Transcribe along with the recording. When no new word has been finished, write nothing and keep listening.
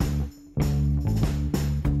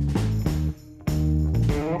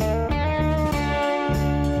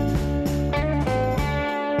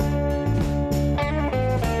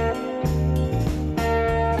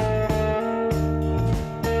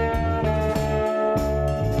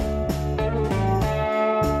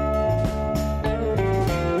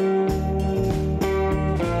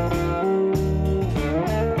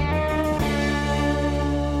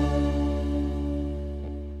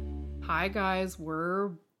guys,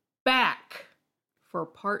 we're back for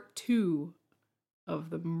part 2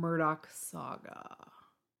 of the Murdaugh saga.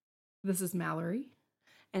 This is Mallory.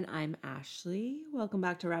 And I'm Ashley. Welcome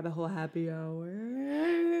back to Rabbit Hole Happy Hour.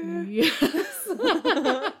 Yes.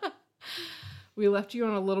 We left you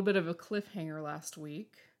on a little bit of a cliffhanger last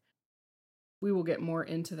week. We will get more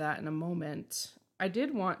into that in a moment. I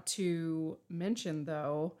did want to mention,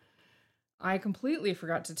 though, I completely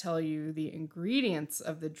forgot to tell you the ingredients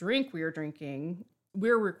of the drink we are drinking.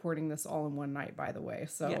 We're recording this all in one night, by the way.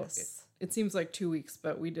 So yes. it seems like 2 weeks,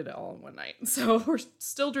 but we did it all in one night. So we're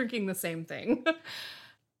still drinking the same thing.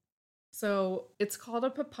 So it's called a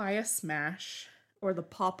papaya smash. Or the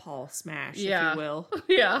pawpaw smash, if Yeah. you will.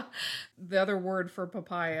 Yeah. The other word for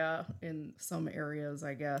papaya in some areas,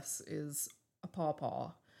 I guess, is a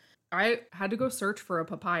pawpaw. I had to go search for a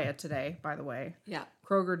papaya today, by the way. Yeah.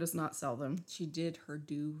 Kroger does not sell them. She did her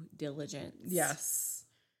due diligence. Yes.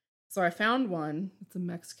 So I found one. It's a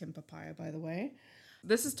Mexican papaya, by the way.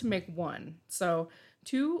 This is to make one. So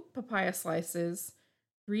 2 papaya slices,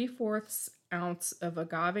 3/4 ounce of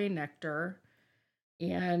agave nectar,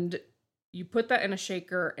 and you put that in a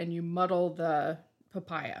shaker and you muddle the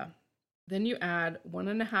papaya. Then you add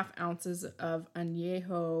 1.5 ounces of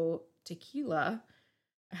añejo tequila,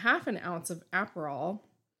 1/2 ounce of Aperol,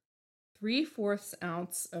 3/4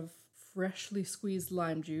 ounce of freshly squeezed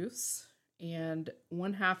lime juice, and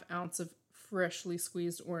 1/2 ounce of freshly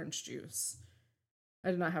squeezed orange juice.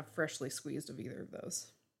 I did not have freshly squeezed of either of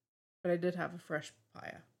those, but I did have a fresh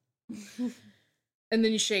papaya. And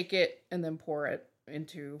then you shake it and then pour it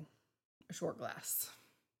into a short glass.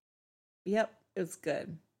 Yep, it's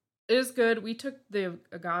good. It is good. We took the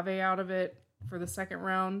agave out of it for the second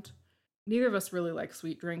round. Neither of us really like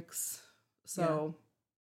sweet drinks, so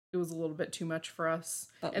it was a little bit too much for us.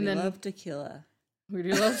 But and we then love tequila. We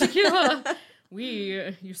do love tequila.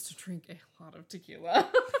 We used to drink a lot of tequila.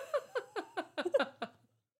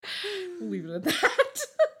 We'll leave it at that.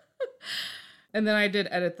 And then I did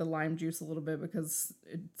edit the lime juice a little bit because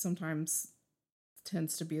it sometimes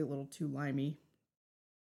tends to be a little too limey.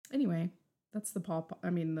 Anyway, that's the pawpaw.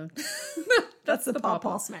 I mean, that's the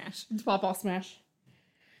pawpaw smash. It's pawpaw smash.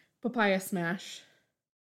 Papaya smash.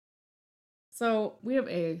 So we have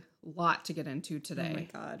a lot to get into today. Oh my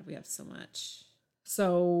God, we have so much.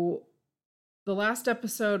 So the last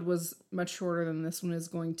episode was much shorter than this one is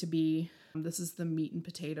going to be. This is the meat and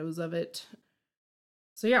potatoes of it.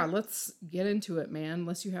 So yeah, let's get into it, man,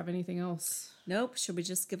 unless you have anything else. Nope. Should we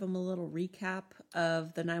just give them a little recap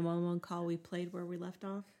of the 911 call we played where we left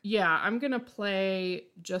off? Yeah, I'm going to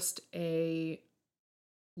play just a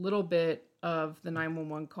little bit of the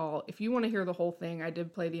 911 call. If you want to hear the whole thing, I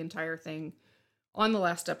did play the entire thing on the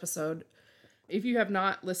last episode. If you have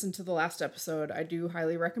not listened to the last episode, I do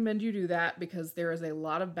highly recommend you do that because there is a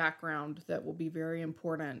lot of background that will be very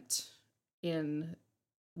important in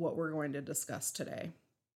what we're going to discuss today.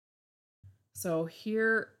 So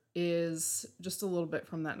here is just a little bit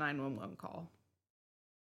from that 911 call.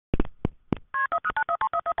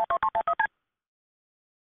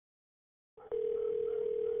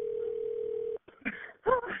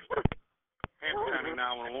 Hampton County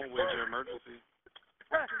 911, where's your emergency?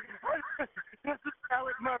 This is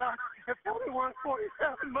Alex Murdaugh at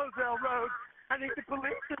 4147 Moselle Road. I need the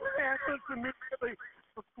police and the ambulance immediately.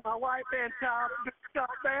 My wife and child just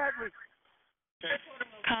shot badly.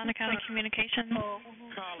 Collin County Communications.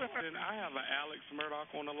 Collin, I have an Alex Murdaugh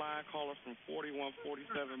on the line, caller from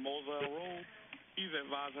 4147 Moselle Road. He's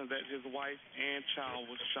advising that his wife and child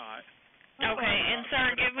was shot. Okay, and sir,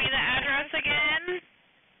 give me the address again.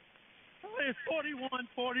 It's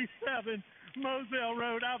 4147 Moselle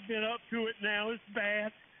Road. I've been up to it now. It's bad.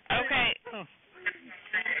 Okay.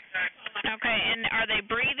 Okay, and are they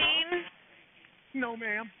breathing? No,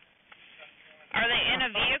 ma'am. Are they in a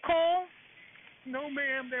vehicle? No,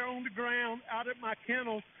 ma'am. They're on the ground out at my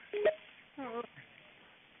kennels.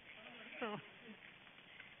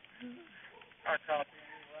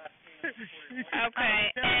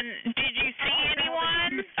 Okay, and did you see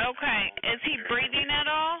anyone? Okay, is he breathing at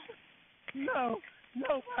all? No.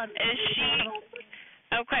 Is she?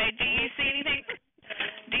 Okay, do you see anything?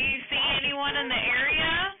 Do you see anyone in the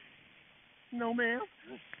area? No, ma'am.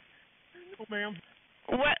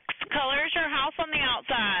 What color is your house on the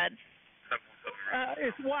outside?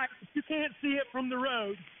 It's white. You can't see it from the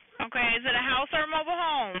road. Okay, is it a house or a mobile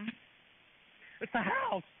home? It's a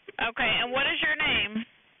house. Okay, and what is your name?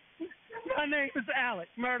 My name is Alex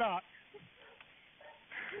Murdaugh.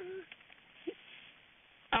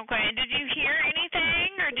 Okay, and did you hear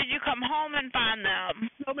anything, or did you come home and find them?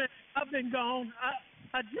 No, man, I've been gone.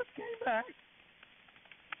 I just came back.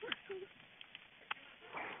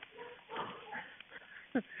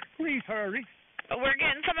 Please hurry. We're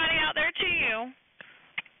getting somebody out there to you.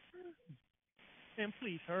 And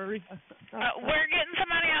please hurry. We're getting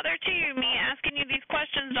somebody out there to you. Me asking you these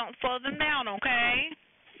questions don't slow them down, okay?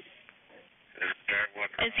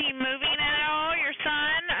 Is he moving at all, your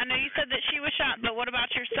son? I know you said that she was shot, but what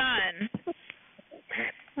about your son?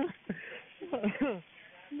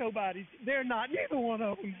 Nobody's. They're not. Neither one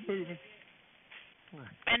of them's moving.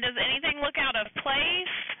 And does anything look out of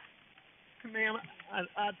place? Ma'am,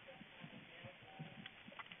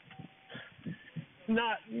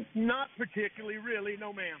 not particularly, really.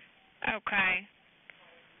 No, ma'am. Okay.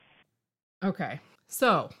 Okay.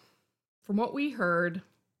 So, from what we heard,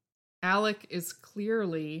 Alec is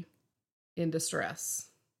clearly in distress.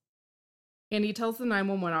 And he tells the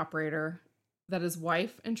 911 operator that his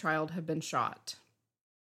wife and child have been shot.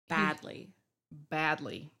 Badly.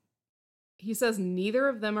 Badly. He says neither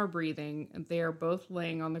of them are breathing, and they are both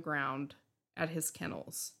laying on the ground at his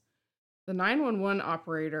kennels. The 911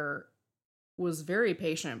 operator was very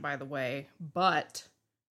patient, by the way, but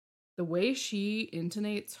the way she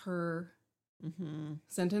intonates her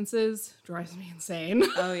sentences drives me insane.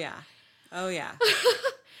 Oh, yeah. Oh, yeah.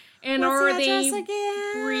 And What's are the they address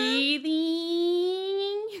again? breathing?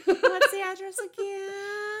 What's the address again?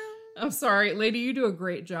 I'm sorry, lady, you do a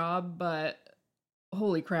great job, but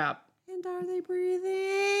holy crap. And are they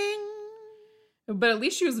breathing? But at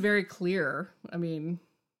least she was very clear. I mean,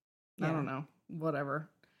 I Yeah. don't know. Whatever.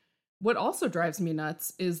 What also drives me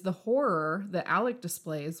nuts is the horror that Alec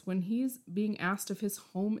displays when he's being asked if his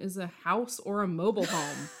home is a house or a mobile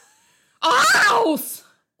home. A house!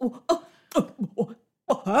 A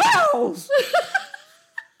house!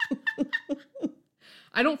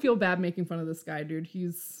 I don't feel bad making fun of this guy, dude.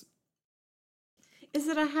 He's... Is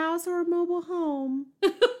it a house or a mobile home?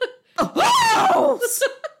 A house!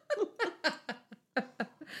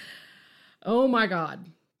 Oh my God.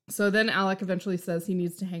 So then Alec eventually says he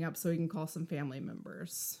needs to hang up so he can call some family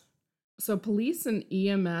members. So police and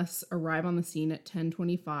EMS arrive on the scene at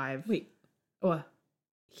 10:25. Wait. Oh,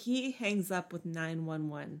 He hangs up with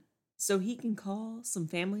 911 so he can call some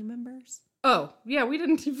family members? oh, yeah,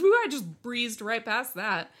 I just breezed right past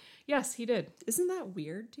that. Yes, he did. Isn't that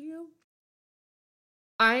weird to you?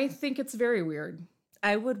 I think it's very weird.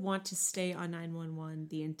 I would want to stay on 911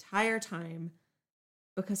 the entire time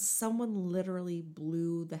because someone literally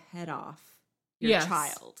blew the head off your Yes.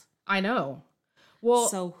 child. I know. Well,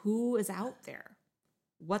 So who is out there?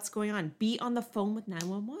 What's going on? Be on the phone with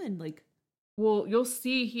 911. Like, well, you'll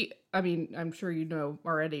see I'm sure you know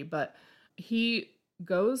already, but he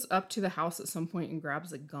goes up to the house at some point and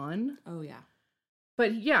grabs a gun. oh yeah.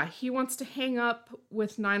 But yeah, he wants to hang up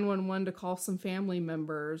with 911 to call some family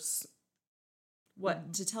members.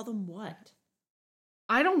 What? To tell them what?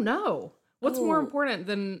 I don't know. What's more Oh. important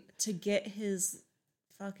than... To get his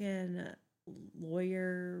fucking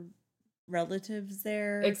lawyer relatives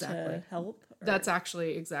there Exactly. to help? Or- That's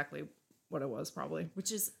actually exactly what it was, probably.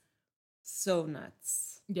 Which is so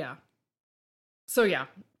nuts. Yeah. So yeah,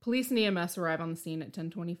 police and EMS arrive on the scene at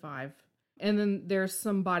 10:25. And then there's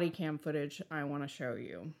some body cam footage I want to show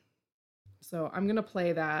you. So I'm going to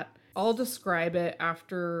play that. I'll describe it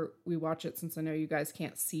after we watch it since I know you guys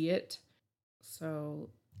can't see it. So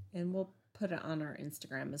And we'll put it on our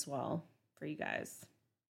Instagram as well for you guys.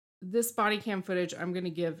 this body cam footage I'm going to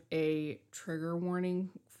give a trigger warning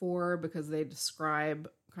for because they describe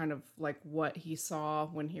kind of like what he saw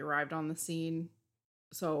when he arrived on the scene.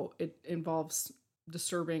 So it involves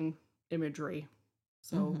disturbing imagery.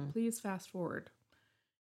 So please fast forward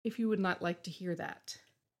if you would not like to hear that.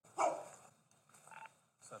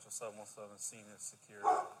 Central 717 scene is secured.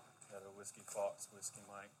 Got a Whiskey Fox, Whiskey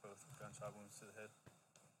Mike, both gunshot wounds to the head.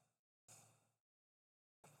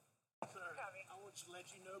 Sir, I want to let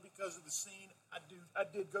you know because of the scene, I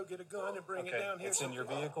did go get a gun and bring it down here. It's in your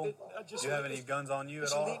vehicle? Do you have any guns on you at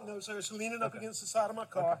It's all? No, sir. It's leaning up against the side of my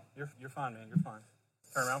car. Okay. You're fine, man. You're fine.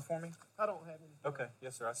 Turn around for me. I don't have any. Okay.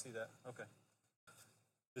 Yes, sir. I see that. Okay.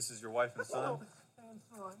 This is your wife and son? And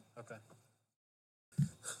son. Okay.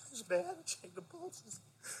 It's bad. Check the pulses.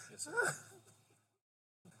 Yes, sir.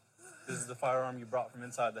 This is the firearm you brought from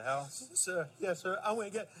inside the house? Yes, sir. Yes, sir. I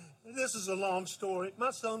went and got. This is a long story.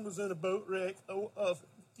 My son was in a boat wreck a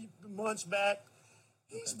few months back.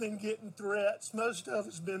 He's been getting threats. Most of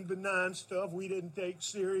it's been benign stuff we didn't take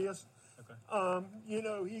serious.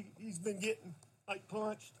 Okay. He's been getting like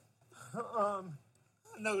punched. I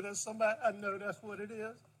know that's somebody. I know that's what it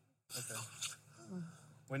is. Okay.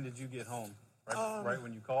 When did you get home? Right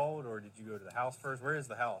when you called, or did you go to the house first? Where is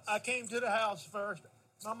the house? I came to the house first.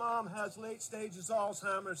 My mom has late stages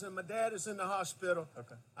Alzheimer's, and my dad is in the hospital.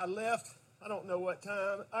 Okay. I left. I don't know what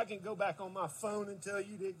time. I can go back on my phone and tell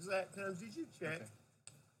you the exact times. Did you check? Okay.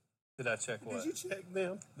 Did I check what? Did you check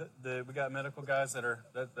them? We got medical guys that are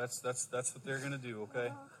that's what they're gonna do.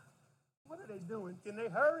 Okay. What are they doing? Can they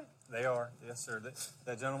hurry? They are. Yes, sir.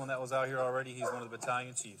 That gentleman that was out here already, he's one of the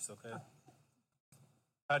battalion chiefs. Okay.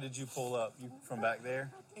 How did you pull up? You from back there?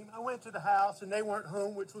 I went to the house and they weren't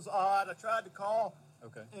home, which was odd. I tried to call.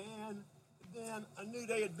 Okay. And then I knew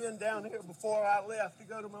they had been down here before I left to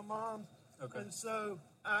go to my mom's. Okay. And so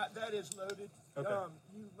that is loaded. Okay.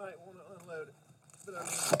 You might want to unload it.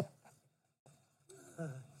 But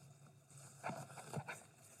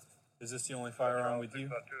Is this the only firearm with you?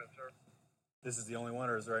 This is the only one,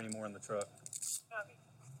 or is there any more in the truck?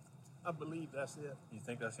 I believe that's it. You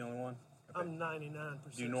think that's the only one? Okay. I'm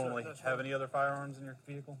 99%. Do you normally have any other firearms in your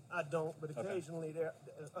vehicle? I don't, but occasionally there's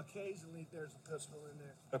a pistol in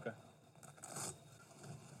there. Okay.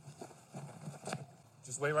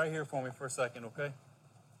 Just wait right here for me for a second, okay?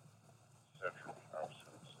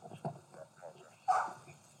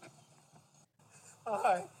 All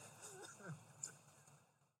right.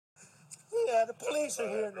 Yeah, the police are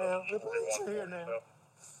here now. The police are here now.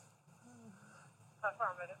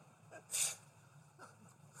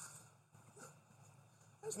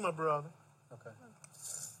 That's my brother. Okay.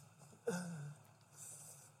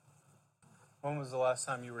 When was the last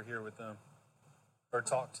time you were here with them? Or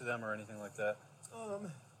talked to them or anything like that?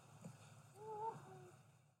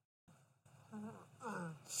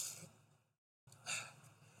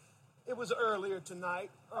 It was earlier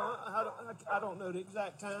tonight. I don't know the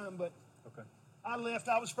exact time, but Okay. I left.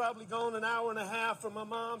 I was probably gone an hour and a half from my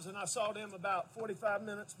mom's, and I saw them about 45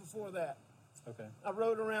 minutes before that. Okay. I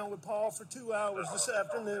rode around with Paul for 2 hours this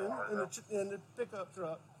afternoon in the pickup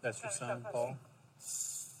truck. That's your son, Paul?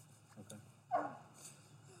 Okay.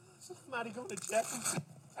 Somebody going to check him?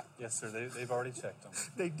 Yes, sir. They've already checked them.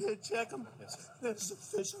 They did check him? Yes, sir. It's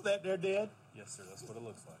official that they're dead? Yes, sir. That's what it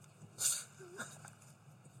looks like.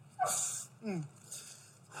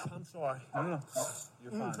 I'm sorry. No.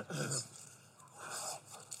 You're fine. Yes.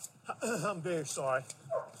 I'm very sorry.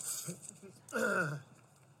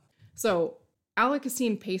 So, Alec is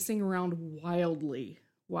seen pacing around wildly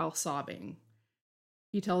while sobbing.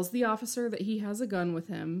 He tells the officer that he has a gun with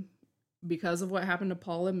him because of what happened to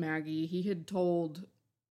Paul and Maggie. He had told,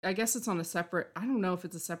 I guess it's on a separate, I don't know if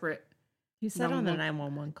it's a separate. He said on the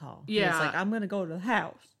 911 call. Yeah. He was like, I'm going to go to the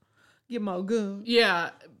house, get my gun.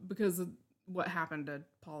 Yeah, because of what happened to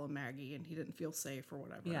Paul and Maggie, and he didn't feel safe or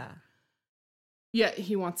whatever. Yeah. Yet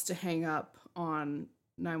he wants to hang up on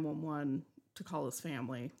 911 to call his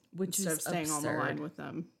family, which instead is of staying on the absurd. line with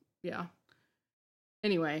them. Yeah.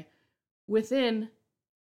 Anyway, within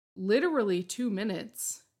literally 2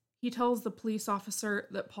 minutes, he tells the police officer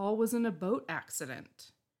that Paul was in a boat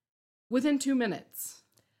accident. Within 2 minutes.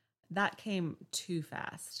 That came too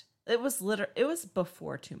fast. It was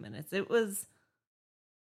before 2 minutes. It was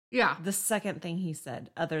the second thing he said,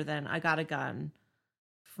 other than I got a gun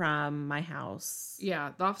from my house.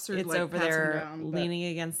 Yeah, the officer it's over there leaning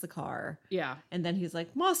against the car. Yeah. And then he's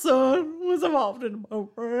like, my son was involved in a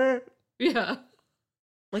boat wreck. Yeah.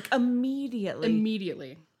 Like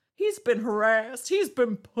immediately. He's been harassed. He's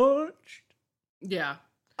been punched. Yeah.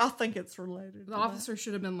 I think it's related. The officer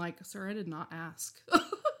should have been like, sir, I did not ask.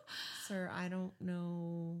 Sir, I don't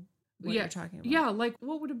know what you're talking about. Yeah, like,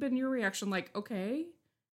 what would have been your reaction? Like, okay?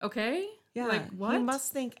 Yeah. Like, what? He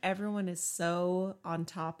must think everyone is so on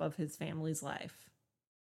top of his family's life.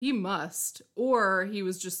 He must. Or he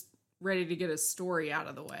was just ready to get his story out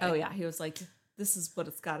of the way. Oh, yeah. He was like, this is what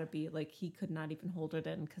it's got to be. Like, he could not even hold it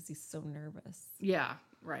in because he's so nervous. Yeah,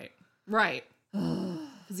 right.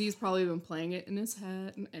 Because he's probably been playing it in his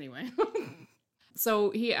head. Anyway. So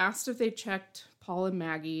he asked if they checked Paul and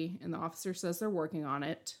Maggie, and the officer says they're working on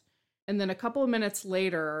it. And then a couple of minutes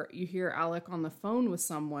later, you hear Alec on the phone with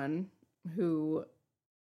someone who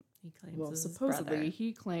he claims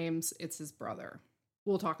he claims it's his brother.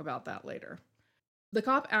 We'll talk about that later. The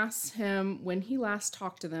cop asks him when he last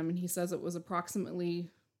talked to them, and he says it was approximately,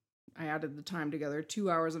 I added the time together,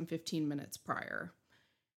 2 hours and 15 minutes prior.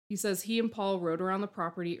 He says he and Paul rode around the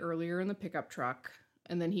property earlier in the pickup truck,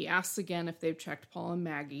 and then he asks again if they've checked Paul and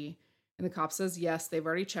Maggie, and the cop says yes, they've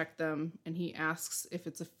already checked them, and he asks if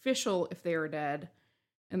it's official if they are dead,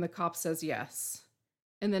 and the cop says yes.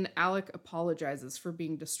 And then Alec apologizes for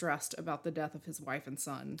being distressed about the death of his wife and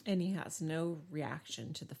son. And he has no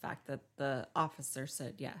reaction to the fact that the officer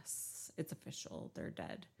said, yes, it's official, they're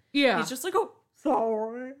dead. Yeah. He's just like, oh,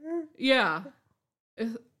 sorry. Yeah.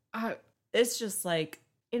 It's just like,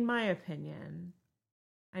 in my opinion,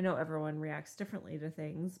 I know everyone reacts differently to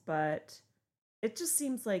things, but it just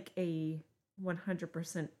seems like a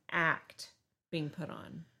 100% act being put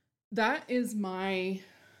on. That is my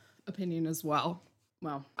opinion as well.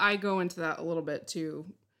 Well, I go into that a little bit too,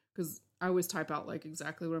 because I always type out like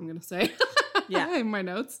exactly what I'm going to say in my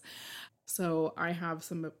notes. So I have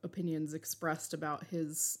some opinions expressed about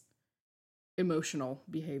his emotional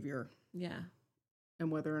behavior. Yeah.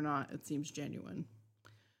 And whether or not it seems genuine.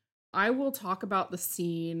 I will talk about the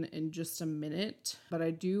scene in just a minute, but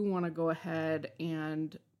I do want to go ahead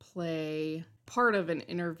and play part of an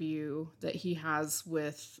interview that he has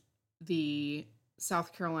with the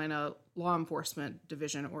South Carolina Law Enforcement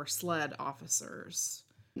Division, or SLED officers.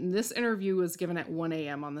 And this interview was given at 1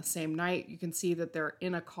 a.m. on the same night. You can see that they're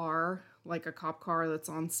in a car, like a cop car that's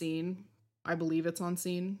on scene. I believe it's on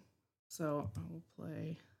scene. So I will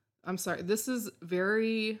play. I'm sorry. This is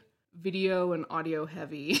very video and audio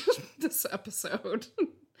heavy, this episode. I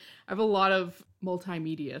have a lot of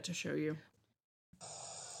multimedia to show you.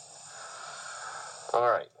 All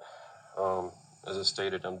right. As I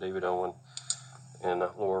stated, I'm David Owen in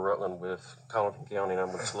Lower Rutland with Colleton County, and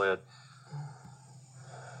I'm with SLED.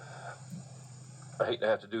 I hate to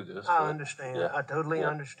have to do this. I understand. Yeah. I totally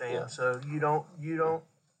understand. Yeah. So you don't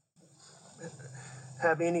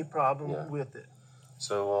have any problem with it.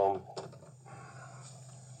 So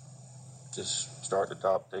just start at the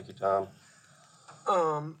top. Take your time.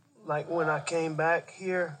 Like when I came back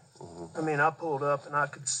here, I mean, I pulled up and I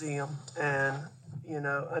could see him, and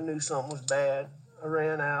I knew something was bad. I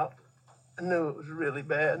ran out. I knew it was really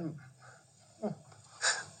bad.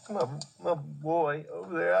 My boy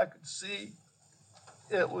over there, I could see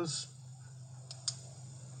it was.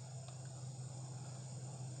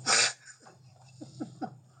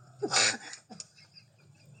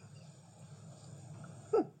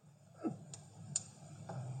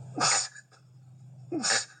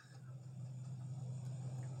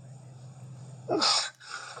 I'm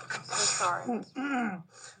sorry.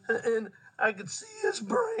 And I could see his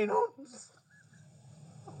brain on.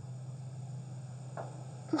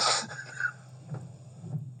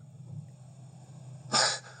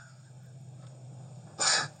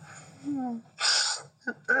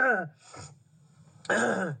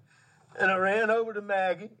 And I ran over to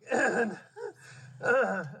Maggie, and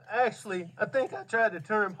actually, I think I tried to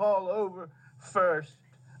turn Paul over first.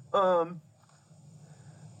 I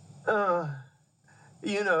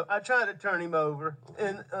tried to turn him over,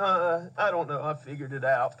 and I don't know, I figured it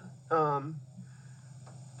out.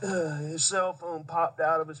 His cell phone popped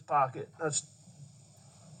out of his pocket. I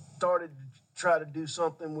started to try to do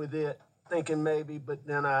something with it, thinking maybe, but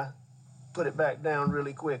then I put it back down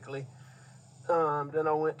really quickly. Then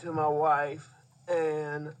I went to my wife,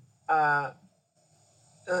 and I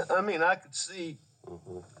could see.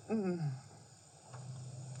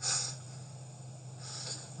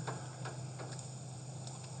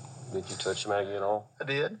 Did you touch Maggie at all? I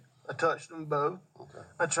did. I touched them both. Okay.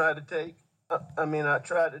 I tried to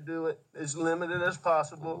do it as limited as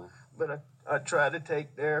possible, but I tried to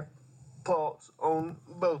take their pulse on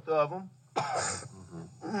both of them.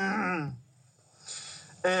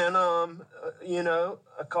 And, I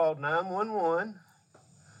called 911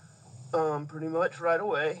 pretty much right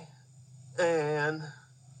away, and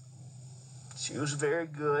she was very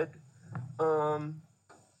good. I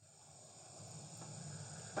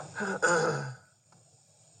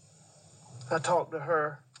talked to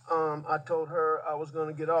her. I told her I was going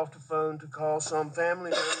to get off the phone to call some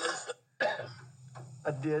family members.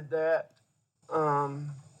 I did that.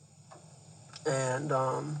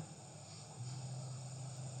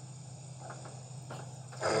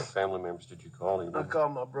 What family members did you call? I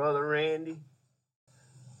called my brother Randy,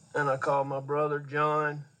 and I called my brother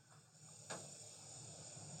John.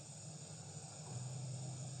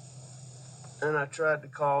 And I tried to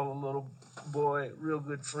call a little boy, real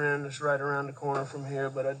good friend that's right around the corner from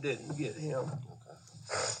here, but I didn't get him.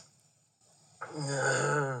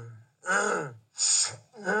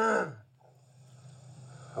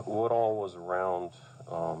 What all was around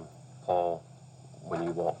Paul when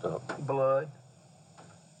you walked up? Blood.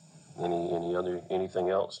 Anything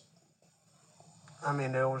else? I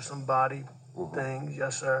mean, there were some body things,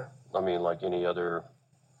 yes, sir. I mean, like any other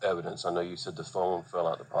evidence? I know you said the phone fell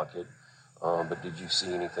out the pocket, but did you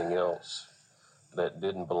see anything else that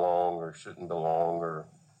didn't belong or shouldn't belong or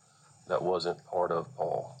that wasn't part of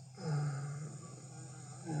Paul?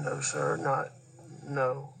 No, sir, not.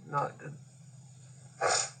 No,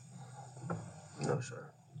 sir.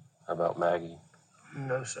 How about Maggie?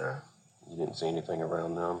 No, sir. You didn't see anything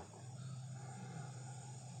around them?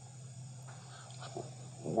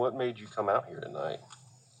 What made you come out here tonight?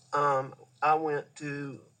 I went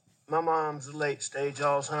my mom's a late-stage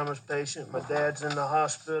Alzheimer's patient. My dad's in the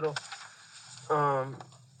hospital.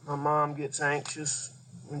 My mom gets anxious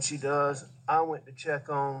when she does. I went to check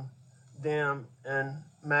on them and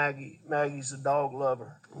Maggie. Maggie's a dog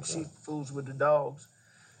lover, and she fools with the dogs.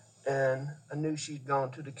 And I knew she'd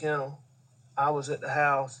gone to the kennel. I was at the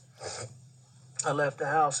house. I left the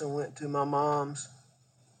house and went to my mom's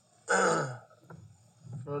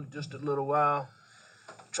for just a little while.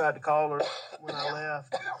 Tried to call her when I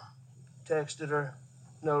left. Texted her,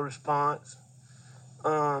 no response.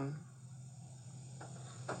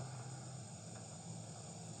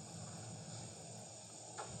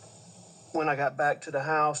 When I got back to the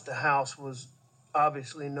house was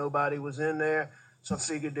obviously nobody was in there, so I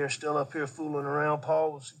figured they're still up here fooling around.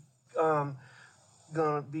 Paul was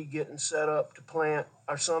gonna be getting set up to plant.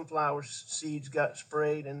 Our sunflower seeds got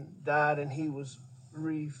sprayed and died, and he was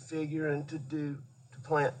refiguring to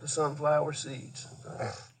plant the sunflower seeds.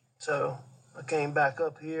 So I came back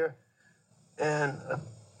up here and I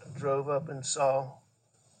drove up and saw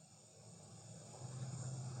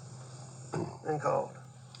and called.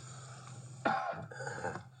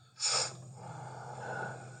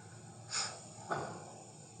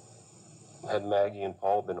 Had Maggie and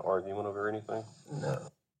Paul been arguing over anything?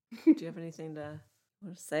 No. Do you have anything to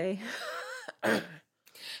say? I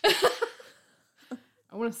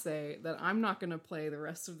want to say that I'm not going to play the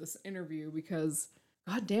rest of this interview because,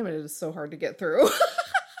 god damn it, it is so hard to get through.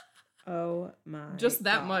 Oh my Just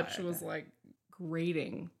that God. much was like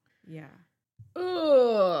grating. Yeah.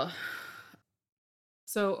 Ugh.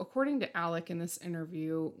 So, according to Alec in this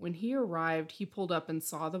interview, when he arrived, he pulled up and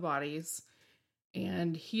saw the bodies,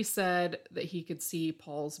 and he said that he could see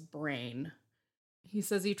Paul's brain. He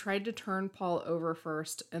says he tried to turn Paul over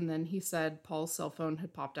first, and then he said Paul's cell phone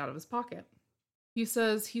had popped out of his pocket. He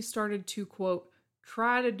says he started to, quote,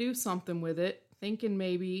 try to do something with it, thinking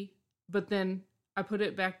maybe, but then I put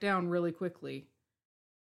it back down really quickly.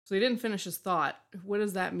 So he didn't finish his thought. What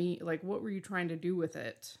does that mean? Like, what were you trying to do with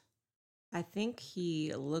it? I think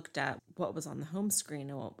he looked at what was on the home screen,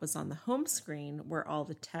 and what was on the home screen were all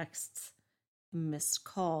the texts, missed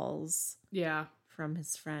calls. Yeah. From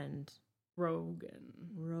his friend. Rogan.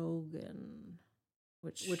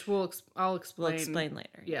 Which I'll explain. We'll explain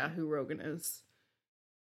later. Yeah, who Rogan is.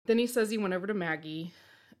 Then he says he went over to Maggie,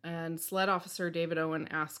 and SLED officer David Owen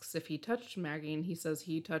asks if he touched Maggie, and he says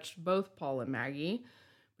he touched both Paul and Maggie,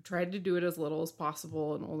 but tried to do it as little as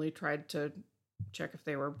possible and only tried to check if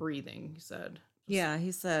they were breathing, he said. Yeah,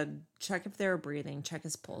 he said check if they were breathing, check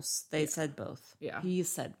his pulse. They said both. Yeah. He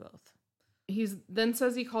said both. He then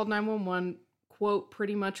says he called 911, quote,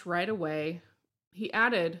 pretty much right away. He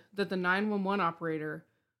added that the 911 operator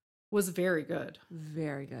was very good.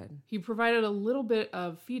 Very good. He provided a little bit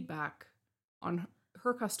of feedback on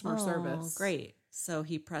her customer service. Great. So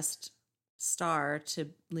he pressed star to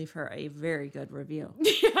leave her a very good review.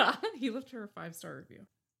 Yeah, he left her a 5-star review.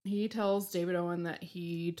 He tells David Owen that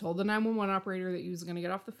he told the 911 operator that he was going to get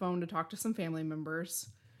off the phone to talk to some family members.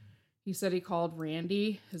 He said he called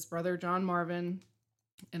Randy, his brother John Marvin,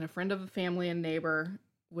 and a friend of the family and neighbor,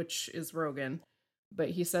 which is Rogan, but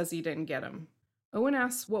he says he didn't get him. Owen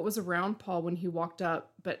asks what was around Paul when he walked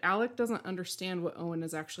up, but Alec doesn't understand what Owen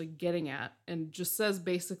is actually getting at, and just says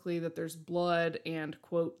basically that there's blood and,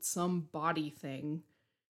 quote, some body thing.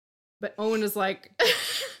 But Owen is like,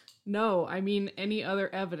 no, I mean any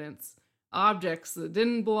other evidence. Objects that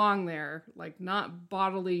didn't belong there, like not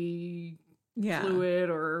bodily fluid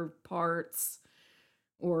or parts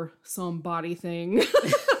or some body thing.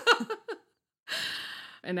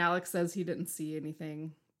 And Alex says he didn't see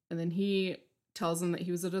anything. And then he tells him that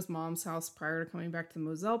he was at his mom's house prior to coming back to the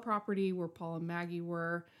Moselle property where Paul and Maggie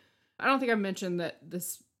were. I don't think I mentioned that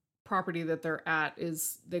this property that they're at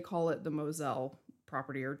is, they call it the Moselle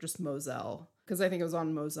property or just Moselle, because I think it was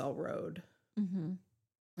on Moselle Road. Mm-hmm.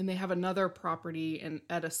 And they have another property in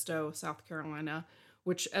Edisto, South Carolina,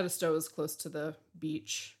 which Edisto is close to the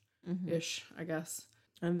beach-ish, I guess.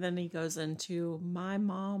 And then he goes into, my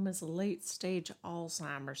mom is a late-stage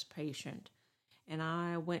Alzheimer's patient. And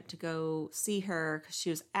I went to go see her because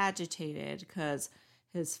she was agitated because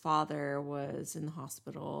his father was in the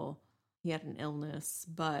hospital. He had an illness.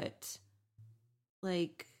 But,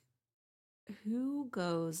 like, who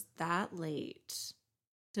goes that late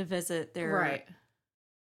to visit their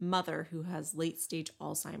mother who has late-stage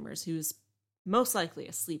Alzheimer's, who's most likely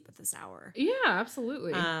asleep at this hour? Yeah,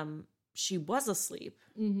 absolutely. She was asleep.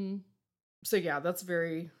 Mm-hmm. So yeah, that's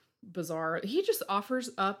very bizarre. He just offers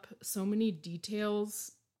up so many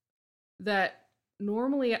details that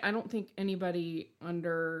normally I don't think anybody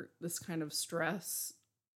under this kind of stress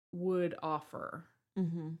would offer.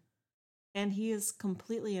 Mm-hmm. And he is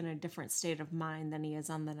completely in a different state of mind than he is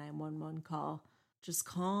on the 911 call. just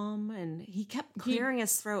calm, and he kept clearing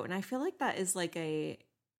his throat, and I feel like that is like a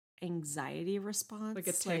anxiety response, like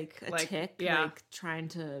a tick, like trying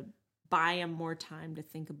to buy him more time to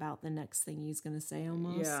think about the next thing he's going to say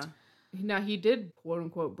almost. Yeah. Now, he did, quote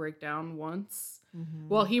unquote, break down once. Mm-hmm.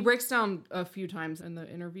 Well, he breaks down a few times in the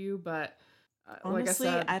interview, but honestly,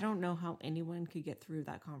 like I said, I don't know how anyone could get through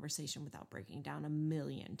that conversation without breaking down a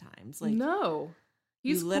million times. Like, no,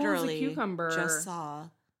 he's literally cool as a cucumber. Just saw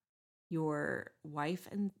your wife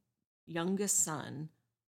and youngest son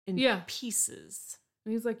in pieces.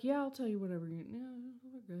 And he's like, yeah, I'll tell you whatever you... Yeah,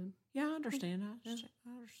 we're good. Yeah, I understand. I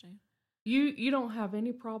understand. You don't have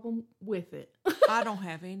any problem with it. I don't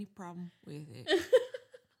have any problem with it.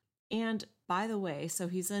 And by the way, so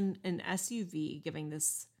he's in an SUV giving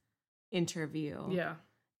this interview. Yeah.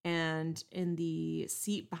 And in the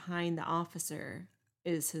seat behind the officer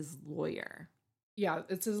is his lawyer. Yeah,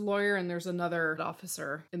 it's his lawyer, and there's another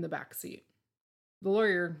officer in the back seat. The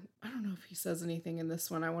lawyer, I don't know if he says anything in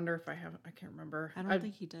this one. I wonder if I can't remember. I don't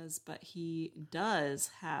think he does, but he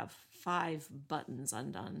does have 5 buttons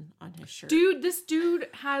undone on his shirt. Dude, this dude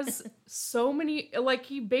has so many, like,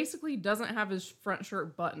 he basically doesn't have his front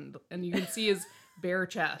shirt buttoned, and you can see his bare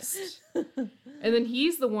chest. And then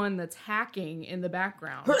he's the one that's hacking in the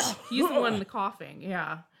background. He's the one coughing.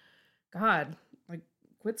 Yeah. God, like,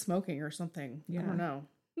 quit smoking or something. Yeah. I don't know.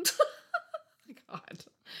 My God.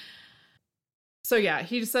 So yeah,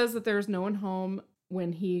 he says that there's no one home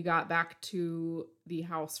when he got back to the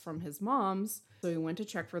house from his mom's. So he went to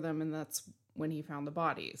check for them, and that's when he found the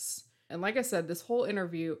bodies. And like I said, this whole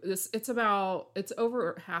interview, it's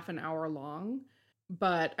over half an hour long,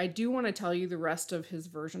 but I do want to tell you the rest of his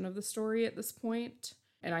version of the story at this point.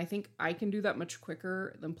 And I think I can do that much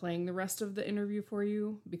quicker than playing the rest of the interview for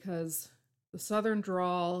you, because the Southern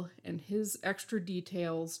drawl and his extra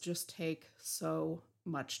details just take so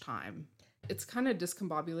much time. It's kind of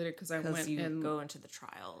discombobulated because I went and go into the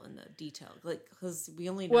trial and the detail, like, because we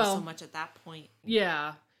only know so much at that point.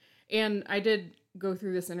 Yeah, and I did go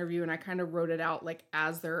through this interview, and I kind of wrote it out like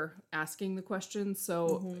as they're asking the questions,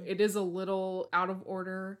 so it is a little out of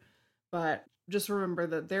order, but just remember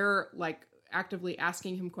that they're like actively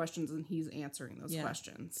asking him questions, and he's answering those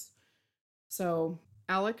questions. So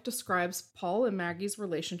Alec describes Paul and Maggie's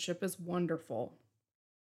relationship as wonderful,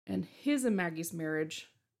 and his and Maggie's marriage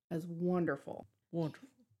as wonderful. Wonderful.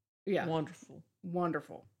 Yeah. Wonderful.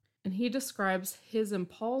 Wonderful. And he describes his and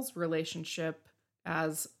Paul's relationship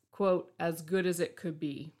as, quote, as good as it could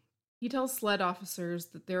be. He tells SLED officers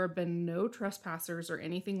that there have been no trespassers or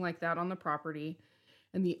anything like that on the property,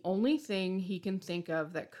 and the only thing he can think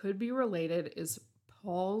of that could be related is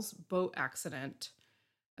Paul's boat accident,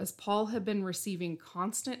 as Paul had been receiving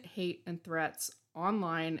constant hate and threats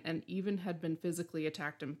online and even had been physically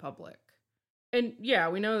attacked in public. And yeah,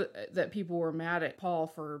 we know that people were mad at Paul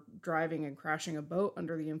for driving and crashing a boat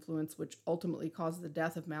under the influence, which ultimately caused the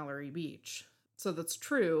death of Mallory Beach. So that's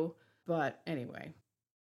true. But anyway,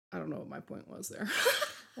 I don't know what my point was there.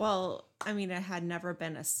 Well, I mean, it had never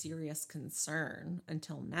been a serious concern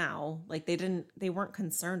until now. Like, they weren't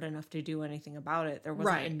concerned enough to do anything about it. There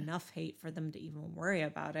wasn't enough hate for them to even worry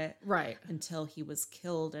about it. Right. Until he was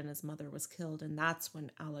killed and his mother was killed. And that's when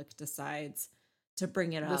Alec decides to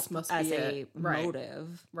bring it up as a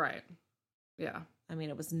motive. Right. Yeah. I mean,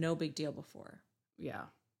 it was no big deal before. Yeah.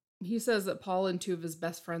 He says that Paul and 2 of his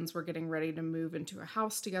best friends were getting ready to move into a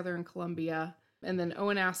house together in Columbia. And then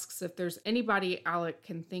Owen asks if there's anybody Alec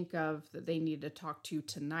can think of that they need to talk to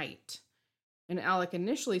tonight. And Alec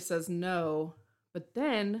initially says no, but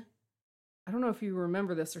then, I don't know if you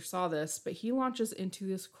remember this or saw this, but he launches into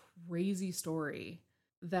this crazy story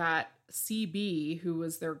that CB, who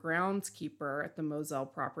was their groundskeeper at the Moselle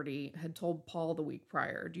property, had told Paul the week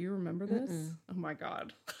prior. Do you remember this? Oh my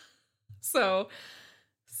God. So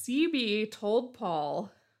CB told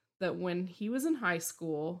Paul that when he was in high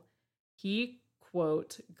school, he,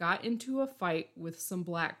 quote, got into a fight with some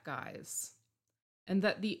black guys, and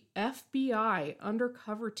that the FBI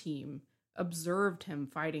undercover team observed him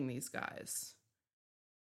fighting these guys.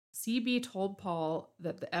 CB told Paul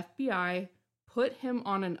that the FBI put him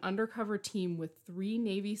on an undercover team with 3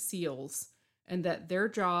 Navy SEALs, and that their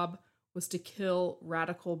job was to kill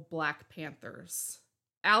radical Black Panthers.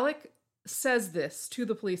 Alec says this to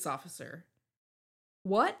the police officer.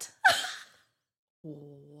 What?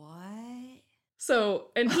 What?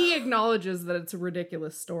 So, and he acknowledges that it's a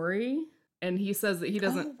ridiculous story, and he says that he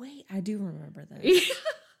doesn't... Oh, wait, I do remember that.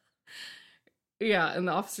 Yeah, and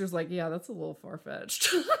the officer's like, yeah, that's a little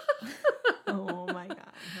far-fetched. Oh my God.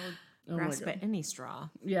 He'll grasp at any straw.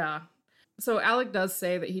 Yeah. So Alec does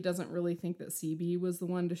say that he doesn't really think that CB was the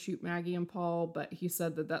one to shoot Maggie and Paul, but he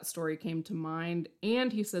said that story came to mind,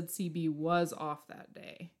 and he said CB was off that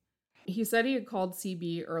day. He said he had called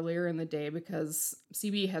CB earlier in the day because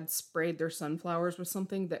CB had sprayed their sunflowers with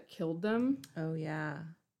something that killed them. Oh, yeah.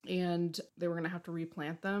 And they were going to have to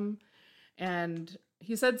replant them. And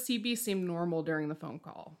he said CB seemed normal during the phone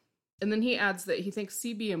call. And then he adds that he thinks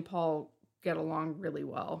CB and Paul get along really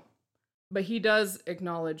well. But he does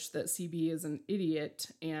acknowledge that CB is an idiot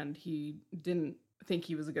and he didn't think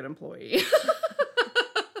he was a good employee.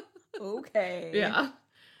 Okay. Yeah.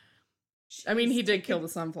 Jeez, I mean, he did kill the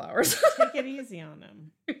sunflowers. Take it easy on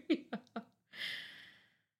him. Yeah.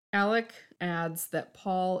 Alec adds that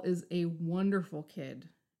Paul is a wonderful kid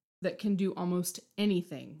that can do almost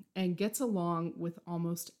anything and gets along with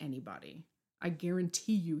almost anybody. I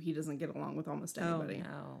guarantee you he doesn't get along with almost anybody. Oh,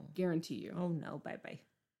 no. Guarantee you. Oh, no. Bye-bye.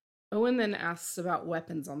 Owen then asks about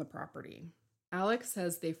weapons on the property. Alex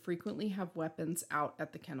says they frequently have weapons out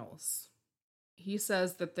at the kennels. He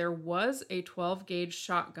says that there was a 12-gauge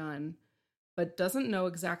shotgun, but doesn't know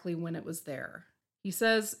exactly when it was there. He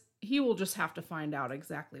says he will just have to find out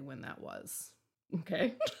exactly when that was.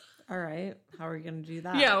 Okay. All right. How are you going to do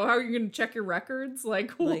that? Yeah, how are you going to check your records?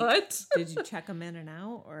 Like what? Did you check them in and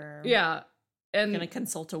out? Or yeah. And going to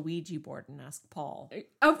consult a Ouija board and ask Paul.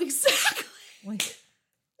 Oh, exactly. Like,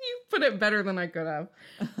 you put it better than I could have.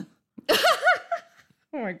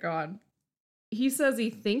 Oh my God. He says he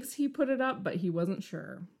thinks he put it up, but he wasn't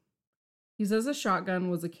sure. He says a shotgun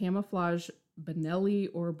was a camouflage Benelli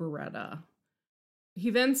or Beretta. He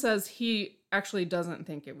then says he actually doesn't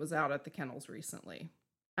think it was out at the kennels recently.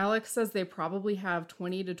 Alex says they probably have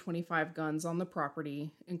 20 to 25 guns on the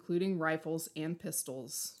property, including rifles and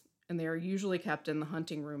pistols, and they are usually kept in the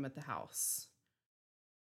hunting room at the house.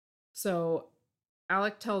 So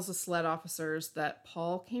Alec tells the SLED officers that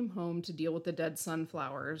Paul came home to deal with the dead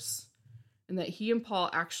sunflowers, and that he and Paul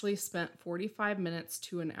actually spent 45 minutes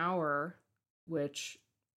to an hour, which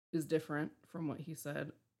is different from what he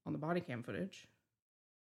said on the body cam footage.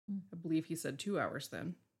 I believe he said 2 hours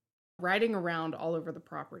then, riding around all over the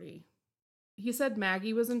property. He said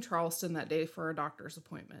Maggie was in Charleston that day for a doctor's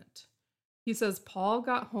appointment. He says Paul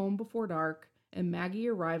got home before dark and Maggie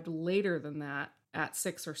arrived later than that at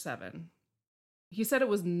 6 or 7. He said it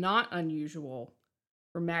was not unusual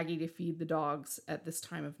for Maggie to feed the dogs at this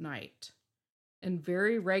time of night, and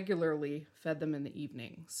very regularly fed them in the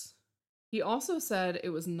evenings. He also said it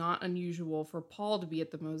was not unusual for Paul to be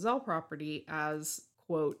at the Moselle property as,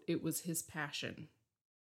 quote, it was his passion.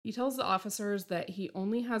 He tells the officers that he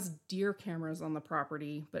only has deer cameras on the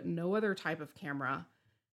property, but no other type of camera,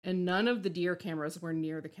 and none of the deer cameras were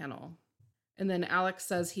near the kennel. And then Alex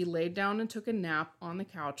says he laid down and took a nap on the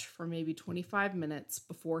couch for maybe 25 minutes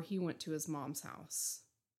before he went to his mom's house.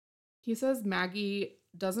 He says Maggie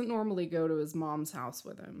doesn't normally go to his mom's house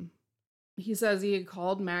with him. He says he had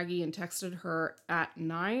called Maggie and texted her at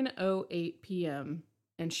 9:08 p.m.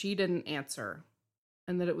 and she didn't answer,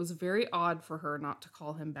 and that it was very odd for her not to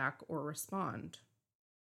call him back or respond.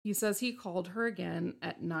 He says he called her again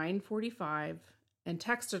at 9:45 and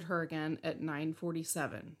texted her again at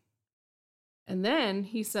 9:47. And then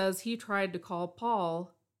he says he tried to call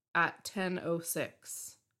Paul at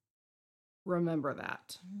 10:06. Remember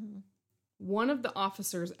that. Mm-hmm. One of the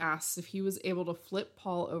officers asks if he was able to flip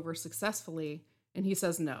Paul over successfully, and he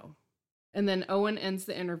says no. And then Owen ends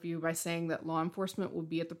the interview by saying that law enforcement will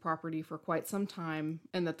be at the property for quite some time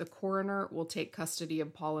and that the coroner will take custody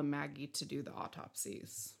of Paul and Maggie to do the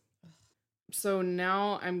autopsies. So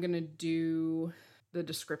now I'm going to do the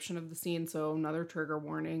description of the scene. So another trigger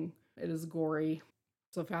warning. It is gory.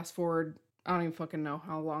 So fast forward, I don't even fucking know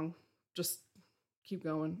how long. Just keep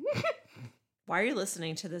going. Why are you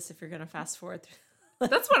listening to this if you're going to fast forward through?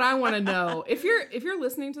 That's what I want to know. If you're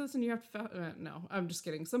listening to this and you have to no, I'm just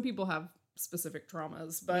kidding. Some people have specific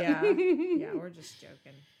traumas, but yeah, we're just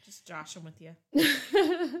joking, just joshing with you.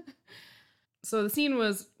 So the scene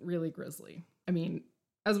was really grisly. I mean,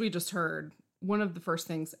 as we just heard, one of the first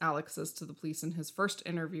things Alex says to the police in his first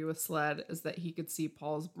interview with SLED is that he could see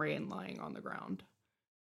Paul's brain lying on the ground.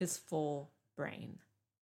 His full brain.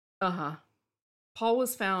 Uh-huh. Paul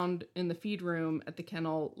was found in the feed room at the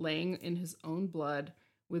kennel laying in his own blood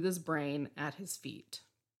with his brain at his feet.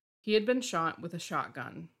 He had been shot with a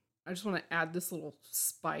shotgun. I just want to add this little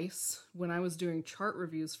spice. When I was doing chart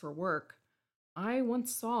reviews for work, I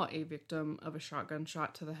once saw a victim of a shotgun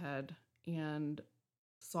shot to the head and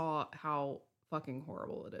saw how fucking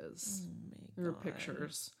horrible it is. Oh my God. There were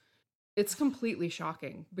pictures. It's completely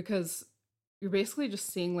shocking because you're basically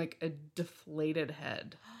just seeing like a deflated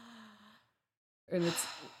head. And it's,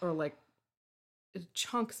 or like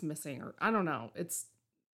chunks missing, or I don't know. It's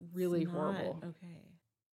really horrible. Okay.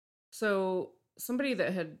 So somebody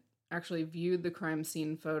that had actually viewed the crime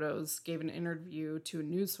scene photos gave an interview to a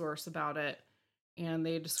news source about it, and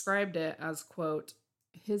they described it as, quote,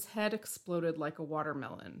 his head exploded like a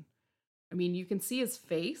watermelon. I mean, you can see his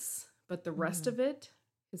face, but the rest of it,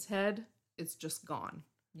 his head, is just gone.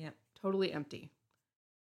 Yep. Totally empty.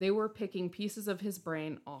 They were picking pieces of his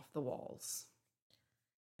brain off the walls.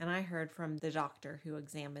 And I heard from the doctor who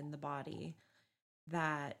examined the body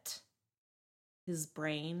that his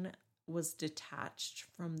brain was detached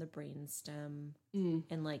from the brainstem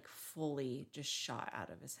and like fully just shot out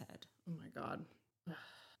of his head. Oh my God.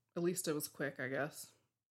 At least it was quick, I guess.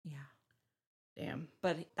 Yeah. Damn.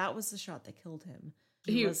 But that was the shot that killed him.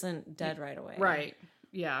 He wasn't dead right away. Right.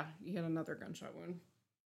 Yeah. He had another gunshot wound.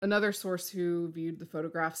 Another source who viewed the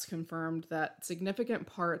photographs confirmed that significant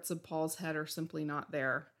parts of Paul's head are simply not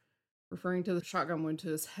there, referring to the shotgun wound to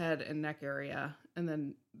his head and neck area. And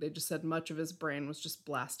then they just said much of his brain was just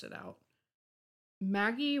blasted out.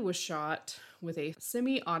 Maggie was shot with a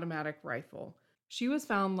semi-automatic rifle. She was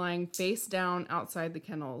found lying face down outside the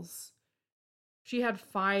kennels. She had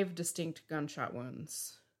 5 distinct gunshot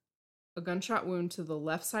wounds. A gunshot wound to the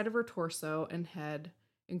left side of her torso and head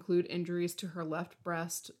include injuries to her left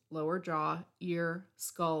breast, lower jaw, ear,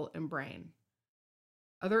 skull, and brain.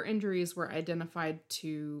 Other injuries were identified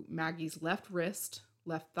to Maggie's left wrist,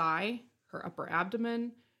 left thigh, her upper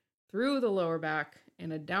abdomen, through the lower back,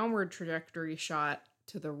 and a downward trajectory shot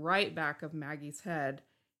to the right back of Maggie's head,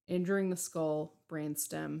 injuring the skull,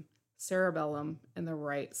 brainstem, cerebellum, and the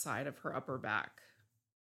right side of her upper back.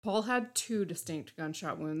 Paul had 2 distinct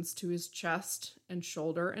gunshot wounds to his chest and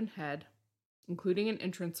shoulder and head, including an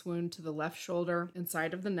entrance wound to the left shoulder and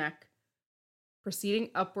side of the neck, proceeding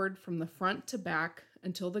upward from the front to back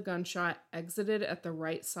until the gunshot exited at the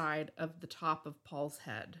right side of the top of Paul's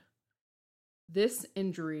head. This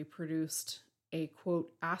injury produced a,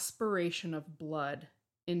 quote, aspiration of blood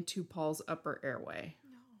into Paul's upper airway.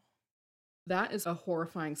 No. That is a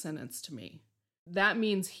horrifying sentence to me. That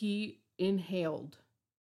means he inhaled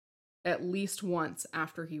at least once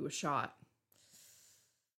after he was shot.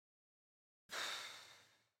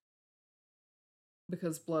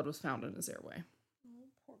 Because blood was found in his airway. Oh,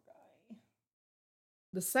 poor guy.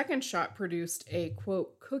 The second shot produced a,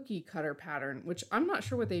 quote, cookie cutter pattern, which I'm not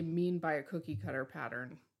sure what they mean by a cookie cutter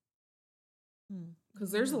pattern.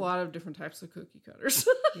 Because there's a lot of different types of cookie cutters.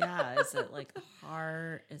 Yeah, is it like a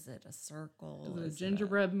heart? Is it a circle? Is it a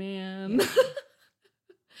gingerbread man? Yeah.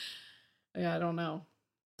 Yeah, I don't know.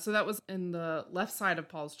 So that was in the left side of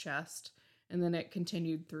Paul's chest, and then it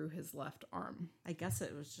continued through his left arm. I guess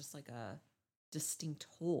it was just like a distinct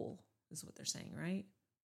hole, is what they're saying, right?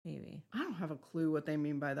 Maybe. I don't have a clue what they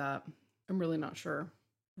mean by that. I'm really not sure.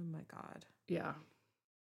 Oh my God. Yeah.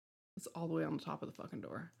 It's all the way on the top of the fucking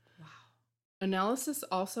door. Wow. Analysis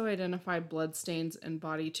also identified bloodstains and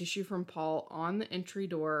body tissue from Paul on the entry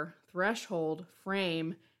door, threshold,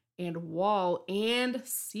 frame, and wall and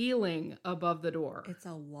ceiling above the door. It's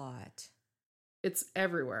a lot. It's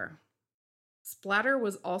everywhere. Splatter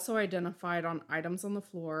was also identified on items on the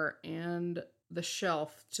floor and the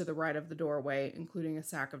shelf to the right of the doorway, including a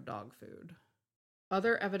sack of dog food.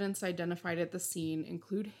 Other evidence identified at the scene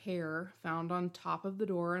include hair found on top of the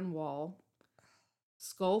door and wall,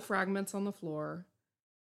 skull fragments on the floor,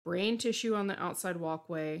 brain tissue on the outside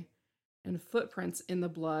walkway, and footprints in the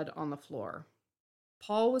blood on the floor.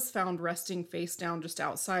 Paul was found resting face down just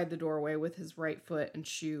outside the doorway with his right foot and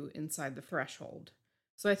shoe inside the threshold.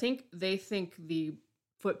 So I think they think the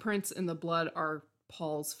footprints in the blood are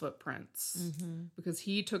Paul's footprints because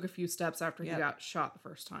he took a few steps after he got shot the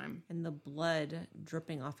first time. And the blood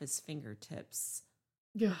dripping off his fingertips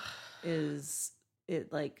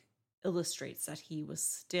like illustrates that he was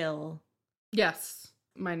still... Yes.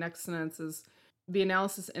 My next sentence is, the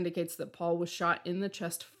analysis indicates that Paul was shot in the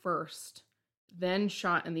chest first, then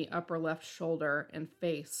shot in the upper left shoulder and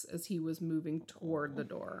face as he was moving toward the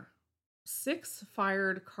door. 6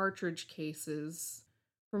 fired cartridge cases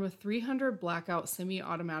from a .300 Blackout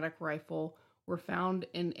semi-automatic rifle were found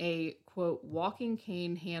in a, quote, walking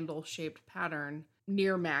cane handle-shaped pattern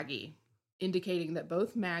near Maggie, indicating that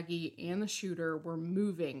both Maggie and the shooter were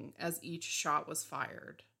moving as each shot was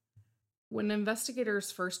fired. When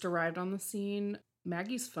investigators first arrived on the scene,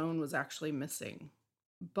 Maggie's phone was actually missing,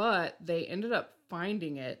 but they ended up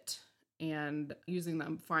finding it and using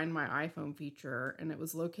the Find My iPhone feature, and it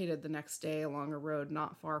was located the next day along a road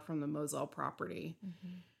not far from the Moselle property,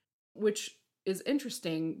 which is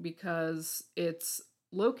interesting because it's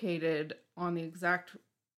located on the exact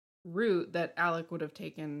route that Alec would have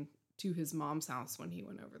taken to his mom's house when he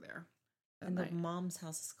went over there. And the mom's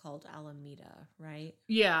house is called Alameda, right?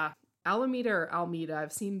 Yeah. Alameda or Almeida.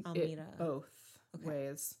 I've seen it both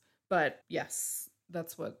ways. But yes,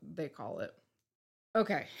 that's what they call it.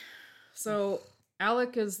 Okay. So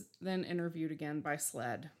Alec is then interviewed again by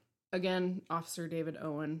SLED. Again, Officer David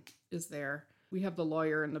Owen is there. We have the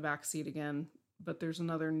lawyer in the back seat again, but there's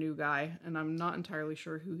another new guy, and I'm not entirely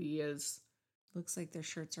sure who he is. Looks like their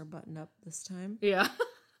shirts are buttoned up this time. Yeah.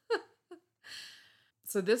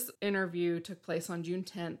 So this interview took place on June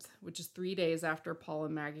 10th, which is 3 days after Paul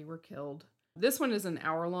and Maggie were killed. This one is an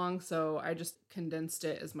hour long, so I just condensed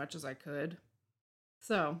it as much as I could.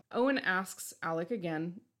 So Owen asks Alec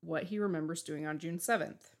again what he remembers doing on June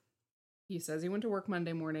 7th. He says he went to work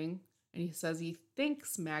Monday morning, and he says he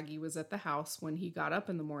thinks Maggie was at the house when he got up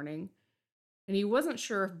in the morning, and he wasn't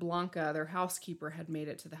sure if Blanca, their housekeeper, had made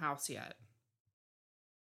it to the house yet.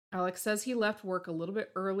 Alex says he left work a little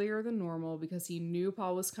bit earlier than normal because he knew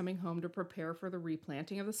Paul was coming home to prepare for the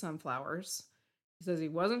replanting of the sunflowers. He says he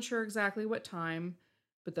wasn't sure exactly what time,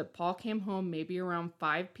 but that Paul came home maybe around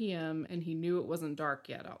 5 p.m. and he knew it wasn't dark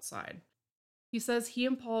yet outside. He says he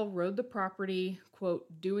and Paul rode the property,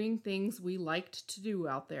 quote, doing things we liked to do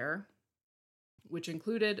out there, which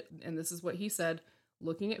included, and this is what he said,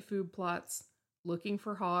 looking at food plots, looking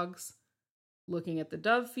for hogs, looking at the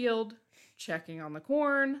dove field, checking on the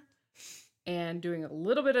corn, and doing a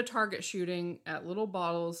little bit of target shooting at little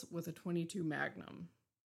bottles with a .22 Magnum.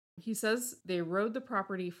 He says they rode the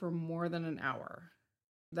property for more than an hour.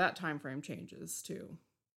 That time frame changes too.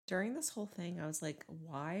 During this whole thing, I was like,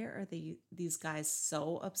 why are these guys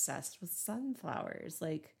so obsessed with sunflowers?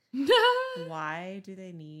 Like, why do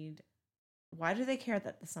they care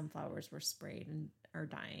that the sunflowers were sprayed and are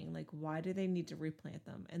dying? Like, why do they need to replant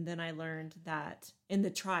them? And then I learned that in the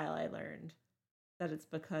trial, that it's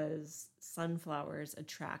because sunflowers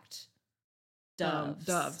attract doves.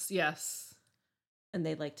 Doves, yes. And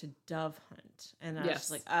they like to dove hunt. And I was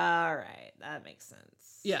just like, all right, that makes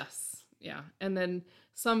sense. Yes. Yeah. And then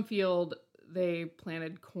some field, they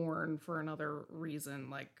planted corn for another reason.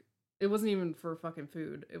 Like, it wasn't even for fucking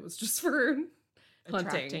food. It was just for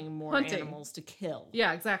attracting more animals to kill.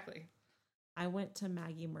 Yeah, exactly. I went to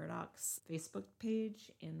Maggie Murdaugh's Facebook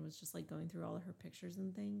page and was just like going through all of her pictures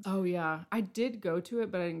and things. Oh, yeah. I did go to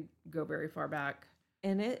it, but I didn't go very far back.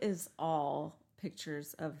 And it is all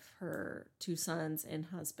pictures of her 2 sons and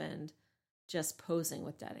husband just posing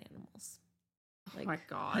with dead animals. Like, oh my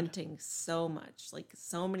God. Hunting so much. Like,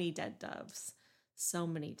 so many dead doves. So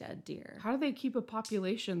many dead deer. How do they keep a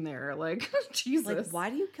population there? Like, Jesus. Like, why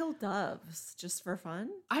do you kill doves? Just for fun?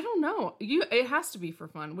 I don't know. It has to be for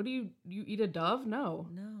fun. What do you eat a dove? No.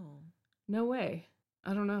 No way.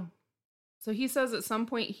 I don't know. So he says at some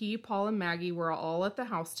point he, Paul, and Maggie were all at the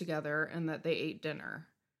house together and that they ate dinner.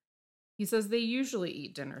 He says they usually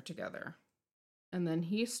eat dinner together. And then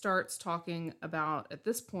he starts talking about, at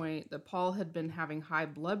this point, that Paul had been having high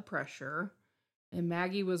blood pressure and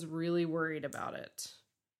Maggie was really worried about it.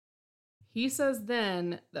 He says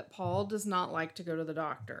then that Paul does not like to go to the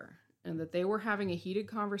doctor and that they were having a heated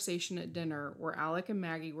conversation at dinner where Alec and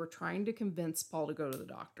Maggie were trying to convince Paul to go to the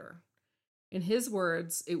doctor. In his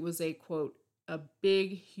words, it was a, quote, a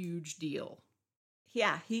big, huge deal.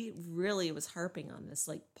 Yeah, he really was harping on this,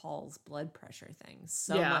 like, Paul's blood pressure thing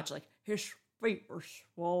so much. Like, his feet were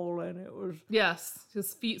swollen. It was... Yes,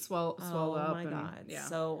 his feet swell up. Oh, my God. Yeah.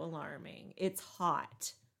 So alarming. It's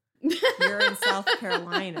hot. You're in South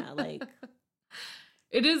Carolina. Like...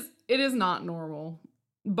 It is not normal,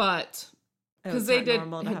 but... Because they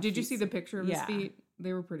did you see the picture of his feet?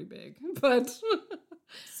 They were pretty big, but...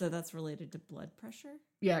 So that's related to blood pressure?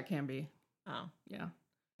 Yeah, it can be. Oh. Yeah.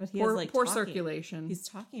 But he has, like, poor circulation. He's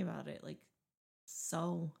talking about it, like,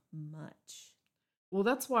 so much. Well,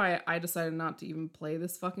 that's why I decided not to even play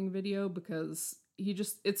this fucking video, because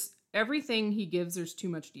it's everything he gives, there's too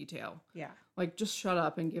much detail. Yeah. Like, just shut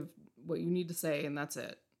up and give what you need to say, and that's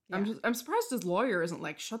it. Yeah. I'm surprised his lawyer isn't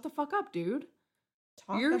like, shut the fuck up, dude.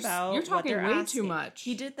 You're talking way too much.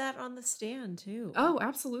 He did that on the stand, too. Oh,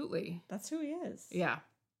 absolutely. That's who he is. Yeah.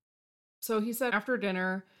 So he said after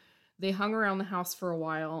dinner, they hung around the house for a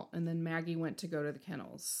while, and then Maggie went to go to the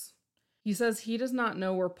kennels. He says he does not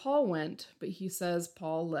know where Paul went, but he says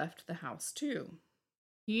Paul left the house too.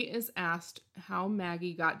 He is asked how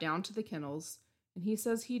Maggie got down to the kennels, and he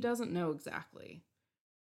says he doesn't know exactly.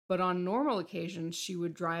 But on normal occasions, she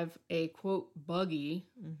would drive a, quote, buggy,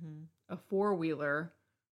 a four-wheeler,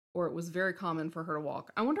 or it was very common for her to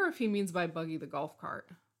walk. I wonder if he means by buggy the golf cart.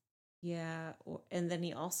 Yeah, and then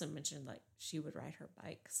he also mentioned, like, she would ride her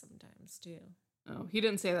bike sometimes, too. Oh, he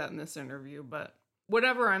didn't say that in this interview, but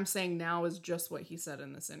whatever I'm saying now is just what he said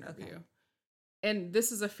in this interview. Okay. And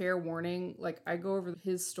this is a fair warning. Like, I go over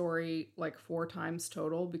his story like 4 times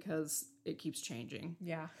total because it keeps changing.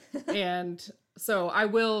 Yeah. And so I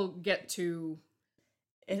will get to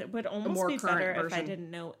it would almost more be better current if I version. didn't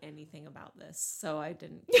know anything about this, so I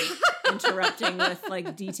didn't keep interrupting with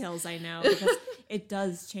like details I know, because it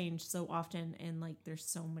does change so often and like there's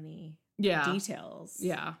so many details.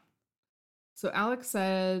 Yeah. So Alex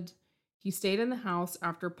said he stayed in the house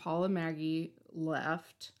after Paul and Maggie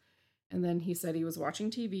left. And then he said he was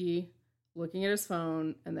watching TV, looking at his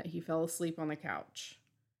phone, and that he fell asleep on the couch.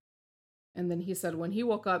 And then he said when he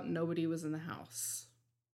woke up, nobody was in the house.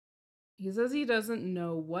 He says he doesn't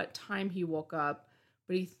know what time he woke up,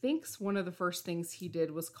 but he thinks one of the first things he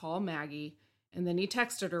did was call Maggie, and then he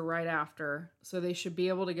texted her right after, so they should be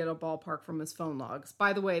able to get a ballpark from his phone logs.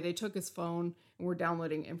 By the way, they took his phone and were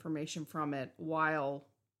downloading information from it while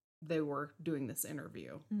they were doing this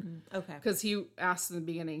interview. Mm-hmm. Okay. Because he asked in the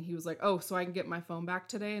beginning, he was like, oh, so I can get my phone back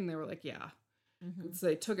today? And they were like, yeah. Mm-hmm. So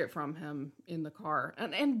they took it from him in the car.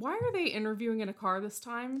 And why are they interviewing in a car this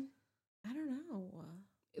time? I don't know.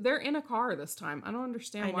 They're in a car this time. I don't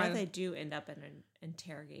understand why. I know they do end up in an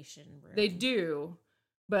interrogation room. They do.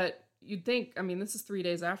 But you'd think, I mean, this is 3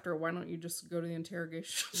 days after. Why don't you just go to the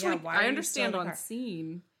interrogation? Yeah, like, why I understand on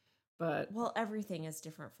scene. But well, everything is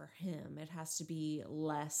different for him. It has to be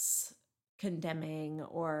less condemning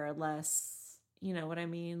or less, you know what I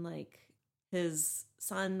mean? Like, his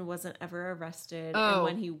son wasn't ever arrested. Oh. And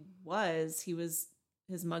when he was,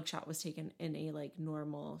 his mugshot was taken in a like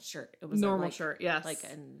normal shirt. It was normal shirt, yes. Like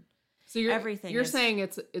an so you're everything. You're saying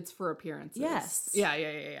it's for appearances. Yes.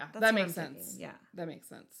 Yeah. That makes sense. Thinking. Yeah. That makes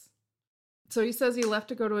sense. So he says he left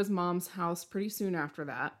to go to his mom's house pretty soon after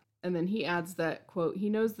that. And then he adds that, quote, he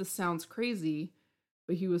knows this sounds crazy,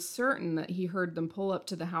 but he was certain that he heard them pull up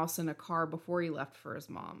to the house in a car before he left for his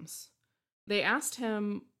mom's. They asked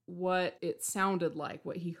him what it sounded like,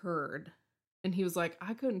 what he heard. And he was like,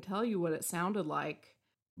 I couldn't tell you what it sounded like.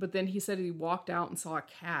 But then he said he walked out and saw a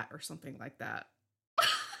cat or something like that.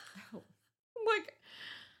 Like,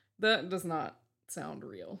 that does not sound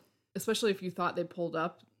real. Especially if you thought they pulled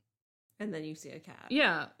up. And then you see a cat.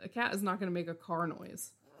 Yeah, a cat is not going to make a car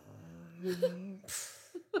noise.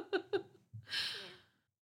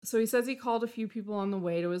 So he says he called a few people on the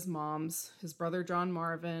way to his mom's, his brother John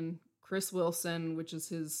Marvin, Chris Wilson, which is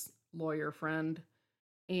his lawyer friend,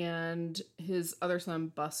 and his other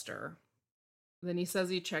son Buster. Then he says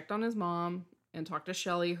he checked on his mom and talked to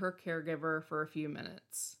Shelly, her caregiver, for a few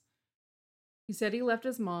minutes. He said he left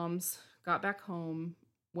his mom's, got back home,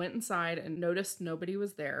 went inside and noticed nobody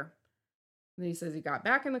was there. Then he says he got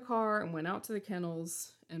back in the car and went out to the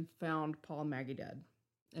kennels and found Paul and Maggie dead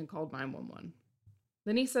and called 911.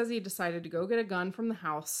 Then he says he decided to go get a gun from the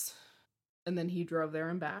house, and then he drove there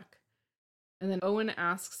and back. And then Owen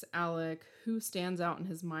asks Alec who stands out in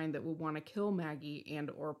his mind that would want to kill Maggie and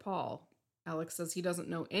or Paul. Alex says he doesn't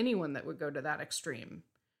know anyone that would go to that extreme.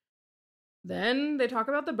 Then they talk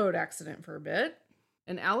about the boat accident for a bit,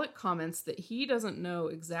 and Alec comments that he doesn't know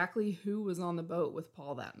exactly who was on the boat with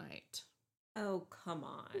Paul that night. Oh, come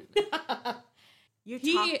on. You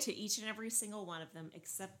talked to each and every single one of them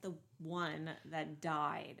except the one that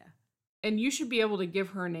died. And you should be able to give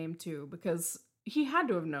her name too, because he had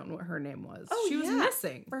to have known what her name was. Oh, she was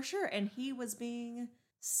missing. For sure. And he was being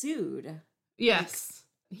sued. Yes.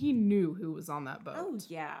 He knew who was on that boat. Oh,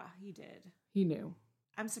 yeah, he did. He knew.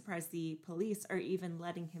 I'm surprised the police are even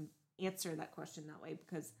letting him answer that question that way,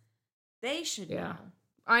 because they should know.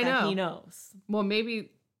 I know. He knows. Well,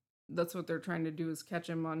 maybe that's what they're trying to do, is catch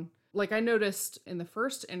him on. Like, I noticed in the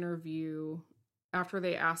first interview, after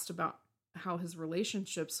they asked about how his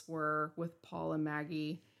relationships were with Paul and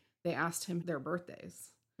Maggie, they asked him their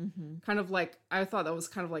birthdays. Mm-hmm. Kind of like, I thought that was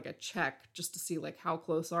kind of like a check just to see, like, how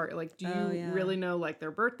close are you? Like, do you really know, like, their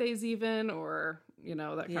birthdays even? Or, you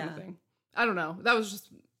know, that kind of thing. I don't know. That was just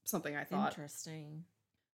something I thought. Interesting.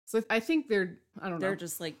 So I think they're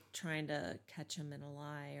just, like, trying to catch him in a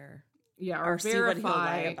lie or verify. See what he'll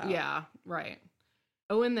lie about. Yeah, right.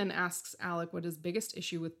 Owen then asks Alec what his biggest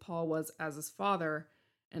issue with Paul was as his father,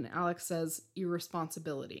 and Alec says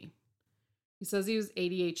irresponsibility. He says he was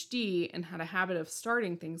ADHD and had a habit of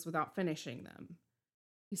starting things without finishing them.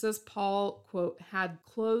 He says Paul, quote, had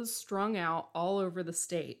clothes strung out all over the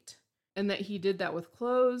state, and that he did that with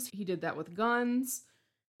clothes, he did that with guns,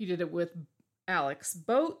 he did it with Alec's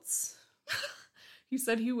boats. He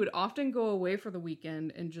said he would often go away for the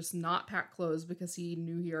weekend and just not pack clothes because he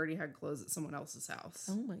knew he already had clothes at someone else's house.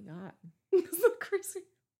 Oh my God. Isn't that crazy?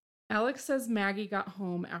 Alex says Maggie got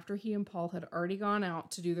home after he and Paul had already gone out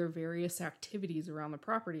to do their various activities around the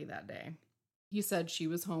property that day. He said she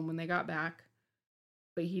was home when they got back.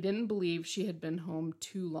 but he didn't believe she had been home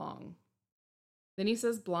too long. Then he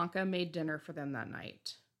says Blanca made dinner for them that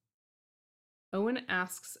night. Owen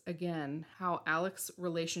asks again how Alex's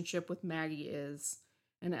relationship with Maggie is,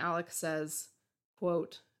 and Alex says,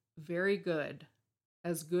 quote, very good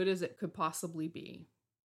as it could possibly be.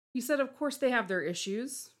 He said, of course they have their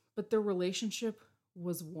issues, but their relationship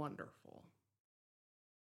was wonderful.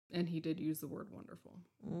 And he did use the word wonderful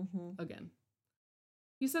again.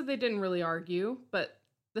 He said they didn't really argue, but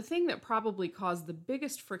the thing that probably caused the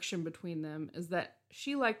biggest friction between them is that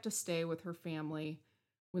she liked to stay with her family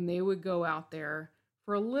when they would go out there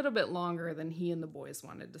for a little bit longer than he and the boys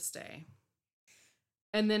wanted to stay.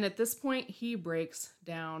 And then at this point, he breaks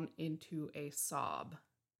down into a sob.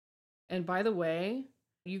 And by the way,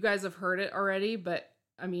 you guys have heard it already, but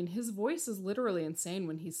I mean, his voice is literally insane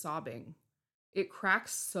when he's sobbing. It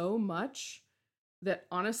cracks so much that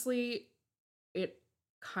honestly, it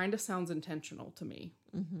kind of sounds intentional to me.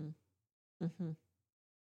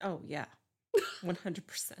 Oh, yeah.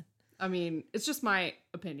 100%. I mean, it's just my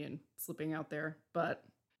opinion slipping out there. But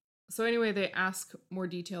so anyway, they ask more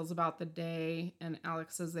details about the day. And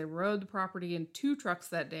Alex says they rode the property in 2 trucks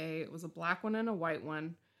that day. It was a black one and a white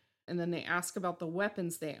one. And then they ask about the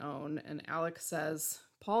weapons they own. And Alex says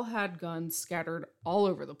Paul had guns scattered all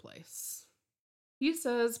over the place. He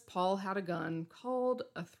says Paul had a gun called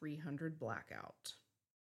a 300 Blackout.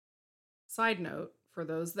 Side note, for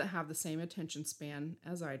those that have the same attention span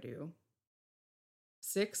as I do,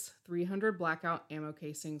 6 300 Blackout ammo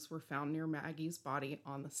casings were found near Maggie's body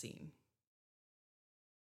on the scene.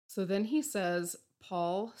 So then he says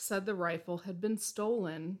Paul said the rifle had been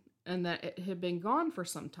stolen and that it had been gone for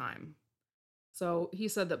some time. So he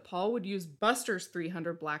said that Paul would use Buster's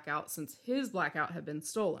 300 Blackout since his Blackout had been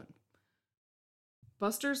stolen.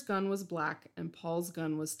 Buster's gun was black and Paul's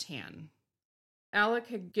gun was tan. Alec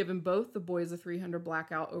had given both the boys a 300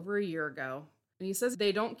 Blackout over a year ago, and he says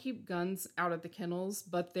they don't keep guns out at the kennels,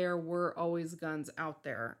 but there were always guns out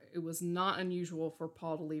there. It was not unusual for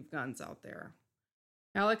Paul to leave guns out there.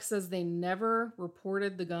 Alex says they never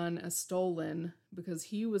reported the gun as stolen because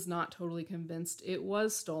he was not totally convinced it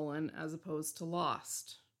was stolen as opposed to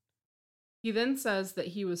lost. He then says that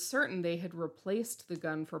he was certain they had replaced the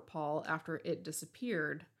gun for Paul after it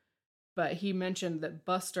disappeared, but he mentioned that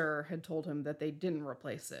Buster had told him that they didn't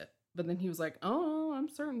replace it. But then he was like, oh, I'm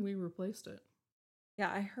certain we replaced it. Yeah,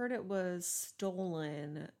 I heard it was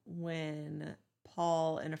stolen when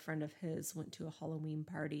Paul and a friend of his went to a Halloween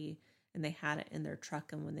party and they had it in their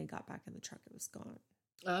truck, and when they got back in the truck, it was gone.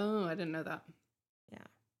 Oh, I didn't know that. Yeah.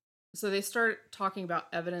 So they start talking about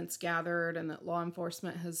evidence gathered and that law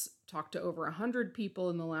enforcement has talked to over 100 people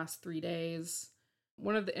in the last 3 days.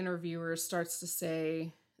 One of the interviewers starts to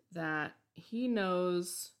say that he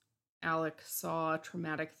knows Alec saw a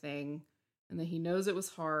traumatic thing and that he knows it was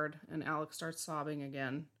hard, and Alec starts sobbing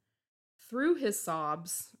again. Through his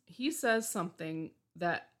sobs, he says something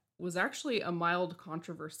that was actually a mild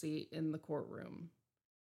controversy in the courtroom.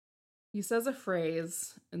 He says a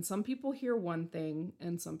phrase, and some people hear one thing,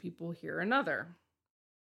 and some people hear another.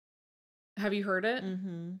 Have you heard it?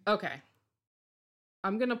 Mm-hmm. Okay.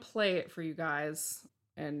 I'm going to play it for you guys,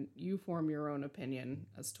 and you form your own opinion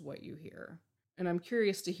as to what you hear. And I'm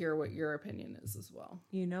curious to hear what your opinion is as well.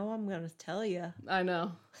 You know I'm going to tell you. I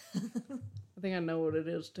know. I think I know what it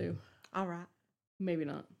is, too. All right. Maybe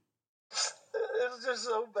not. It was just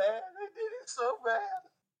so bad. They did it so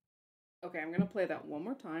bad. Okay, I'm going to play that one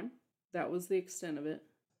more time. That was the extent of it.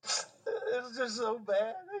 It was just so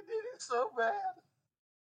bad. They did it so bad.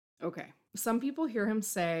 Okay. Some people hear him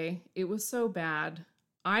say, it was so bad,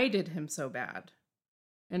 I did him so bad.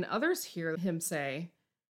 And others hear him say,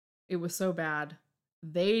 it was so bad,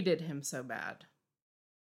 they did him so bad.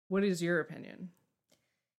 What is your opinion?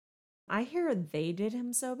 I hear they did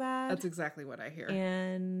him so bad. That's exactly what I hear.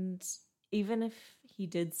 And even if he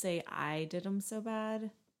did say I did him so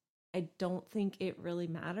bad, I don't think it really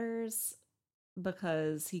matters,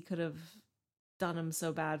 because he could have done him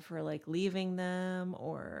so bad for like leaving them,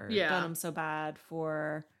 or done him so bad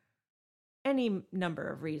for any number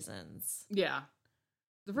of reasons. Yeah.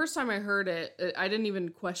 The first time I heard it, I didn't even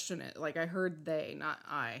question it. Like, I heard they, not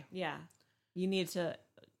I. Yeah. You need to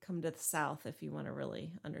come to the South if you want to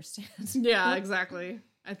really understand. Yeah, exactly.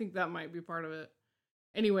 I think that might be part of it.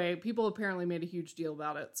 Anyway, people apparently made a huge deal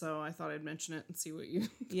about it, so I thought I'd mention it and see what you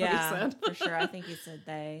said. For sure. I think he said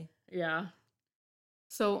they. Yeah.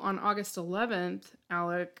 So on August 11th,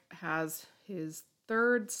 Alec has his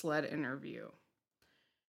 3rd sled interview.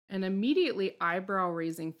 An immediately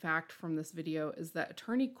eyebrow-raising fact from this video is that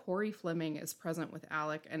attorney Corey Fleming is present with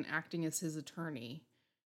Alec and acting as his attorney.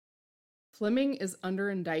 Fleming is under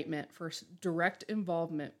indictment for direct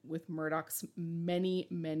involvement with Murdaugh's many,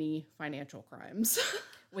 many financial crimes.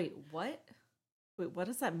 Wait, what? Wait, what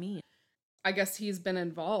does that mean? I guess he's been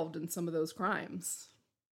involved in some of those crimes.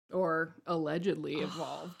 Or allegedly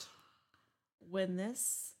involved. When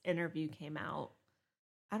this interview came out,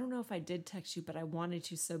 I don't know if I did text you, but I wanted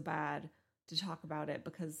to so bad to talk about it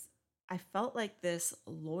because I felt like this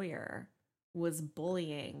lawyer was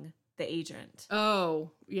bullying the agent.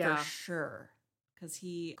 Oh, yeah. For sure. Because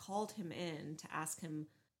he called him in to ask him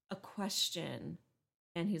a question.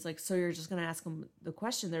 And he's like, so you're just going to ask him the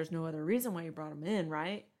question? There's no other reason why you brought him in,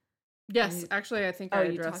 right? Yes, actually, I think I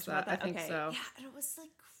addressed that. I think so. Yeah, and it was like,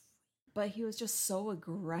 but he was just so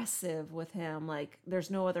aggressive with him. Like, there's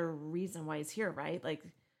no other reason why he's here, right? Like,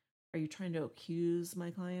 are you trying to accuse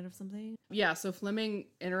my client of something? Yeah, so Fleming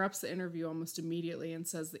interrupts the interview almost immediately and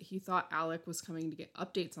says that he thought Alec was coming to get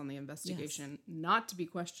updates on the investigation, not to be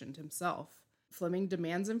questioned himself. Fleming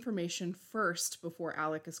demands information first before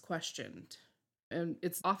Alec is questioned. And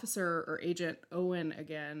it's Officer or Agent Owen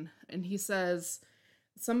again, and he says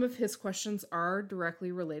some of his questions are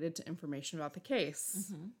directly related to information about the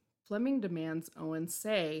case. Mm-hmm. Fleming demands Owen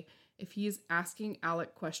say if he's asking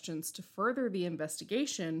Alec questions to further the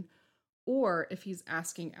investigation or if he's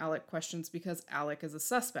asking Alec questions because Alec is a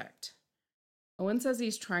suspect. Owen says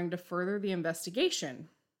he's trying to further the investigation,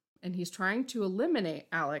 and he's trying to eliminate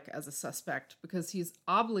Alec as a suspect because he's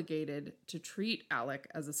obligated to treat Alec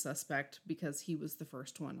as a suspect because he was the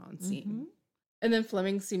first one on scene. Mm-hmm. And then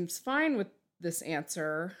Fleming seems fine with this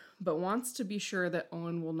answer, but wants to be sure that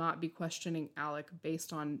Owen will not be questioning Alec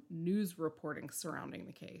based on news reporting surrounding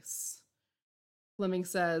the case. Fleming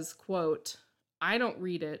says, quote, I don't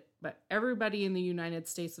read it, but everybody in the United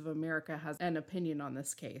States of America has an opinion on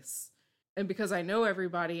this case. And because I know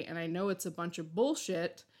everybody and I know it's a bunch of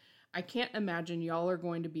bullshit, I can't imagine y'all are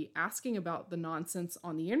going to be asking about the nonsense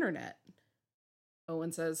on the internet.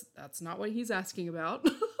 Owen says that's not what he's asking about.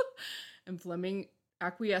 And Fleming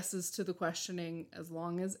acquiesces to the questioning as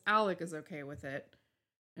long as Alec is okay with it.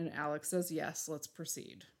 And Alec says, yes, let's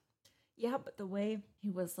proceed. Yeah, but the way he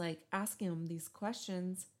was like asking him these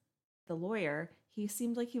questions, the lawyer, he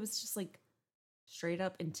seemed like he was just like straight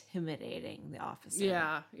up intimidating the officer.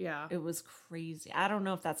 Yeah, yeah. It was crazy. I don't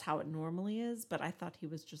know if that's how it normally is, but I thought he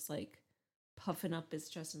was just like puffing up his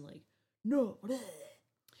chest and like, no.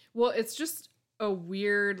 Well, it's just a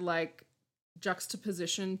weird like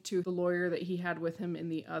juxtaposition to the lawyer that he had with him in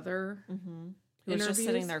the other He was just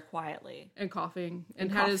sitting there quietly. And coughing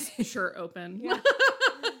and had his shirt open. Yeah.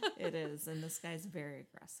 It is. And this guy's very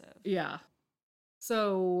aggressive. Yeah.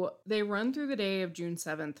 So they run through the day of June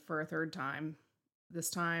 7th for a third time.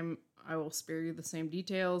 This time I will spare you the same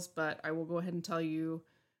details, but I will go ahead and tell you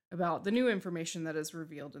about the new information that is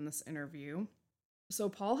revealed in this interview. So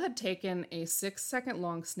Paul had taken a 6-second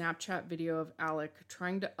long Snapchat video of Alec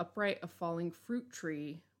trying to upright a falling fruit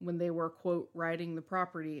tree when they were, quote, riding the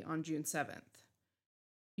property on June 7th.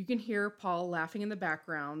 You can hear Paul laughing in the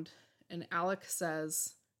background, and Alec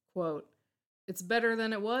says, quote, it's better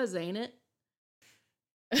than it was, ain't it?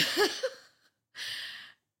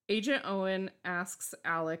 Agent Owen asks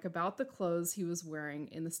Alec about the clothes he was wearing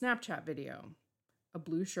in the Snapchat video, a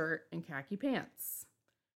blue shirt and khaki pants.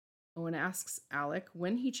 Owen asks Alec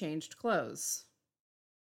when he changed clothes.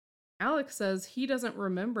 Alec says he doesn't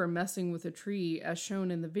remember messing with a tree as shown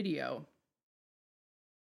in the video.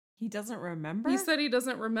 He doesn't remember? He said he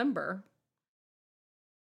doesn't remember.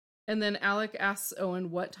 And then Alec asks Owen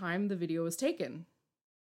what time the video was taken.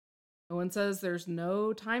 Owen says there's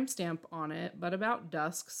no timestamp on it, but about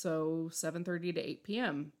dusk, so 7:30 to 8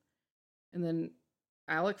 p.m. And then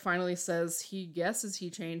Alec finally says he guesses he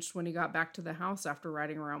changed when he got back to the house after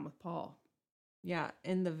riding around with Paul. Yeah,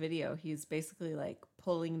 in the video, he's basically like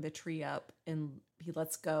pulling the tree up and he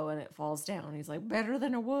lets go and it falls down. He's like, better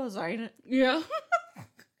than it was, ain't it? Yeah.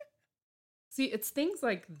 See, it's things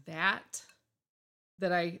like that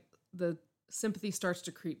the sympathy starts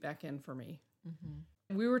to creep back in for me.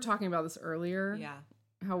 Mm-hmm. We were talking about this earlier. Yeah.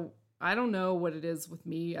 How I don't know what it is with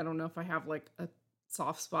me. I don't know if I have like a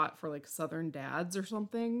soft spot for like Southern dads or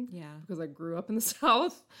something. Yeah. Because I grew up in the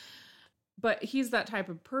South. But he's that type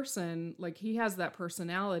of person. Like he has that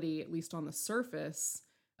personality, at least on the surface,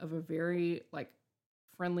 of a very like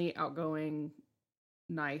friendly, outgoing,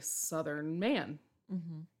 nice Southern man.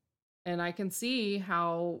 Mm-hmm. And I can see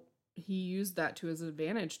how he used that to his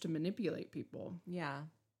advantage to manipulate people. Yeah.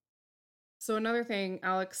 So another thing,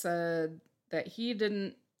 Alex said that he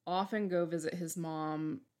didn't often go visit his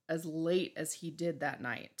mom as late as he did that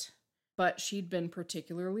night, but she'd been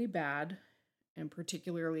particularly bad and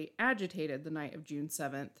particularly agitated the night of June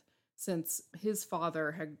 7th, since his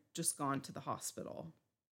father had just gone to the hospital.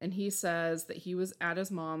 And he says that he was at his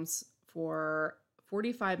mom's for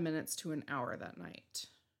 45 minutes to an hour that night.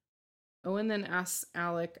 Owen then asks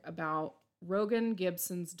Alec about Rogan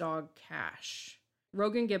Gibson's dog, Cash.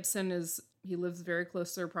 Rogan Gibson he lives very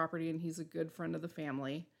close to their property, and he's a good friend of the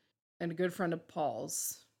family and a good friend of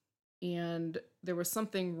Paul's. And there was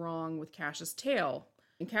something wrong with Cash's tail.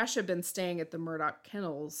 And Cash had been staying at the Murdaugh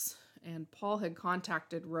kennels, and Paul had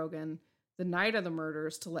contacted Rogan the night of the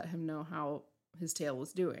murders to let him know how his tail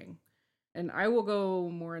was doing. And I will go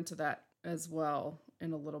more into that as well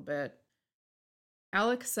in a little bit.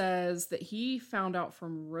 Alec says that he found out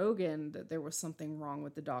from Rogan that there was something wrong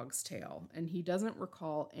with the dog's tail, and he doesn't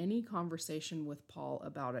recall any conversation with Paul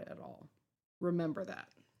about it at all. Remember that.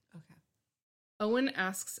 Okay. Owen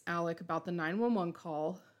asks Alec about the 911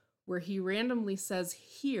 call where he randomly says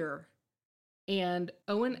here, and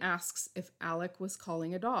Owen asks if Alec was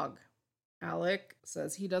calling a dog. Alec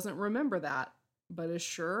says he doesn't remember that, but is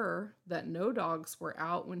sure that no dogs were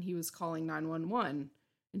out when he was calling 911,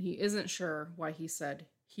 and he isn't sure why he said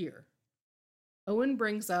here. Owen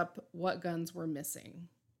brings up what guns were missing.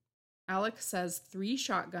 Alec says 3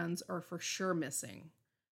 shotguns are for sure missing: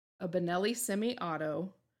 a Benelli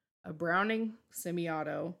semi-auto, a Browning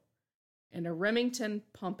semi-auto, and a Remington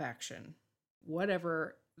pump action.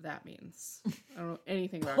 Whatever that means. I don't know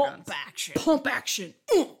anything about guns. Pump action. Pump action.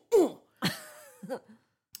 That's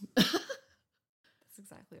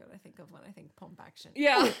exactly what I think of when I think pump action.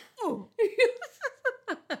 Yeah.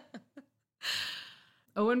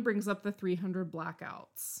 Owen brings up the 300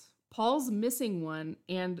 blackouts. Paul's missing one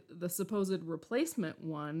and the supposed replacement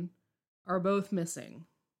one are both missing.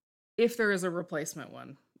 If there is a replacement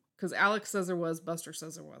one. Because Alex says there was, Buster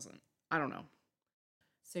says there wasn't. I don't know.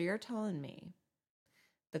 So you're telling me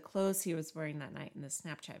the clothes he was wearing that night in the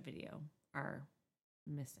Snapchat video are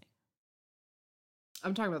missing.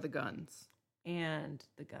 I'm talking about the guns. And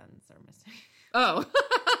the guns are missing. Oh.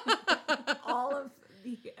 All of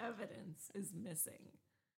the evidence is missing.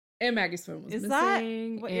 And Maggie's phone was missing. Is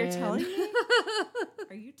that what you're telling me?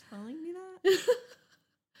 Are you telling me that?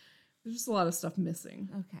 There's just a lot of stuff missing.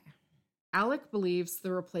 Okay. Alec believes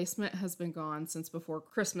the replacement has been gone since before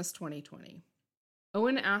Christmas 2020.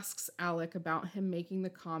 Owen asks Alec about him making the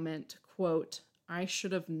comment, quote, "I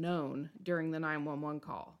should have known," during the 911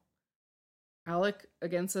 call. Alec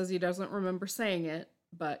again says he doesn't remember saying it,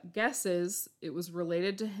 but guesses it was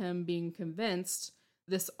related to him being convinced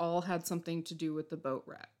this all had something to do with the boat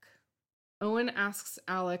wreck. Owen asks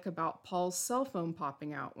Alec about Paul's cell phone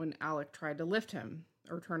popping out when Alec tried to lift him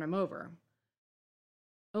or turn him over.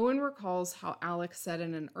 Owen recalls how Alec said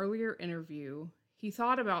in an earlier interview he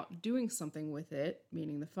thought about doing something with it,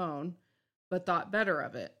 meaning the phone, but thought better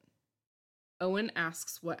of it. Owen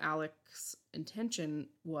asks what Alec's intention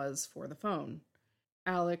was for the phone.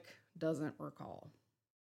 Alec doesn't recall.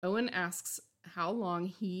 Owen asks how long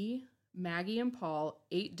he, Maggie, and Paul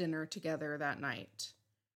ate dinner together that night.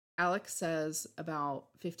 Alec says about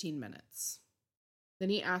 15 minutes. Then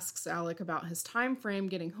he asks Alec about his time frame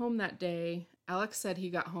getting home that day. Alec said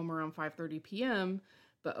he got home around 5:30 p.m.,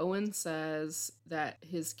 but Owen says that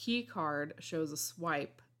his key card shows a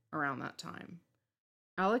swipe around that time.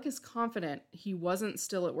 Alec is confident he wasn't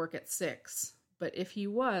still at work at 6, but if he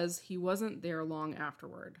was, he wasn't there long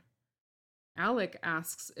afterward. Alec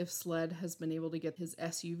asks if SLED has been able to get his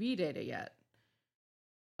SUV data yet.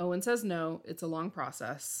 Owen says no, it's a long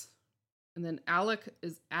process. And then Alec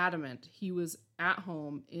is adamant he was at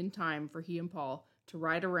home in time for he and Paul to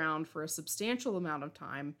ride around for a substantial amount of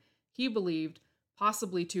time. He believed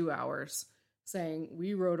possibly 2 hours, saying,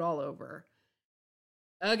 "We rode all over."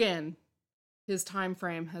 Again, his time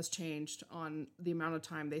frame has changed on the amount of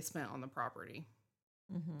time they spent on the property.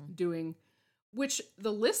 Doing, which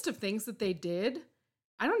the list of things that they did,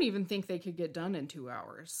 I don't even think they could get done in 2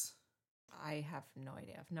 hours. I have no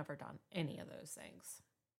idea. I've never done any of those things.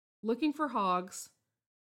 Looking for hogs,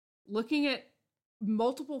 looking at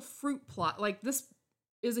multiple fruit plot. Like, this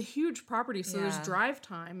is a huge property, so there's drive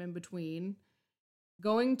time in between.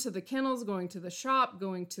 Going to the kennels, going to the shop,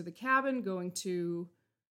 going to the cabin, going to...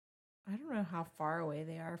 I don't know how far away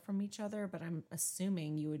they are from each other, but I'm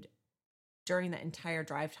assuming you would, during that entire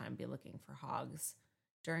drive time, be looking for hogs.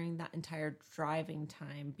 During that entire driving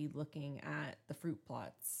time, be looking at the fruit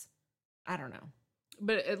plots. I don't know.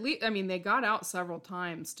 But at least, I mean, they got out several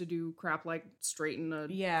times to do crap like straighten a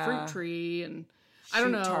fruit tree and I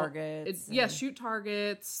don't know. Targets. Shoot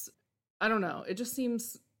targets. I don't know. It just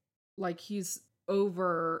seems like he's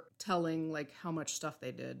over telling like how much stuff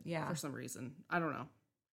they did for some reason. I don't know.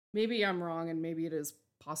 Maybe I'm wrong and maybe it is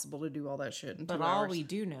possible to do all that shit in 2 But hours. all we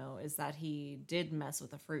do know is that he did mess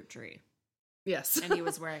with a fruit tree. Yes. And he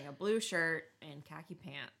was wearing a blue shirt and khaki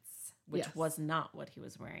pants, which Yes. was not what he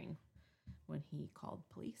was wearing when he called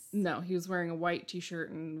police. No, he was wearing a white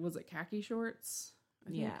t-shirt and was it khaki shorts? I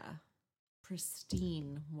think. Yeah.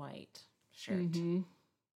 Pristine white shirt. Mm-hmm.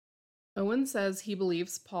 Owen says he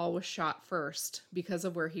believes Paul was shot first because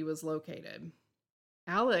of where he was located.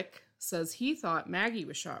 Alec says he thought Maggie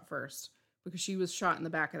was shot first because she was shot in the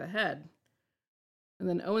back of the head. And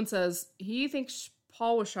then Owen says he thinks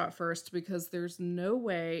Paul was shot first because there's no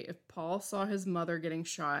way if Paul saw his mother getting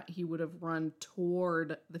shot, he would have run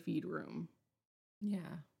toward the feed room.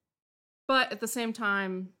 Yeah. But at the same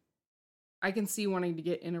time, I can see wanting to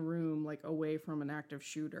get in a room like away from an active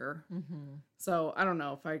shooter. Mm-hmm. So I don't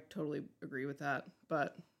know if I totally agree with that,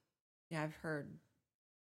 but Yeah, I've heard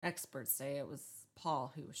experts say it was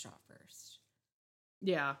Paul who was shot first.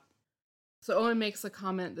 yeah. So Owen makes a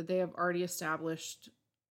comment that they have already established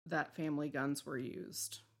that family guns were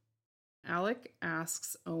used. Alec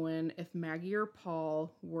asks Owen if Maggie or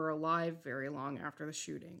Paul were alive very long after the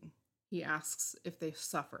shooting. He asks if they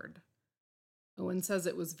suffered. Owen says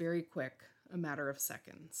it was very quick, a matter of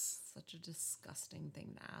seconds. Such a disgusting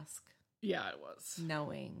thing to ask. Yeah, it was.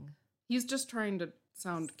 Knowing. He's just trying to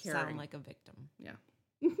sound caring. Sound like a victim. Yeah.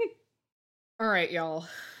 All right, y'all.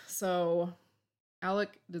 So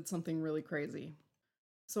Alec did something really crazy.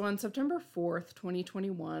 So on September 4th,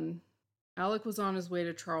 2021, Alec was on his way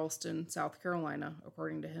to Charleston, South Carolina,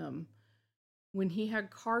 according to him, when he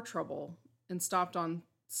had car trouble and stopped on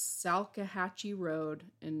Salkehatchie Road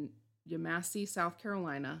in Yemassee, South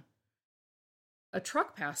Carolina. A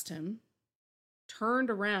truck passed him,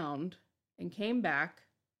 turned around, and came back,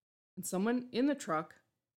 and someone in the truck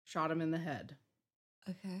shot him in the head.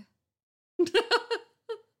 Okay.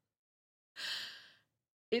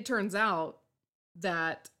 It turns out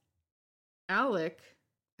that Alec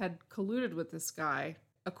had colluded with this guy.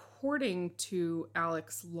 According to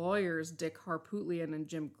Alec's lawyers, Dick Harpootlian and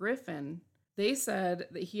Jim Griffin, they said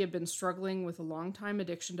that he had been struggling with a long-time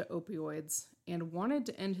addiction to opioids and wanted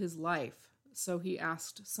to end his life, so he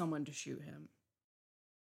asked someone to shoot him.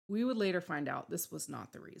 We would later find out this was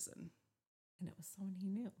not the reason. And it was someone he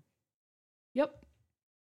knew. Yep.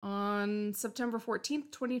 On September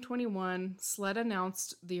 14th, 2021, SLED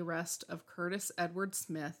announced the arrest of Curtis Edward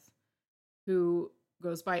Smith, who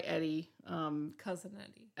goes by Eddie. Cousin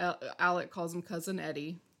Eddie. Alec calls him Cousin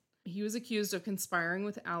Eddie. He was accused of conspiring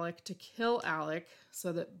with Alec to kill Alec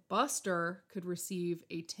so that Buster could receive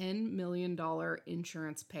a $10 million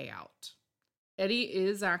insurance payout. Eddie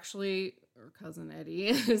is actually, or Cousin Eddie,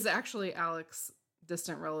 is actually Alec's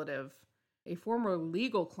distant relative, a former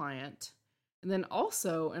legal client, and then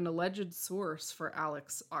also an alleged source for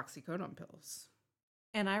Alec's oxycodone pills.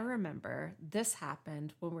 And I remember this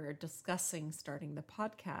happened when we were discussing starting the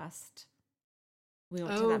podcast. We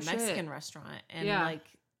went to that Mexican restaurant and like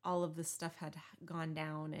all of this stuff had gone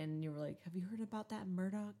down and you were like, have you heard about that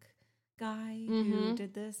Murdaugh guy who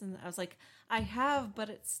did this? And I was like, I have, but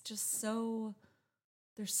it's just so,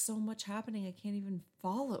 there's so much happening. I can't even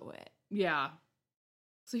follow it. Yeah.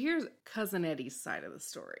 So here's Cousin Eddie's side of the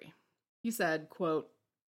story. He said, quote,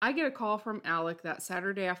 I get a call from Alec that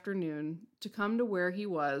Saturday afternoon to come to where he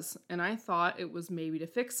was, and I thought it was maybe to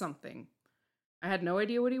fix something. I had no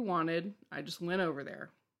idea what he wanted. I just went over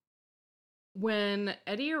there. When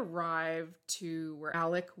Eddie arrived to where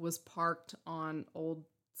Alec was parked on Old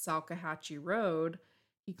Salkehatchie Road,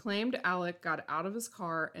 he claimed Alec got out of his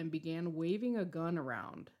car and began waving a gun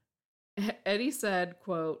around. Eddie said,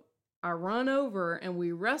 quote, I run over and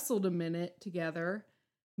we wrestled a minute together,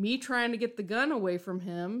 me trying to get the gun away from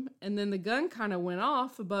him, and then the gun kind of went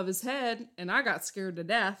off above his head, and I got scared to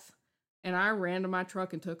death, and I ran to my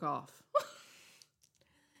truck and took off.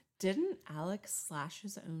 Didn't Alex slash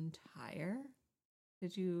his own tire?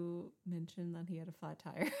 Did you mention that he had a flat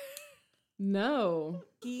tire? No.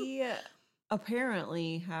 He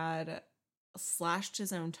apparently had slashed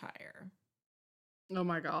his own tire. Oh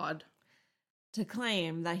my God. To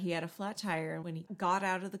claim that he had a flat tire, and when he got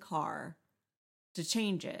out of the car to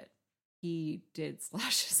change it, he did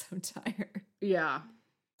slash his own tire. Yeah.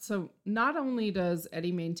 So not only does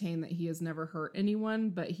Eddie maintain that he has never hurt anyone,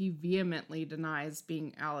 but he vehemently denies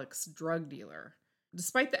being Alec's drug dealer.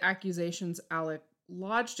 Despite the accusations Alec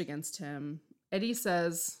lodged against him, Eddie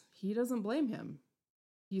says he doesn't blame him.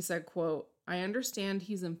 He said, quote, I understand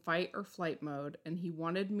he's in fight or flight mode, and he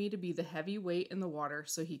wanted me to be the heavy weight in the water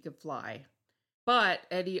so he could fly. But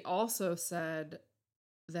Eddie also said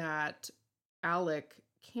that Alec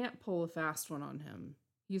can't pull a fast one on him.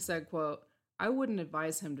 He said, quote, I wouldn't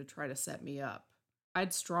advise him to try to set me up.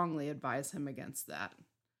 I'd strongly advise him against that.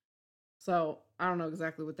 So I don't know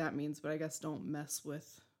exactly what that means, but I guess don't mess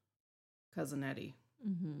with Cousin Eddie.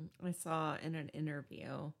 Mm-hmm. I saw in an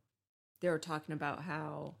interview, they were talking about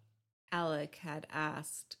how Alec had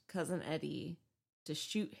asked Cousin Eddie to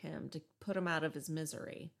shoot him to put him out of his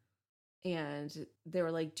misery. And they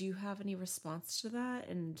were like, do you have any response to that?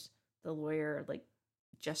 And the lawyer like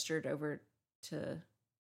gestured over to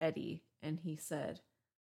Eddie and he said,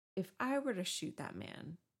 if I were to shoot that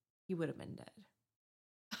man, he would have been dead.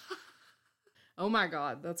 Oh my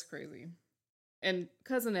God, that's crazy. And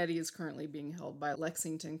Cousin Eddie is currently being held by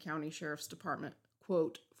Lexington County Sheriff's Department,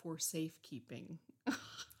 quote, for safekeeping.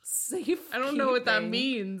 Safekeeping? I don't know what that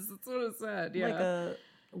means. That's what it said. Yeah. Like a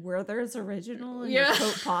Werther's original in your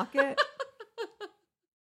coat pocket?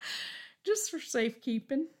 Just for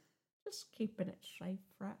safekeeping. Just keeping it safe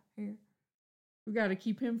right here. We got to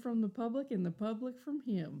keep him from the public and the public from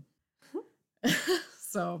him.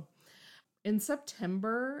 So, in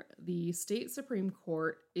September, the state Supreme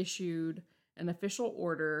Court issued an official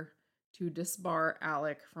order to disbar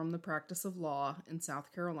Alec from the practice of law in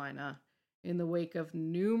South Carolina in the wake of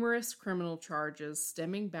numerous criminal charges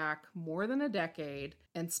stemming back more than a decade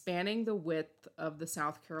and spanning the width of the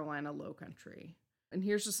South Carolina Lowcountry. And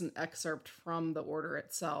here's just an excerpt from the order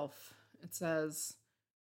itself. It says,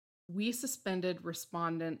 we suspended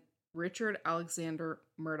respondent Richard Alexander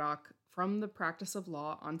Murdaugh from the practice of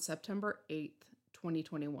law on September 8th,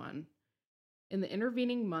 2021. In the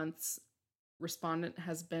intervening months, respondent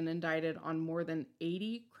has been indicted on more than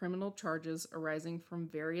 80 criminal charges arising from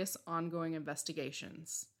various ongoing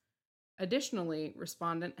investigations. Additionally,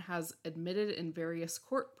 respondent has admitted in various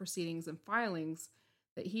court proceedings and filings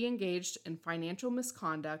that he engaged in financial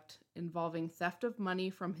misconduct involving theft of money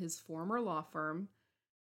from his former law firm,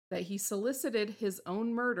 that he solicited his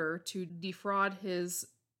own murder to defraud his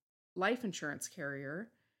life insurance carrier,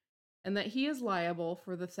 and that he is liable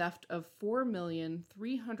for the theft of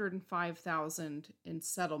 $4,305,000 in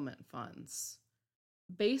settlement funds.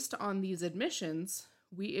 Based on these admissions,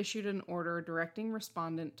 we issued an order directing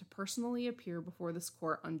respondent to personally appear before this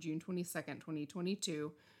court on June 22nd,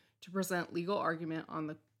 2022, to present legal argument on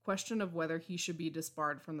the question of whether he should be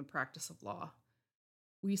disbarred from the practice of law.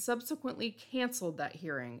 We subsequently canceled that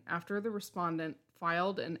hearing after the respondent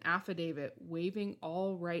filed an affidavit waiving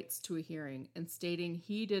all rights to a hearing and stating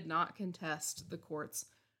he did not contest the court's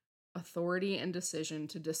authority and decision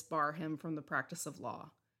to disbar him from the practice of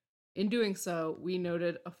law. In doing so, we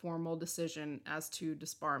noted a formal decision as to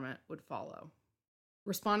disbarment would follow.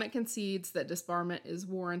 Respondent concedes that disbarment is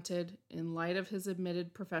warranted in light of his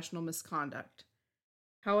admitted professional misconduct.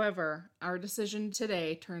 However, our decision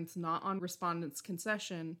today turns not on respondent's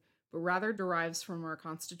concession, but rather derives from our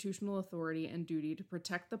constitutional authority and duty to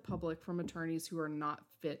protect the public from attorneys who are not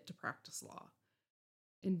fit to practice law.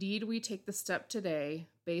 Indeed, we take the step today,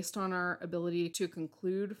 based on our ability to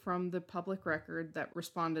conclude from the public record that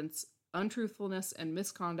respondent's untruthfulness and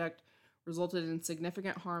misconduct resulted in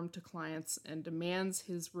significant harm to clients and demands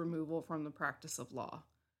his removal from the practice of law.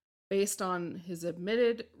 Based on his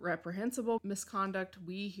admitted reprehensible misconduct,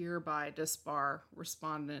 we hereby disbar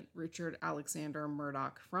respondent Richard Alexander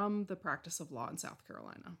Murdaugh from the practice of law in South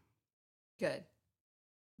Carolina. Good.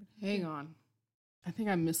 Hang on. I think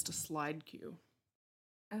I missed a slide cue.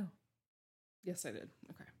 Oh. Yes, I did.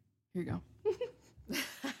 Okay. Here you go.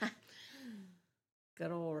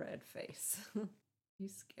 Good old red face.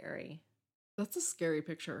 He's scary. That's a scary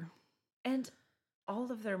picture. And all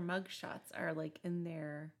of their mugshots are like in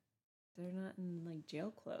their... They're not in, like,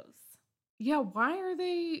 jail clothes. Yeah, why are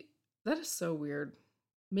they... That is so weird.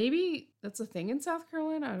 Maybe that's a thing in South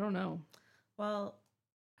Carolina? I don't know. Well,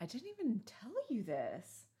 I didn't even tell you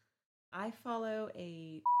this. I follow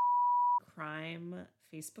a crime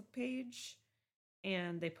Facebook page,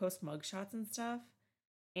 and they post mugshots and stuff.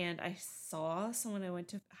 And I saw someone I went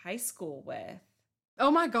to high school with.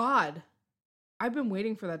 Oh, my God. I've been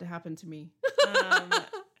waiting for that to happen to me.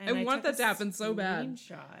 I want that to happen so bad.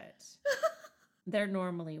 They're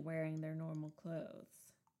normally wearing their normal clothes,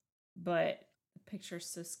 but the picture's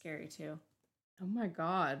so scary too. Oh my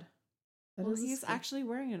God. Well, he's actually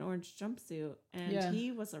wearing an orange jumpsuit, and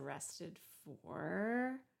he was arrested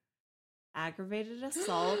for aggravated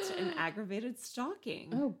assault and aggravated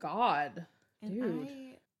stalking. Oh God. And dude.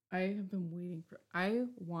 I have been waiting for... I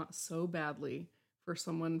want so badly for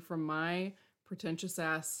someone from my pretentious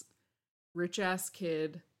ass, rich ass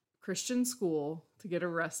kid Christian school to get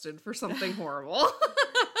arrested for something horrible.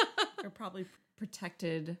 They're probably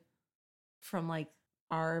protected from, like,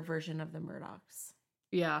 our version of the Murdaughs.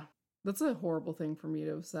 Yeah, that's a horrible thing for me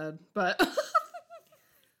to have said, but...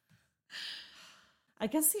 I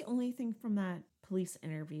guess the only thing from that police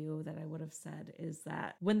interview that I would have said is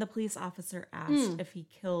that when the police officer asked if he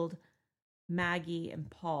killed Maggie and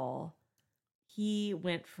Paul, he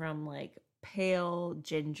went from like pale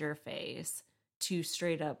ginger face to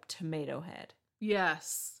straight up tomato head.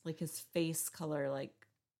 Yes. Like his face color, like,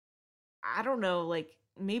 I don't know, like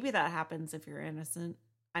maybe that happens if you're innocent.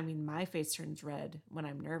 I mean, my face turns red when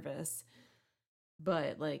I'm nervous,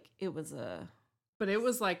 but like it was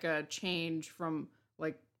like a change from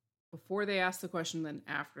like before they asked the question, then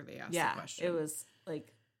after they asked the question. It was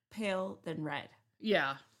like pale, then red.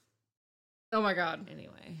 Yeah. Oh my God.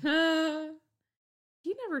 Anyway.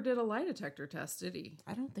 He never did a lie detector test, did he?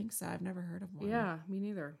 I don't think so. I've never heard of one. Yeah, me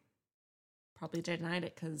neither. Probably denied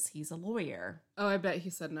it because he's a lawyer. Oh, I bet he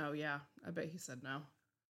said no. Yeah, I bet he said no.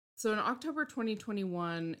 So in October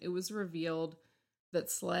 2021, it was revealed that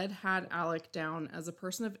SLED had Alec down as a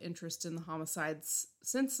person of interest in the homicides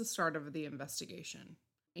since the start of the investigation.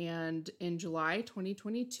 And in July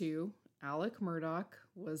 2022, Alex Murdaugh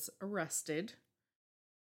was arrested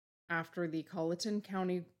after the Colleton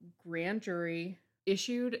County grand jury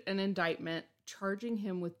issued an indictment charging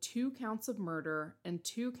him with 2 counts of murder and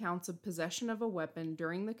 2 counts of possession of a weapon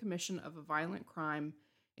during the commission of a violent crime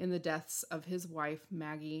in the deaths of his wife,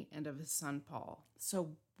 Maggie, and of his son, Paul.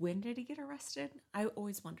 So when did he get arrested? I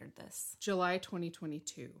always wondered this. July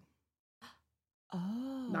 2022.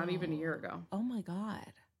 Oh. Not even a year ago. Oh my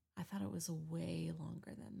God. I thought it was way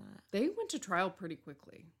longer than that. They went to trial pretty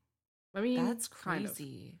quickly. I mean, that's crazy. Kind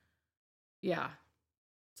of. Yeah.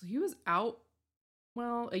 So he was out,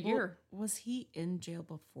 a year. Was he in jail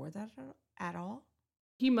before that at all?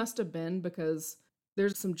 He must have been, because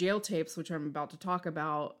there's some jail tapes, which I'm about to talk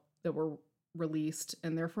about, that were released,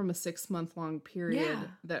 and they're from a 6-month-long period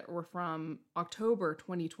that were from October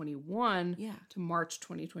 2021 to March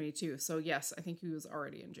 2022. So yes, I think he was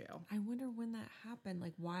already in jail. I wonder when that happened,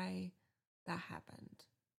 like why that happened.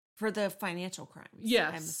 For the financial crimes.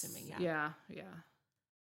 Yes. I'm assuming, Yeah.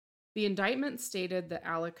 The indictment stated that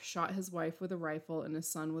Alec shot his wife with a rifle and his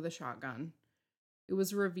son with a shotgun. It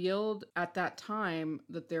was revealed at that time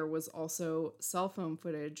that there was also cell phone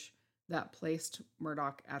footage that placed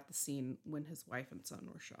Murdaugh at the scene when his wife and son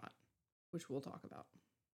were shot, which we'll talk about.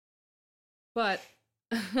 But,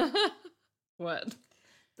 what?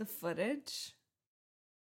 The footage?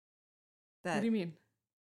 What do you mean?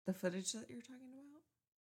 The footage that you're talking about?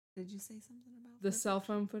 Did you say something about the footage? cell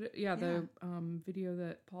phone footage? Yeah, the video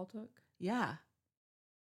that Paul took? Yeah.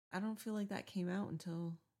 I don't feel like that came out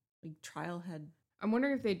until like trial had... I'm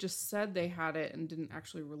wondering if they just said they had it and didn't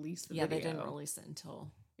actually release the video. Yeah, they didn't release it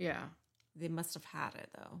until... Yeah. They must have had it,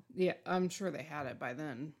 though. Yeah, I'm sure they had it by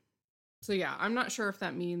then. So yeah, I'm not sure if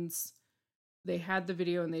that means they had the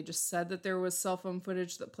video and they just said that there was cell phone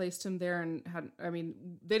footage that placed him there and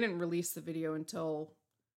they didn't release the video until...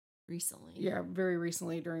 recently. Yeah, very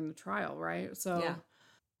recently during the trial, right? So yeah.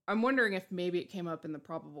 I'm wondering if maybe it came up in the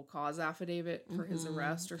probable cause affidavit for his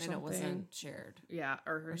arrest or something. And it wasn't shared. Yeah,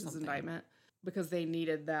 or his indictment, because they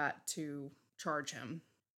needed that to charge him.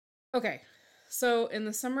 Okay, so in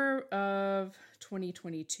the summer of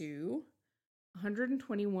 2022,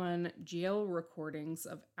 121 jail recordings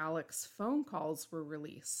of Alec's phone calls were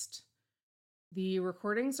released. The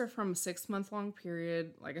recordings are from a 6-month-long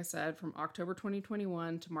period, like I said, from October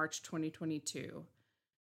 2021 to March 2022.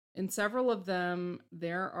 In several of them,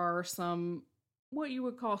 there are some what you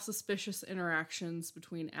would call suspicious interactions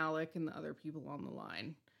between Alec and the other people on the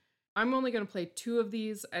line. I'm only going to play 2 of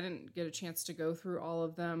these. I didn't get a chance to go through all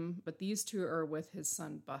of them, but these 2 are with his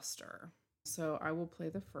son, Buster. So I will play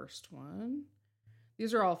the first one.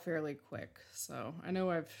 These are all fairly quick, so I know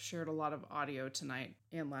I've shared a lot of audio tonight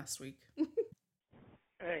and last week.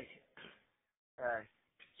 Hey.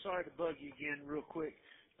 Sorry to bug you again real quick.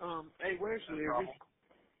 Hey, where's Larry?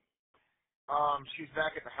 She's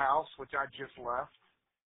back at the house, which I just left.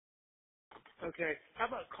 Okay. How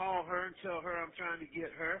about call her and tell her I'm trying to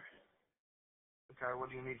get her? Okay, what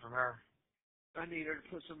do you need from her? I need her to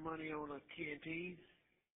put some money on a canteen.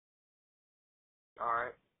 All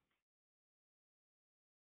right.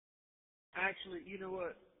 Actually, you know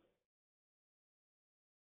what?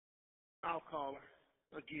 I'll call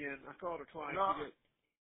her again. I called her twice. No.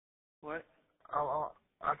 What?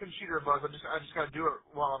 I can shoot her a buzz. I just got to do it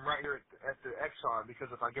while I'm right here at the Exxon,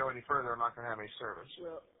 because if I go any further, I'm not going to have any service.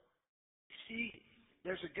 Well,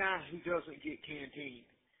 there's a guy who doesn't get canteen,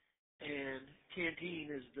 and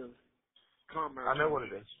canteen is the commerce. I know what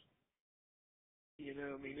it is. You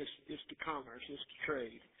know, I mean, it's the commerce, it's the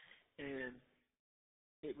trade, and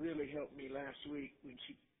it really helped me last week when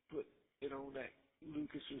she put it on that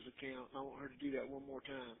Lucas's account. I want her to do that one more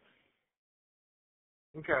time.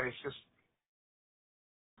 Okay, it's just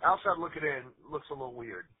outside looking in, looks a little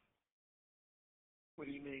weird. What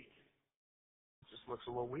do you mean? It just looks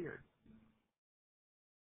a little weird.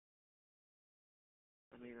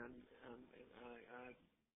 I mean, I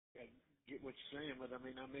get what you're saying, but I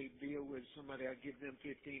mean, I may deal with somebody. I give them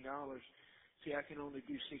 $15. See, I can only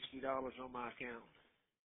do $60 on my account.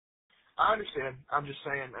 I understand. I'm just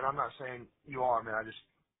saying, and I'm not saying you are, man. I just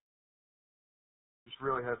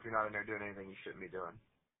really hope you're not in there doing anything you shouldn't be doing.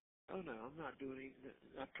 Oh, no, I'm not doing anything.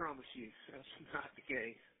 I promise you, that's not the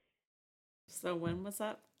case. So when was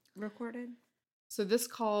that recorded? So this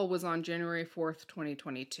call was on January 4th,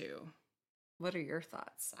 2022. What are your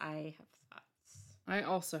thoughts? I have thoughts. I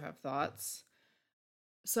also have thoughts.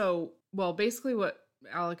 So, well, basically what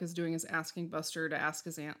Alec is doing is asking Buster to ask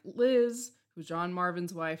his Aunt Liz, who's John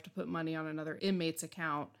Marvin's wife, to put money on another inmate's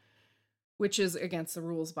account, which is against the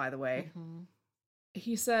rules, by the way. Mm-hmm.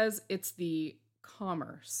 He says it's the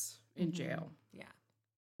commerce in jail. Yeah.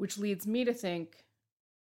 Which leads me to think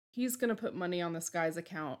he's going to put money on this guy's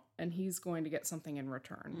account and he's going to get something in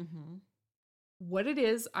return. Mm-hmm. What it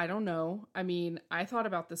is, I don't know. I mean, I thought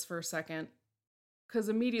about this for a second because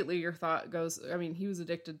immediately your thought goes, I mean, he was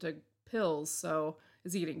addicted to pills. So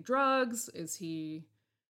is he eating drugs? Is he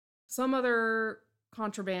some other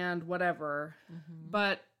contraband, whatever? Mm-hmm.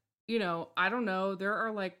 But, you know, I don't know. There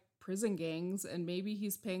are like prison gangs and maybe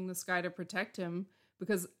he's paying this guy to protect him,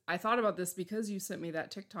 because I thought about this because you sent me that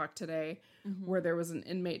TikTok today where there was an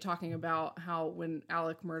inmate talking about how when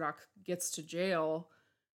Alex Murdaugh gets to jail,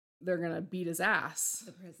 they're going to beat his ass.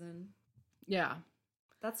 The prison. Yeah.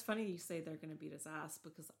 That's funny you say they're going to beat his ass,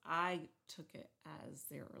 because I took it as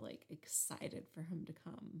they were like excited for him to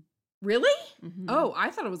come. Really? Mm-hmm. Oh, I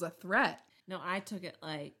thought it was a threat. No, I took it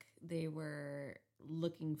like they were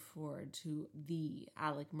looking forward to the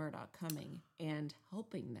Alex Murdaugh coming and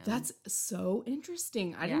helping them. That's so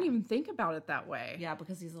interesting. I didn't even think about it that way. Yeah,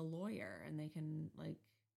 because he's a lawyer and they can like,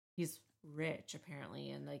 he's rich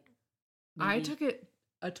apparently, and like I took it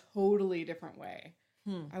a totally different way.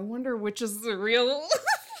 I wonder which is the real.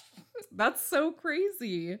 That's so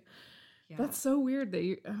crazy. Yeah. That's so weird that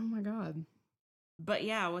you, oh my God. But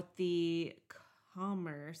yeah, with the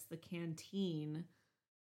commerce, the canteen,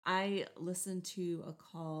 I listened to a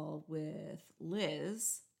call with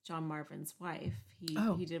Liz, John Marvin's wife.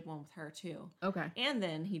 He did one with her too. Okay. And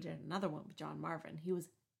then he did another one with John Marvin. He was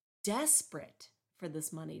desperate for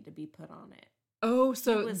this money to be put on it. Oh,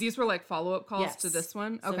 so these were like follow-up calls to this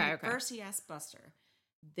one? So okay. First he asked Buster.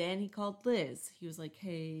 Then he called Liz. He was like,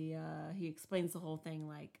 hey, he explains the whole thing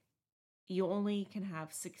like, you only can have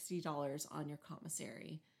 $60 on your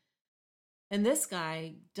commissary. And this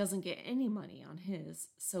guy doesn't get any money on his.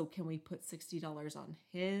 So can we put $60 on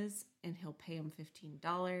his and he'll pay him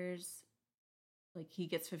 $15? Like he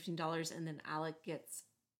gets $15 and then Alec gets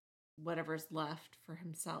whatever's left for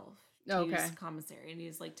himself to use commissary. And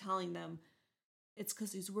he's like telling them it's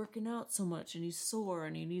because he's working out so much and he's sore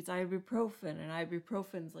and he needs ibuprofen, and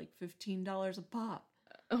ibuprofen's like $15 a pop.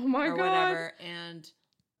 Oh my God. Whatever.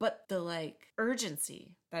 But the like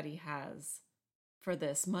urgency that he has for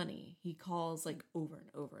this money, he calls like over and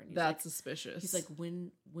over, and he's that's like, suspicious. He's like,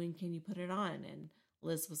 when can you put it on? And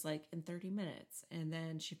Liz was like, in 30 minutes. And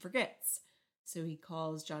then she forgets. So he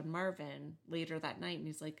calls John Marvin later that night and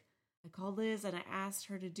he's like, I called Liz and I asked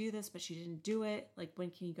her to do this, but she didn't do it. Like, when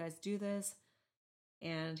can you guys do this?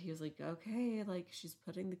 And he was like, okay, like she's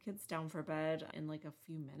putting the kids down for bed in like a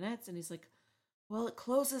few minutes. And he's like, well, it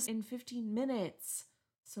closes in 15 minutes.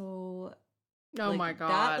 So oh my God.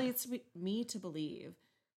 That leads me to believe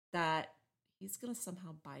that he's going to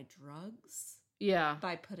somehow buy drugs. Yeah.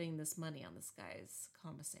 By putting this money on this guy's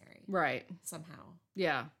commissary. Right. Somehow.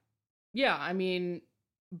 Yeah. Yeah. I mean,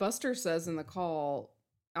 Buster says in the call,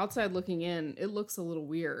 outside looking in, it looks a little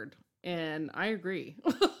weird. And I agree.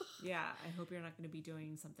 Yeah. I hope you're not going to be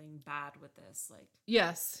doing something bad with this. Like,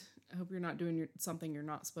 yes. I hope you're not doing something you're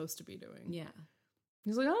not supposed to be doing. Yeah.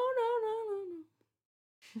 He's like, oh, no.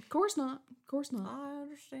 Of course not. Of course not. I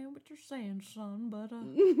understand what you're saying, son, but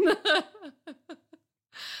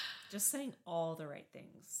just saying all the right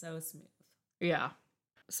things. So smooth. Yeah.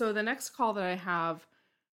 So the next call that I have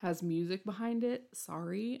has music behind it.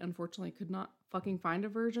 Sorry. Unfortunately, I could not fucking find a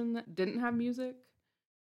version that didn't have music.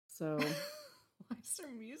 So why is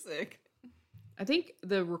there music? I think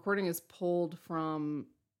the recording is pulled from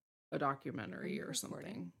a documentary or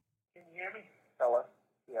something. Can you hear me? Hello?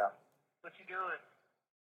 Yeah. What you doing?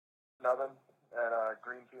 Nothing. At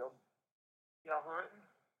Greenfield. Y'all hunting?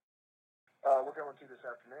 We're going to this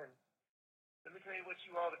afternoon. Let me tell you what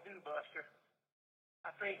you ought to do, Buster. I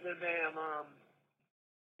think the damn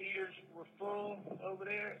heaters were full over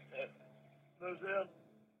there at Moselle.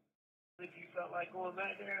 If you felt like going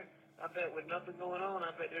back there, I bet with nothing going on,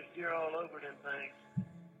 I bet there's deer all over them things.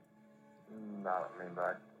 Not me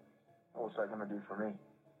back. What's that going to do for me?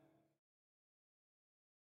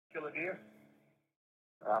 Kill a deer?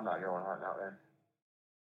 I'm not going hunting out there.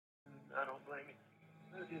 I don't blame you.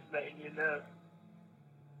 I'm just letting you know.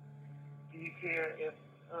 Do you care if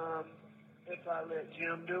I let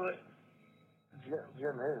Jim do it?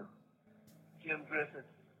 Jim who? Jim Griffin.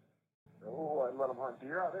 Oh, I let him hunt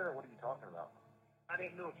deer out there? What are you talking about? I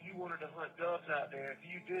didn't know if you wanted to hunt doves out there. If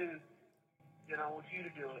you do, then I want you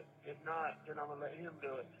to do it. If not, then I'm going to let him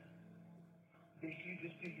do it. Do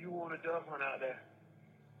you want a dove hunt out there?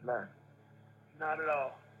 No. Not at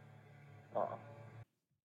all. Uh-uh.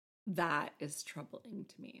 That is troubling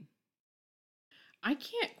to me. I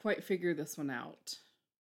can't quite figure this one out.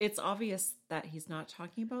 It's obvious that he's not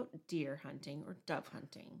talking about deer hunting or dove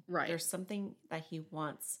hunting. Right. There's something that he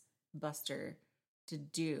wants Buster to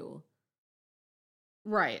do.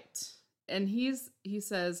 Right. And he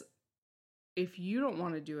says, if you don't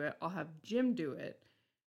want to do it, I'll have Jim do it.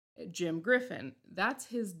 Jim Griffin. That's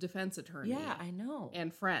his defense attorney. Yeah, I know.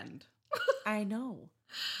 And friend. I know.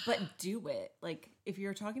 But do it. Like, if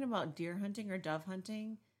you're talking about deer hunting or dove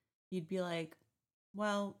hunting, you'd be like,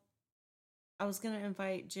 well, I was going to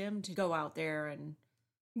invite Jim to go out there and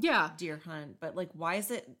deer hunt. But, like, why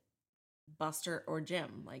is it Buster or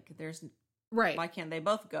Jim? Like, there's... Right. Why can't they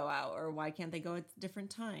both go out? Or why can't they go at different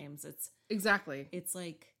times? Exactly. It's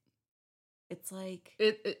like...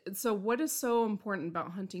 So what is so important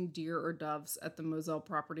about hunting deer or doves at the Moselle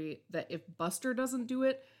property that if Buster doesn't do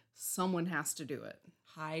it, someone has to do it?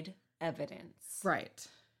 Hide evidence. Right.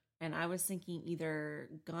 And I was thinking either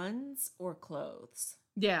guns or clothes.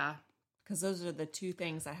 Yeah. Because those are the two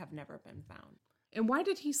things that have never been found. And why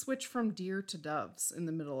did he switch from deer to doves in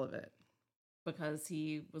the middle of it? Because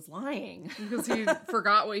he was lying. Because he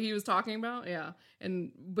forgot what he was talking about? Yeah.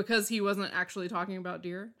 And because he wasn't actually talking about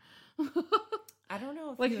deer? I don't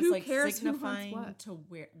know if like, he was who like cares signifying who hunts what? to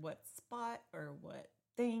where what spot or what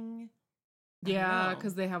thing. Yeah,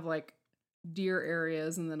 because they have like deer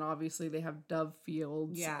areas, and then obviously they have dove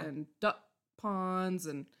fields and duck ponds,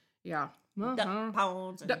 and duck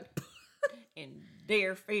ponds and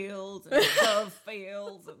deer fields and dove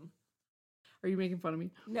fields. And are you making fun of me?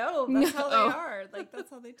 No, that's how they are. Like, that's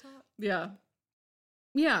how they talk. Yeah.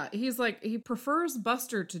 Yeah, he's like, he prefers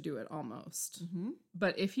Buster to do it almost. Mm-hmm.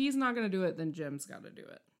 But if he's not going to do it, then Jim's got to do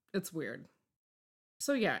it. It's weird.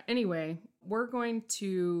 So yeah, anyway, we're going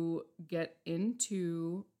to get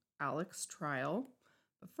into Alex's trial.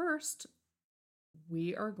 But first,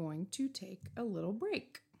 we are going to take a little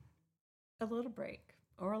break. A little break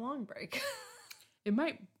or a long break. It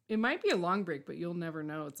might be a long break, but you'll never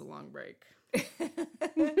know it's a long break.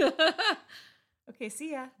 Okay,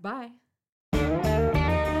 see ya. Bye.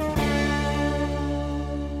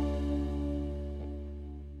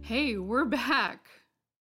 Hey, we're back.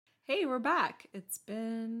 Hey, we're back. It's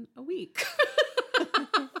been a week.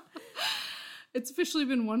 It's officially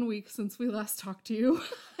been 1 week since we last talked to you.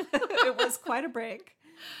 It was quite a break.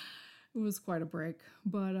 It was quite a break,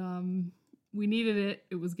 but we needed it.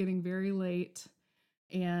 It was getting very late,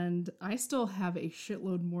 and I still have a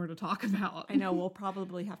shitload more to talk about. I know, we'll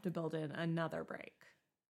probably have to build in another break.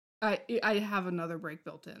 I have another break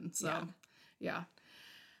built in, so yeah.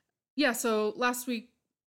 So last week,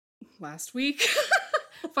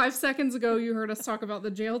 5 seconds ago, you heard us talk about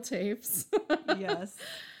the jail tapes. Yes.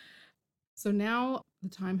 So now the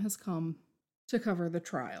time has come to cover the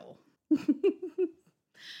trial.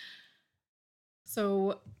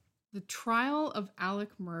 So the trial of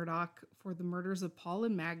Alex Murdaugh for the murders of Paul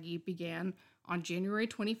and Maggie began on January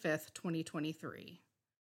 25th, 2023.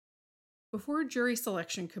 Before jury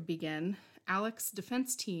selection could begin, Alex's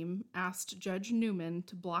defense team asked Judge Newman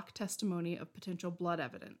to block testimony of potential blood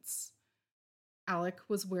evidence. Alec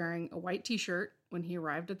was wearing a white t-shirt when he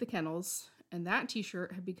arrived at the kennels, and that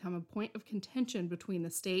t-shirt had become a point of contention between the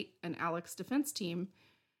state and Alex's defense team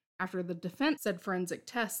after the defense said forensic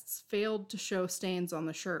tests failed to show stains on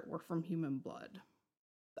the shirt were from human blood.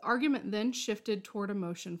 The argument then shifted toward a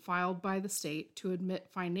motion filed by the state to admit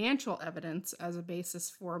financial evidence as a basis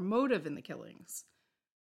for a motive in the killings.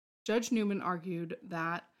 Judge Newman argued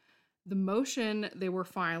that the motion they were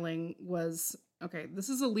filing was, okay, this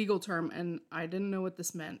is a legal term and I didn't know what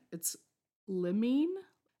this meant. It's limine,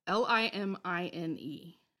 Limine.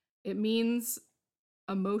 It means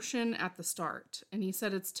a motion at the start. And he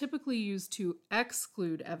said it's typically used to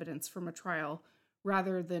exclude evidence from a trial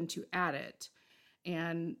rather than to add it.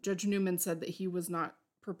 And Judge Newman said that he was not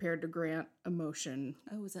prepared to grant a motion.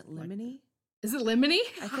 Oh, is it limine? Is it limine?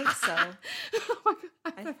 I think so. Oh my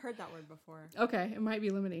God. I've heard that word before. Okay, it might be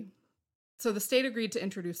limine. So the state agreed to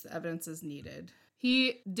introduce the evidence as needed.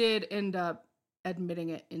 He did end up admitting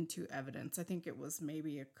it into evidence. I think it was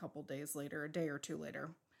maybe a couple days later, a day or two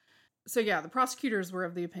later. So yeah, the prosecutors were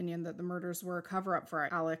of the opinion that the murders were a cover-up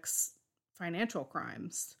for Alex's financial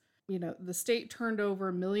crimes. You know, the state turned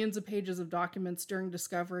over millions of pages of documents during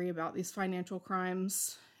discovery about these financial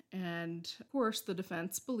crimes. And of course, the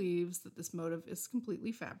defense believes that this motive is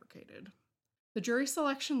completely fabricated. The jury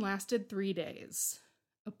selection lasted 3 days.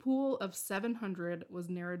 A pool of 700 was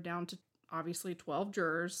narrowed down to obviously 12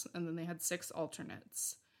 jurors, and then they had 6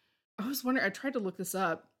 alternates. I was wondering, I tried to look this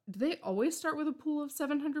up. Do they always start with a pool of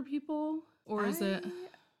 700 people? Or is it?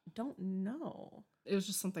 Don't know. It was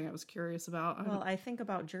just something I was curious about. Well, I think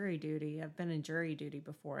about jury duty. I've been in jury duty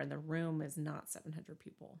before, and the room is not 700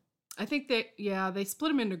 people. I think they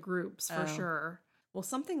split them into groups for sure. Well,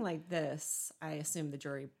 something like this, I assume the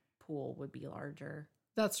jury pool would be larger.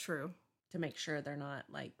 That's true. To make sure they're not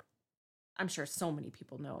like, I'm sure so many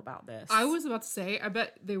people know about this. I was about to say, I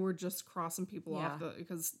bet they were just crossing people off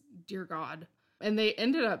because dear God. And they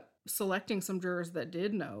ended up selecting some jurors that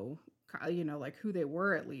did know, you know, like who they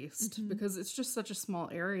were at least, because it's just such a small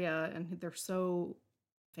area and they're so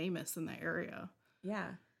famous in the area.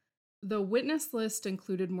 Yeah. The witness list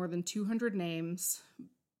included more than 200 names,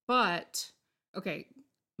 but, okay,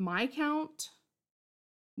 my count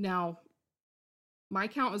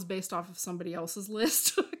was based off of somebody else's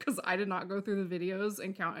list because I did not go through the videos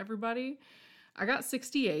and count everybody. I got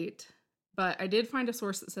 68, but I did find a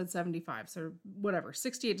source that said 75. So whatever,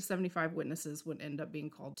 68 to 75 witnesses would end up being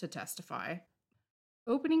called to testify.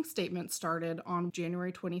 Opening statement started on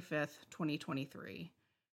January 25th, 2023.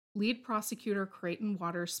 Lead prosecutor Creighton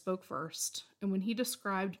Waters spoke first, and when he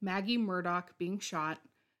described Maggie Murdaugh being shot,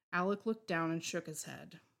 Alec looked down and shook his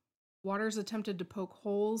head. Waters attempted to poke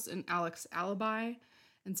holes in Alec's alibi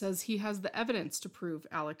and says he has the evidence to prove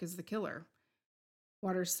Alec is the killer.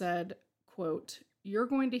 Waters said, quote, "You're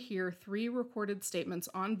going to hear 3 recorded statements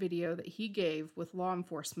on video that he gave with law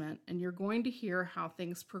enforcement, and you're going to hear how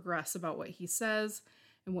things progress about what he says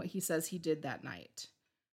and what he says he did that night.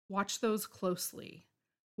 Watch those closely.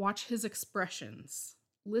 Watch his expressions.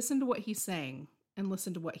 Listen to what he's saying and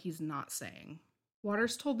listen to what he's not saying."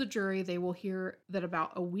 Waters told the jury they will hear that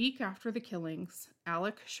about a week after the killings,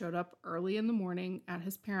 Alec showed up early in the morning at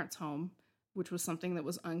his parents' home, which was something that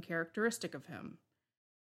was uncharacteristic of him.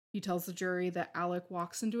 He tells the jury that Alec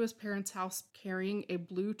walks into his parents' house carrying a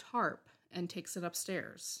blue tarp and takes it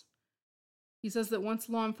upstairs. He says that once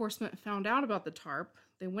law enforcement found out about the tarp,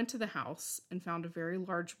 they went to the house and found a very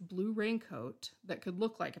large blue raincoat that could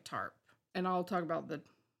look like a tarp. And I'll talk about the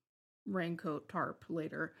raincoat tarp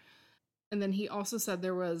later. And then he also said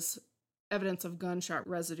there was evidence of gunshot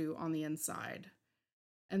residue on the inside.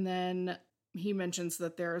 And then he mentions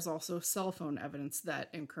that there is also cell phone evidence that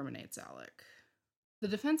incriminates Alec. The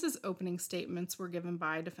defense's opening statements were given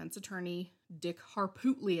by defense attorney Dick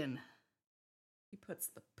Harpootlian. He puts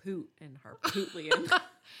the poot in Harpootlian.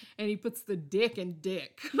 And he puts the dick in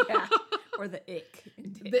dick. Yeah. Or the ick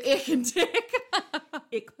in dick. The ick in dick.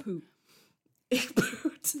 Ick poot. Ick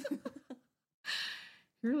poot.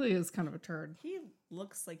 He really is kind of a turd. He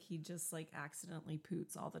looks like he just like accidentally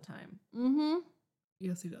poots all the time. Mm-hmm.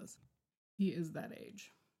 Yes, he does. He is that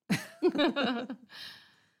age.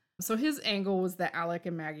 So his angle was that Alec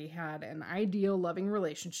and Maggie had an ideal loving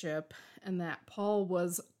relationship and that Paul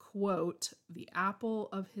was, quote, the apple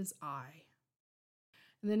of his eye.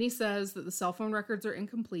 And then he says that the cell phone records are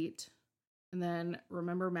incomplete. And then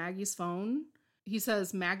remember Maggie's phone? He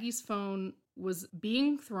says Maggie's phone was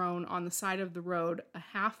being thrown on the side of the road a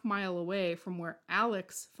half mile away from where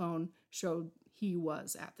Alec's phone showed he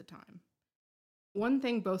was at the time. One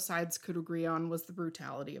thing both sides could agree on was the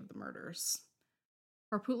brutality of the murders.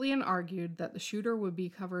 Harpootlian argued that the shooter would be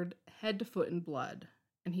covered head to foot in blood,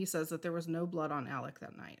 and he says that there was no blood on Alec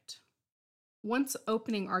that night. Once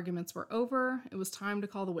opening arguments were over, it was time to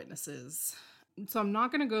call the witnesses. So I'm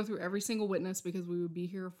not going to go through every single witness because we would be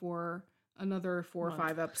here for another 4 or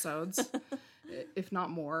 5 episodes, if not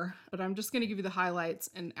more. But I'm just going to give you the highlights.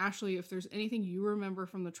 And Ashley, if there's anything you remember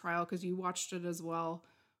from the trial, because you watched it as well,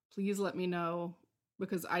 please let me know.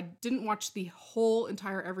 Because I didn't watch the whole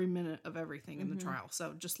entire every minute of everything in the trial.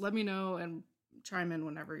 So just let me know and chime in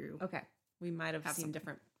whenever you... Okay. We might have seen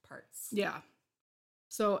different parts. Yeah.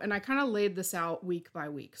 So, and I kind of laid this out week by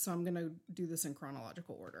week. So I'm going to do this in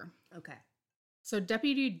chronological order. Okay. So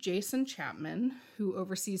Deputy Jason Chapman, who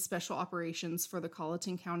oversees special operations for the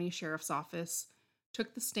Colleton County Sheriff's Office,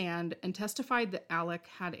 took the stand and testified that Alec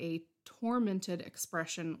had a tormented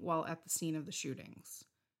expression while at the scene of the shootings.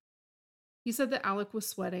 He said that Alec was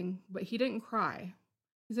sweating, but he didn't cry.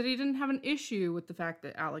 He said he didn't have an issue with the fact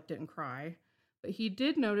that Alec didn't cry, but he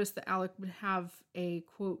did notice that Alec would have a,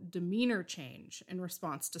 quote, demeanor change in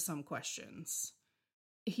response to some questions.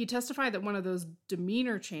 He testified that one of those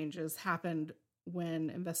demeanor changes happened when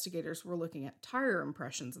investigators were looking at tire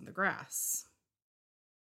impressions in the grass.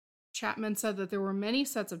 Chapman said that there were many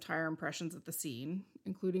sets of tire impressions at the scene,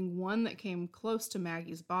 including one that came close to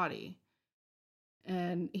Maggie's body.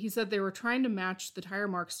 And he said they were trying to match the tire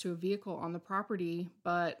marks to a vehicle on the property,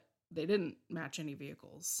 but they didn't match any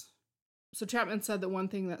vehicles. So Chapman said that one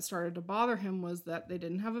thing that started to bother him was that they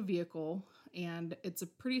didn't have a vehicle, and it's a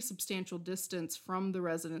pretty substantial distance from the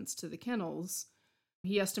residence to the kennels.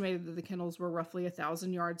 He estimated that the kennels were roughly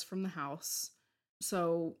 1,000 yards from the house.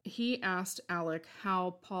 So he asked Alec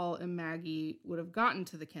how Paul and Maggie would have gotten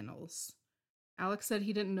to the kennels. Alec said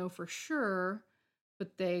he didn't know for sure,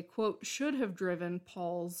 but they, quote, should have driven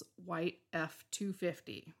Paul's white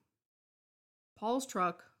F-250. Paul's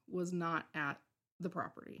truck was not at the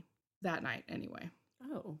property that night anyway.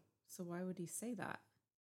 Oh, so why would he say that?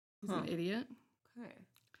 He's an idiot. Okay.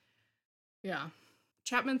 Yeah.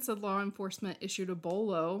 Chapman said law enforcement issued a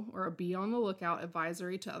BOLO, or a be on the lookout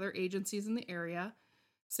advisory, to other agencies in the area,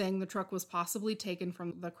 saying the truck was possibly taken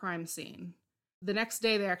from the crime scene. The next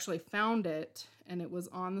day they actually found it, and it was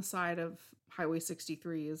on the side of Highway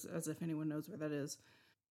 63, as if anyone knows where that is.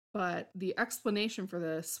 But the explanation for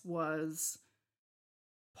this was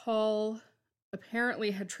Paul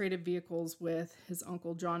apparently had traded vehicles with his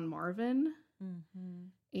uncle John Marvin,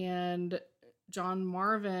 and John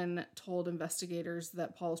Marvin told investigators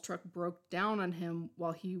that Paul's truck broke down on him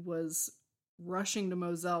while he was rushing to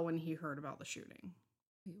Moselle when he heard about the shooting.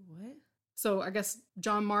 Wait, what? So I guess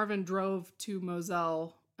John Marvin drove to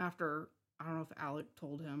Moselle after, I don't know if Alec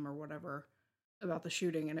told him or whatever, about the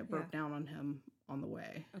shooting, and it broke down on him on the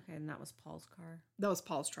way. Okay, and that was Paul's car? That was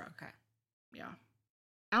Paul's truck. Okay. Yeah.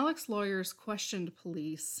 Alec's lawyers questioned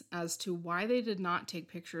police as to why they did not take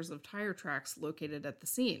pictures of tire tracks located at the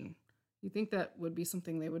scene. You'd think that would be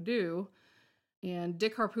something they would do. And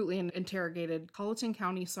Dick Harpootlian interrogated Colleton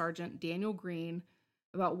County Sergeant Daniel Green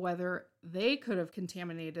about whether they could have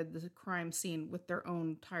contaminated the crime scene with their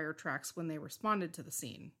own tire tracks when they responded to the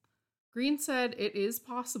scene. Green said it is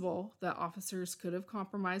possible that officers could have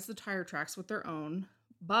compromised the tire tracks with their own,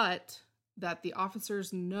 but that the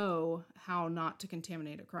officers know how not to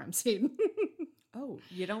contaminate a crime scene. Oh,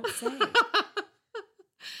 you don't say.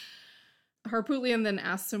 Harpootlian then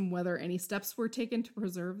asked him whether any steps were taken to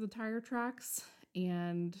preserve the tire tracks,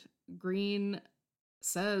 and Green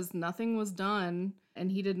says nothing was done,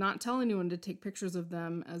 and he did not tell anyone to take pictures of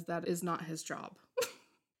them, as that is not his job.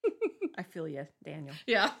 I feel you, Daniel.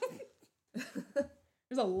 Yeah.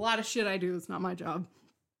 There's a lot of shit I do. It's not my job.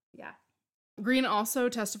 Yeah. Green also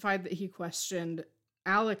testified that he questioned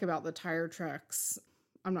Alec about the tire tracks.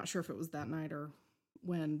 I'm not sure if it was that night or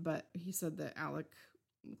when, but he said that Alec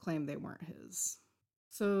claimed they weren't his.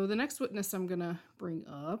 So the next witness I'm going to bring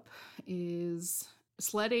up is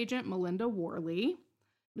SLED agent Melinda Worley.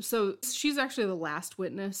 So she's actually the last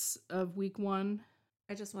witness of week 1.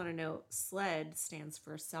 I just want to note, SLED stands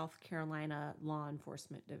for South Carolina Law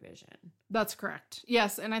Enforcement Division. That's correct.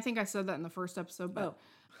 Yes, and I think I said that in the first episode, but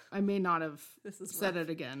I may not have said it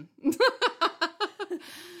again.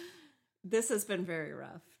 This has been very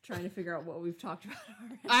rough, trying to figure out what we've talked about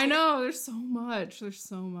already. I know, there's so much.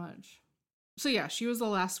 So yeah, she was the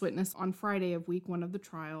last witness on Friday of week 1 of the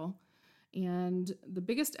trial. And the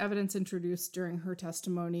biggest evidence introduced during her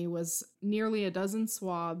testimony was nearly a dozen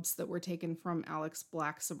swabs that were taken from Alec's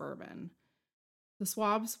black Suburban. The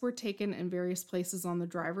swabs were taken in various places on the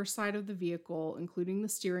driver's side of the vehicle, including the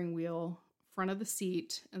steering wheel, front of the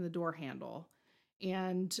seat, and the door handle.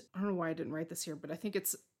 And I don't know why I didn't write this here, but I think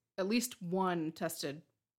it's at least one tested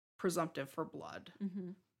presumptive for blood.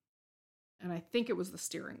 Mm-hmm. And I think it was the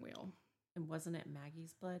steering wheel. And wasn't it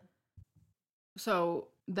Maggie's blood? So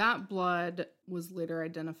that blood was later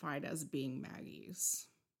identified as being Maggie's.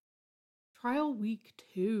 Trial week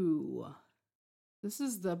 2. This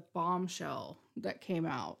is the bombshell that came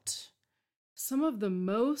out. Some of the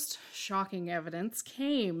most shocking evidence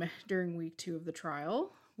came during week 2 of the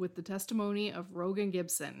trial with the testimony of Rogan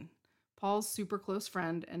Gibson, Paul's super close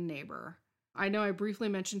friend and neighbor. I know I briefly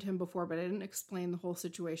mentioned him before, but I didn't explain the whole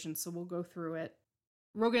situation, so we'll go through it.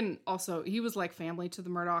 Rogan also, he was like family to the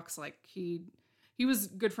Murdaughs. Like he was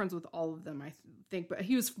good friends with all of them, I think, but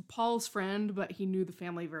he was Paul's friend, but he knew the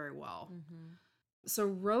family very well. Mm-hmm. So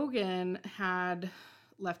Rogan had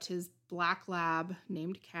left his black lab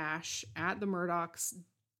named Cash at the Murdaughs'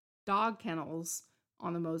 dog kennels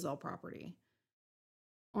on the Moselle property.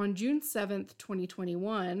 On June 7th,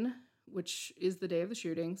 2021, which is the day of the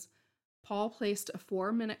shootings, Paul placed a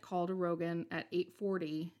 4-minute call to Rogan at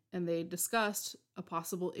 8:40, and they discussed a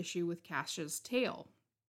possible issue with Cash's tail.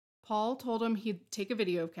 Paul told him he'd take a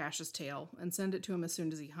video of Cash's tail and send it to him as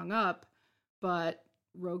soon as he hung up, but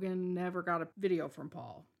Rogan never got a video from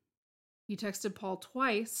Paul. He texted Paul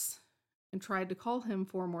twice and tried to call him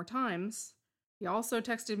 4 more times. He also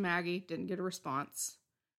texted Maggie, didn't get a response.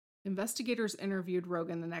 Investigators interviewed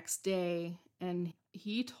Rogan the next day, and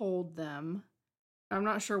he told them, I'm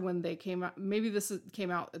not sure when they came out, maybe this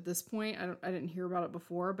came out at this point, I didn't hear about it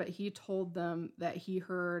before, but he told them that he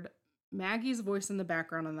heard Maggie's voice in the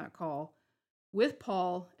background on that call with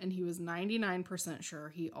Paul, and he was 99% sure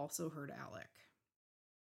he also heard Alec.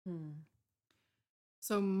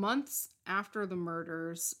 So months after the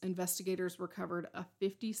murders, investigators recovered a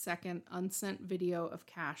 50-second unsent video of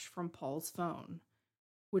Cash from Paul's phone,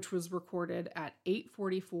 which was recorded at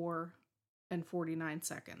 8:44 and 49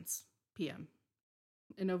 seconds p.m.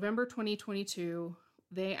 In November 2022,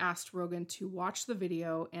 they asked Rogan to watch the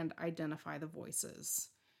video and identify the voices.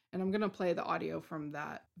 And I'm going to play the audio from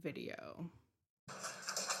that video.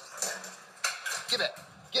 Get back.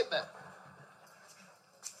 Get back.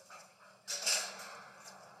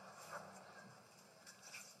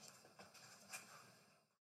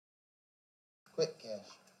 Quick, Cash.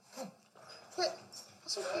 Come. Quick.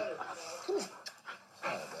 That's okay. Come here.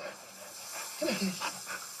 Come here, Cash. Come here.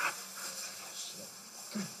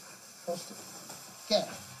 Post it. Cash.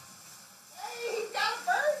 Hey, he's got a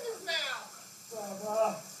bird in his mouth. Bubba.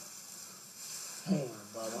 Hey,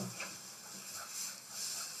 Bubba.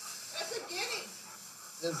 That's a guinea.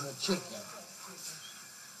 This is a chicken.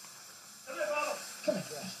 Come here, Bubba. Come here,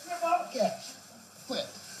 Cash. Come here, Bubba. Cash. Quick.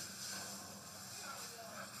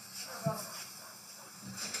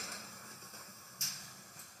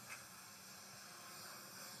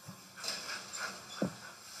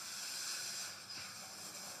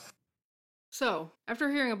 So,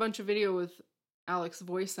 after hearing a bunch of video with Alec's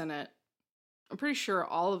voice in it, I'm pretty sure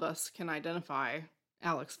all of us can identify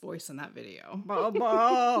Alec's voice in that video.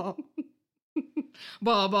 Bubba!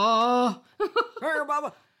 Bubba! Here,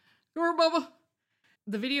 Bubba! Here, Bubba!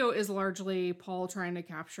 The video is largely Paul trying to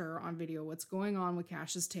capture on video what's going on with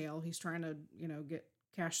Cash's tail. He's trying to, get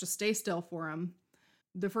Cash to stay still for him.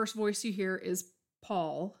 The first voice you hear is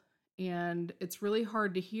Paul, and it's really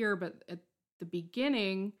hard to hear, but at the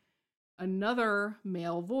beginning, another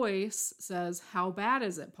male voice says, "How bad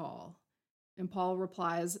is it, Paul?" And Paul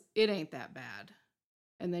replies, "It ain't that bad."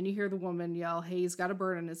 And then you hear the woman yell, "Hey, he's got a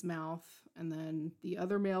bird in his mouth." And then the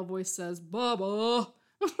other male voice says, "Bubba."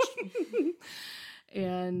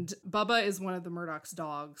 And Bubba is one of the Murdaugh's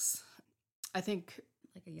dogs. I think.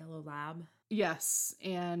 Like a yellow lab? Yes.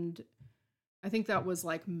 And I think that was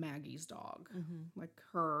like Maggie's dog, like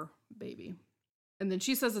her baby. And then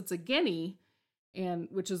she says it's a guinea,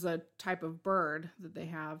 which is a type of bird that they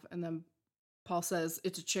have. And then Paul says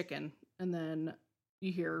it's a chicken. And then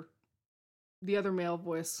you hear the other male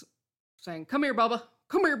voice saying, "Come here, Bubba.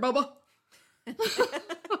 Come here, Bubba."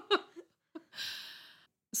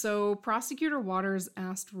 So Prosecutor Waters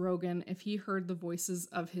asked Rogan if he heard the voices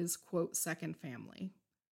of his, quote, second family.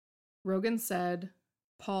 Rogan said,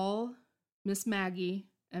 "Paul, Miss Maggie,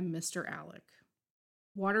 and Mr. Alec."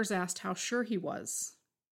 Waters asked how sure he was.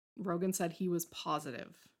 Rogan said he was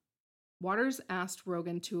positive. Waters asked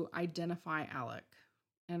Rogan to identify Alec,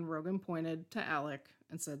 and Rogan pointed to Alec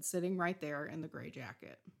and said, "Sitting right there in the gray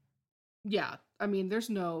jacket." Yeah, I mean, there's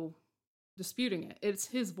no disputing it. It's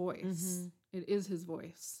his voice. It is his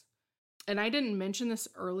voice. And I didn't mention this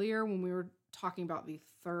earlier when we were talking about the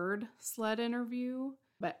third sled interview,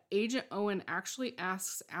 but Agent Owen actually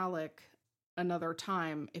asks Alec another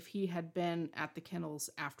time if he had been at the kennels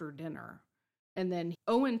after dinner. And then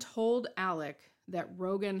Owen told Alec that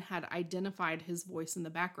Rogan had identified his voice in the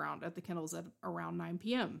background at the kennels at around 9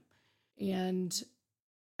 p.m. And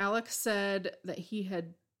Alec said that he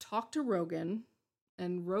had talked to Rogan,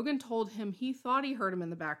 and Rogan told him he thought he heard him in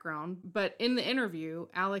the background, but in the interview,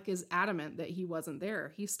 Alec is adamant that he wasn't there.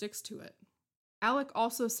 He sticks to it. Alec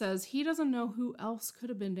also says he doesn't know who else could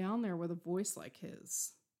have been down there with a voice like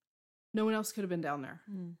his. No one else could have been down there.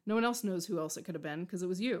 No one else knows who else it could have been because it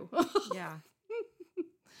was you. Yeah.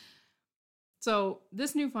 So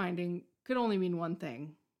this new finding could only mean one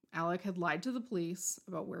thing. Alec had lied to the police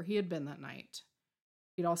about where he had been that night.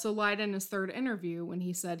 He'd also lied in his third interview when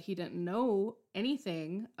he said he didn't know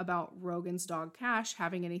anything about Rogan's dog Cash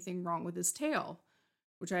having anything wrong with his tail,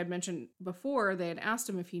 which I had mentioned before. They had asked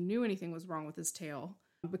him if he knew anything was wrong with his tail,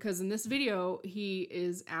 because in this video, he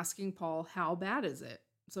is asking Paul, "How bad is it?"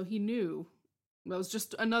 So he knew. It was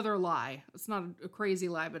just another lie. It's not a crazy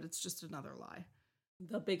lie, but it's just another lie.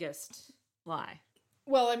 The biggest lie.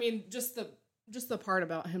 Well, I mean, just the part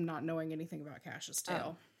about him not knowing anything about Cash's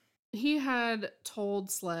tale. He had told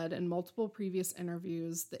SLED in multiple previous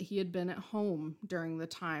interviews that he had been at home during the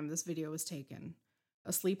time this video was taken,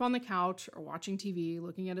 asleep on the couch or watching TV,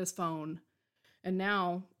 looking at his phone. And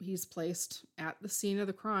now he's placed at the scene of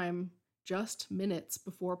the crime just minutes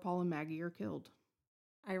before Paul and Maggie are killed.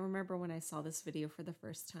 I remember when I saw this video for the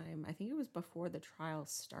first time, I think it was before the trial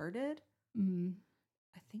started. Mm-hmm.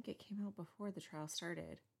 I think it came out before the trial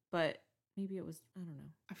started, but maybe it was, I don't know.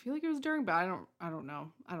 I feel like it was during, but I don't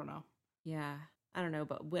know. Yeah, I don't know.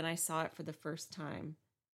 But when I saw it for the first time,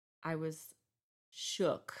 I was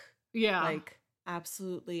shook. Yeah. Like,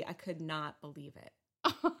 absolutely, I could not believe it.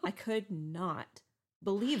 I could not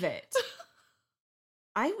believe it.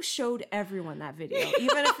 I showed everyone that video,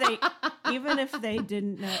 even if they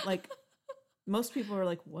didn't know. Like, most people were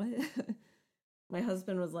like, "What?" My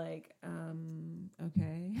husband was like,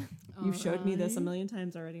 "Okay, you've showed me this a million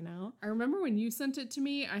times already." Now, I remember when you sent it to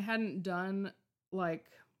me. I hadn't done like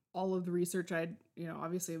all of the research I'd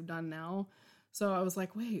obviously have done now, so I was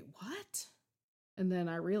like, "Wait, what?" And then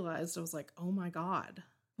I realized I was like, "Oh my god!"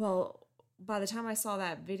 Well, by the time I saw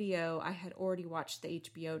that video, I had already watched the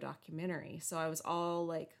HBO documentary. So I was all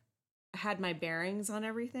like, I had my bearings on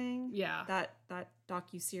everything. Yeah. That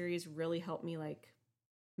docuseries really helped me like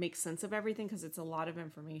make sense of everything because it's a lot of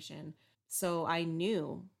information. So I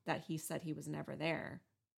knew that he said he was never there.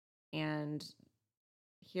 And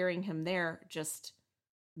hearing him there just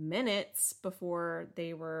minutes before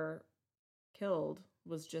they were killed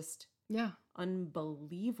was just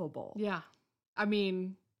unbelievable. Yeah. I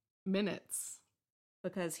mean, minutes.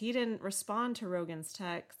 Because he didn't respond to Rogan's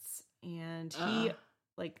texts, and he,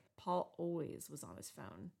 like, Paul always was on his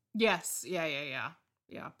phone. Yes. Yeah.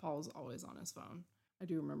 Yeah, Paul's always on his phone. I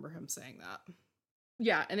do remember him saying that.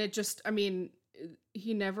 Yeah, and it just, I mean,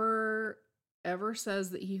 he never ever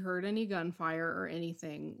says that he heard any gunfire or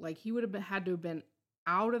anything. Like, he would have had to have been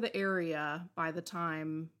out of the area by the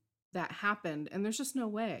time that happened, and there's just no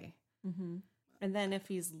way. Mm-hmm. And then if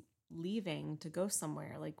he's leaving to go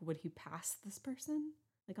somewhere, like, would he pass this person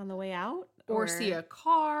like on the way out or see a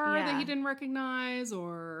car that he didn't recognize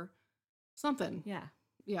or something?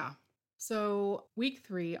 Yeah. So week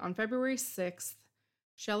 3 on February 6th,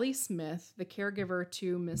 Shelley Smith, the caregiver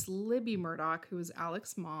to Miss Libby Murdaugh, who was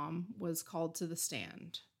Alec's mom, was called to the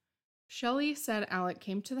stand. Shelley said Alec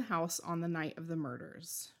came to the house on the night of the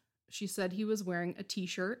murders. She said he was wearing a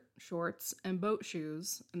t-shirt, shorts, and boat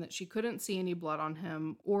shoes, and that she couldn't see any blood on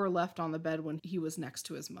him or left on the bed when he was next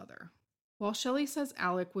to his mother. While Shelley says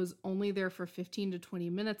Alec was only there for 15 to 20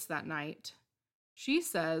 minutes that night, she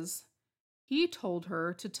says he told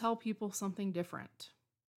her to tell people something different.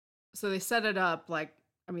 So they set it up like,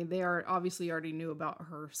 I mean, they obviously already knew about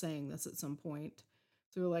her saying this at some point.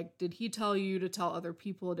 So they're like, did he tell you to tell other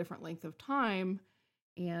people a different length of time?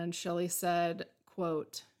 And Shelley said,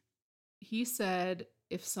 quote, he said,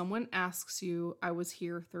 if someone asks you, I was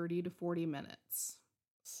here 30 to 40 minutes.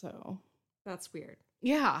 So that's weird.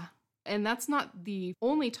 Yeah. And that's not the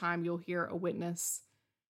only time you'll hear a witness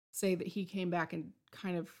say that he came back and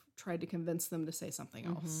kind of tried to convince them to say something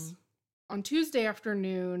else. Mm-hmm. On Tuesday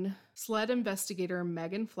afternoon, SLED investigator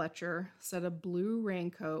Megan Fletcher said a blue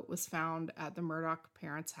raincoat was found at the Murdaugh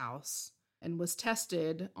parents' house and was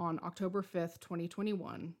tested on October 5th,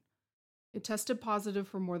 2021. It tested positive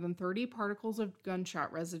for more than 30 particles of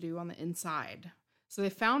gunshot residue on the inside. So they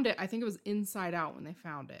found it, I think it was inside out when they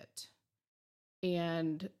found it.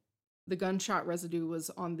 And the gunshot residue was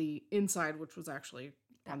on the inside, which was actually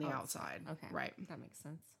on the outside. Okay. Right. That makes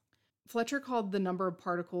sense. Fletcher called the number of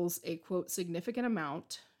particles a, quote, significant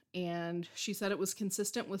amount. And she said it was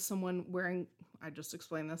consistent with someone wearing, I just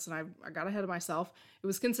explained this and I got ahead of myself. It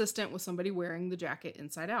was consistent with somebody wearing the jacket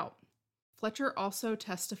inside out. Fletcher also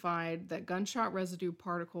testified that gunshot residue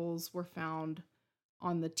particles were found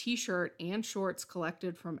on the t-shirt and shorts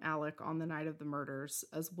collected from Alec on the night of the murders,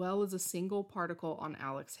 as well as a single particle on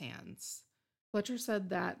Alec's hands. Fletcher said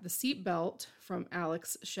that the seat belt from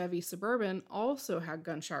Alec's Chevy Suburban also had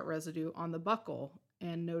gunshot residue on the buckle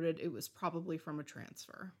and noted it was probably from a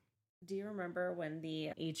transfer. Do you remember when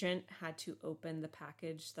the agent had to open the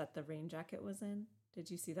package that the rain jacket was in? Did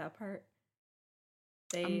you see that part?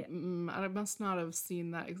 I must not have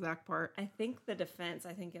seen that exact part. I think the defense,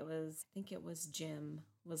 I think it was Jim,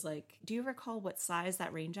 was like, do you recall what size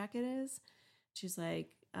that rain jacket is? She's like,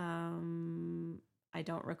 I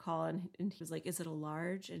don't recall. And he was like, is it a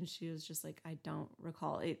large? And she was just like, I don't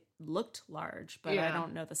recall. It looked large, but I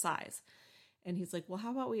don't know the size. And he's like, well,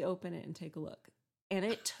 how about we open it and take a look? And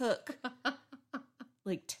it took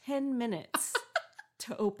like 10 minutes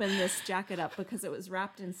to open this jacket up because it was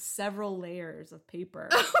wrapped in several layers of paper.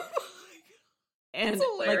 And That's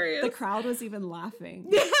hilarious. Like, the crowd was even laughing.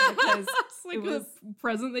 Yeah. Because it's like a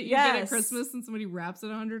present that you get at Christmas and somebody wraps it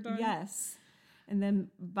 100 times. Yes. And then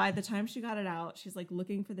by the time she got it out, she's like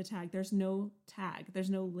looking for the tag. There's no tag. There's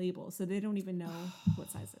no label. So they don't even know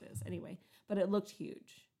what size it is. Anyway, but it looked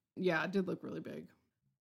huge. Yeah, it did look really big.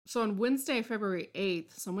 So on Wednesday, February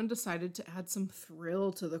 8th, someone decided to add some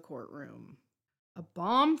thrill to the courtroom. A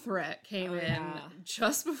bomb threat came in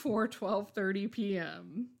just before 12:30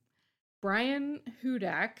 p.m. Brian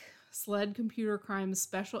Hudak, SLED Computer Crimes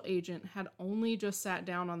Special Agent, had only just sat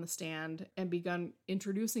down on the stand and begun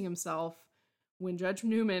introducing himself when Judge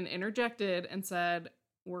Newman interjected and said,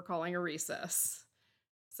 "We're calling a recess."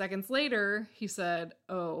 Seconds later, he said,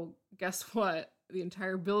 "Oh, guess what? The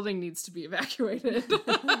entire building needs to be evacuated."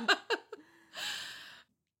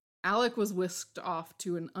 Alec was whisked off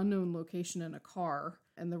to an unknown location in a car,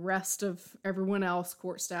 and the rest of everyone else,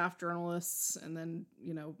 court staff, journalists, and then,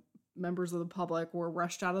 members of the public were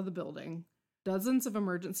rushed out of the building. Dozens of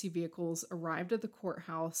emergency vehicles arrived at the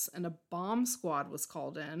courthouse, and a bomb squad was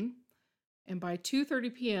called in. And by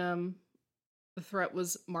 2:30 p.m., the threat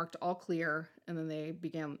was marked all clear, and then they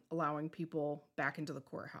began allowing people back into the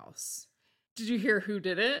courthouse. Did you hear who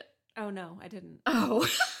did it? Oh, no, I didn't. Oh.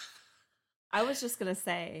 I was just going to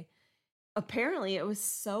say, apparently it was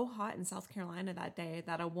so hot in South Carolina that day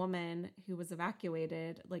that a woman who was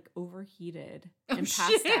evacuated, overheated and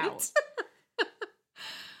passed out.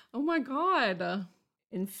 Oh, my God.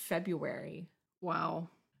 In February. Wow.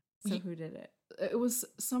 So who did it? It was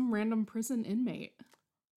some random prison inmate.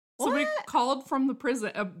 Somebody called from the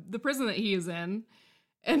prison that he is in,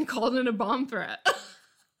 and called in a bomb threat.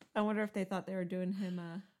 I wonder if they thought they were doing him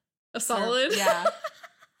a solid. Yeah.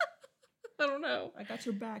 I don't know. I got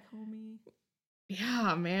your back, homie.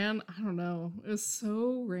 Yeah, man. I don't know. It was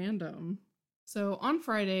so random. So on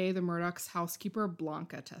Friday, the Murdaugh's housekeeper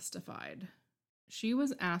Blanca testified. She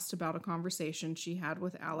was asked about a conversation she had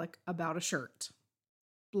with Alec about a shirt.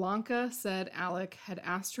 Blanca said Alec had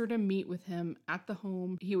asked her to meet with him at the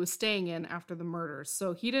home he was staying in after the murders.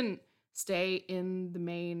 So he didn't stay in the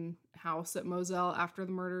main house at Moselle after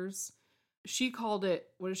the murders. She called it,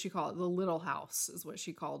 what does she call it? The Little House is what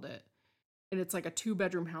she called it. And it's like a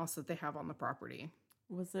 2-bedroom house that they have on the property.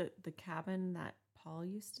 Was it the cabin that Paul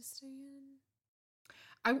used to stay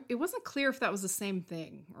in? It wasn't clear if that was the same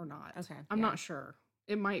thing or not. Okay. I'm not sure.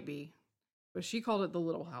 It might be. But she called it the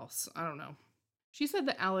Little House. I don't know. She said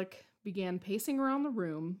that Alec began pacing around the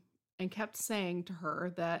room and kept saying to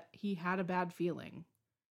her that he had a bad feeling.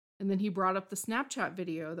 And then he brought up the Snapchat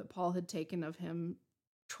video that Paul had taken of him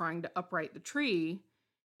trying to upright the tree.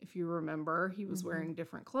 If you remember, he was wearing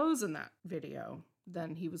different clothes in that video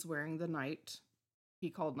than he was wearing the night he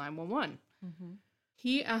called 911.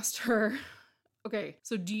 He asked her, okay,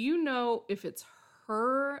 so do you know if it's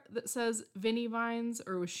her that says Vinnie Vines,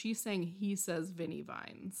 or was she saying he says Vinnie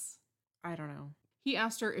Vines? I don't know. He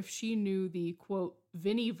asked her if she knew the, quote,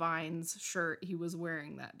 Vinnie Vines shirt he was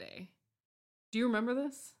wearing that day. Do you remember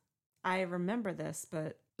this? I remember this,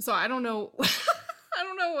 but... So I don't know. I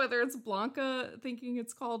don't know whether it's Blanca thinking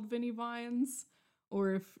it's called Vinnie Vines,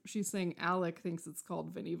 or if she's saying Alec thinks it's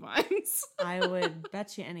called Vinnie Vines. I would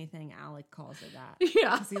bet you anything Alec calls it that.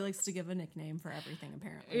 Yeah. Because he likes to give a nickname for everything,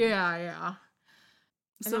 apparently. Yeah.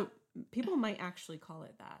 So people might actually call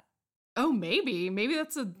it that. Oh, maybe. Maybe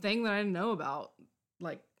that's a thing that I didn't know about.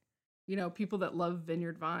 People that love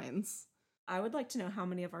Vineyard Vines. I would like to know how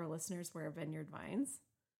many of our listeners wear Vineyard Vines.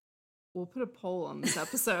 We'll put a poll on this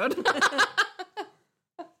episode.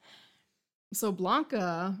 So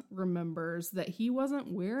Blanca remembers that he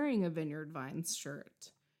wasn't wearing a Vineyard Vines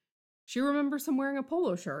shirt. She remembers him wearing a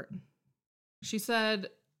polo shirt. She said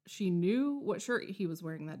she knew what shirt he was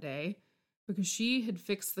wearing that day because she had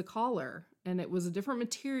fixed the collar, and it was a different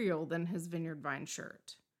material than his Vineyard Vines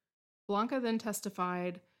shirt. Blanca then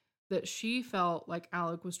testified that she felt like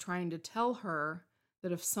Alec was trying to tell her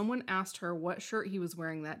that if someone asked her what shirt he was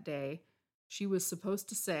wearing that day, she was supposed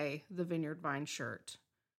to say the Vineyard Vines shirt.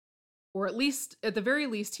 Or at the very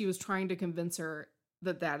least, he was trying to convince her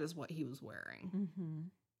that that is what he was wearing.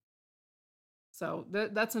 So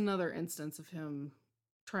that's another instance of him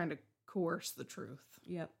trying to coerce the truth.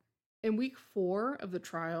 Yep. In week 4 of the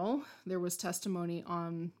trial, there was testimony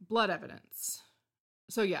on blood evidence.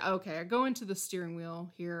 So I go into the steering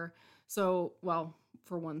wheel here. So,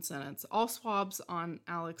 for one sentence, all swabs on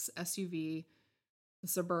Alec's SUV, the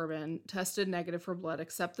Suburban, tested negative for blood,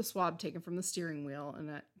 except the swab taken from the steering wheel, and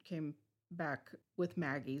that came back with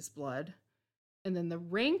Maggie's blood. And then the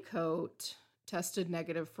raincoat tested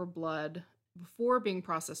negative for blood before being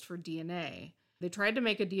processed for DNA. They tried to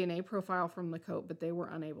make a DNA profile from the coat, but they were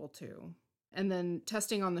unable to. And then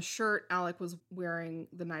testing on the shirt Alec was wearing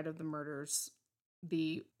the night of the murders,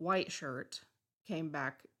 the white shirt came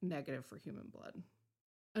back negative for human blood.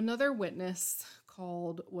 Another witness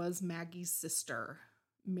called was Maggie's sister,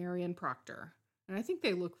 Marion Proctor. And I think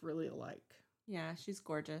they look really alike. Yeah, she's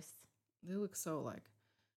gorgeous. They look so alike.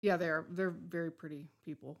 Yeah, they're very pretty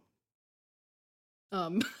people.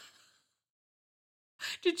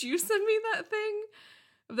 Did you send me that thing?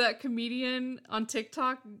 That comedian on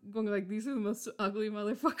TikTok going like, these are the most ugly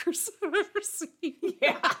motherfuckers I've ever seen.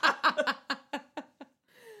 Yeah.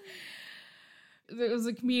 There was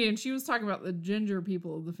a comedian, she was talking about the ginger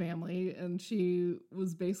people of the family, and she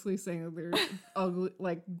was basically saying that they're ugly,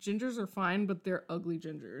 like gingers are fine, but they're ugly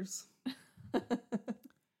gingers.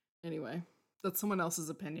 Anyway, that's someone else's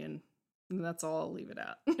opinion, and that's all I'll leave it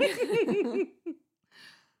at.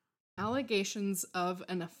 Allegations of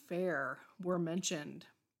an affair were mentioned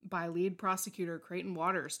by lead prosecutor Creighton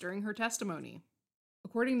Waters during her testimony.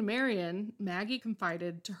 According to Marion, Maggie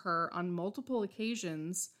confided to her on multiple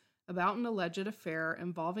occasions about an alleged affair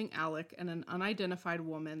involving Alec and an unidentified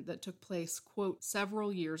woman that took place, quote,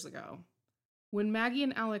 several years ago. When Maggie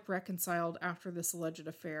and Alec reconciled after this alleged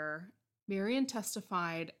affair, Marion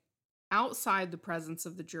testified outside the presence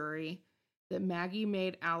of the jury that Maggie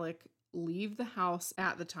made Alec leave the house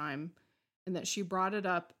at the time and that she brought it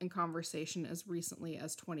up in conversation as recently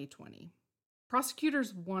as 2020.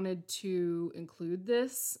 Prosecutors wanted to include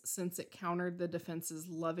this since it countered the defense's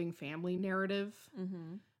loving family narrative,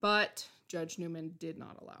 but Judge Newman did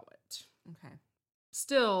not allow it. Okay.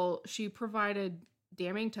 Still, she provided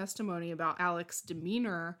damning testimony about Alec's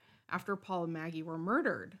demeanor after Paul and Maggie were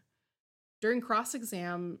murdered. During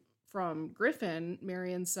cross-exam from Griffin,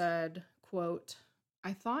 Marion said, quote,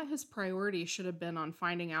 I thought his priority should have been on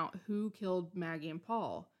finding out who killed Maggie and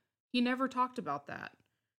Paul. He never talked about that,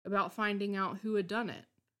 about finding out who had done it.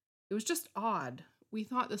 It was just odd. We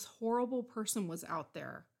thought this horrible person was out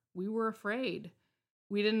there. We were afraid.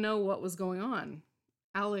 We didn't know what was going on.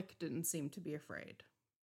 Alec didn't seem to be afraid.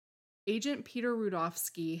 Agent Peter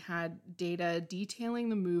Rudofsky had data detailing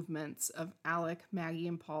the movements of Alec, Maggie,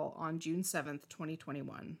 and Paul on June 7th,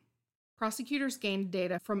 2021. Prosecutors gained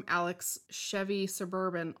data from Alec's Chevy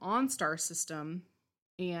Suburban OnStar system,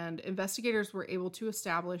 and investigators were able to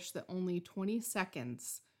establish that only 20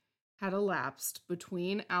 seconds had elapsed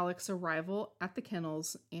between Alec's arrival at the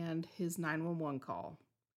kennels and his 911 call.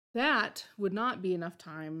 That would not be enough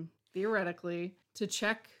time, theoretically, to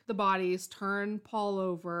check the bodies, turn Paul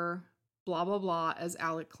over, blah, blah, blah, as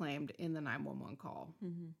Alec claimed in the 911 call.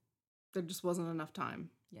 There just wasn't enough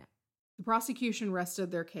time. Yeah. The prosecution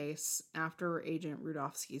rested their case after Agent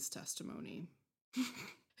Rudofsky's testimony.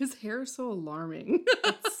 His hair is so alarming.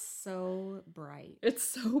 It's so bright. It's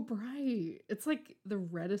so bright. It's like the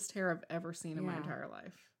reddest hair I've ever seen in my entire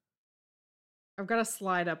life. I've got to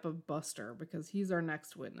slide up of Buster because he's our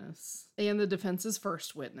next witness and the defense's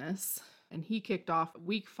first witness, and he kicked off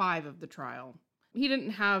week 5 of the trial. He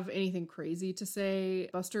didn't have anything crazy to say.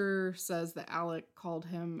 Buster says that Alec called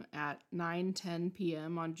him at 9:10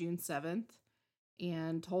 p.m. on June 7th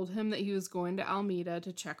and told him that he was going to Alameda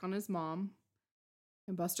to check on his mom.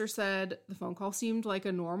 And Buster said the phone call seemed like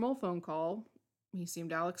a normal phone call.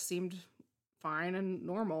 Alex seemed fine and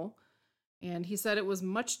normal. And he said it was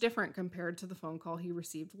much different compared to the phone call he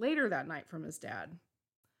received later that night from his dad.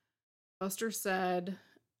 Buster said,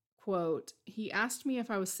 quote, he asked me if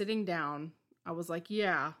I was sitting down. I was like,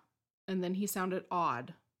 yeah. And then he sounded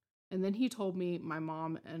odd. And then he told me my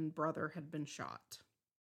mom and brother had been shot.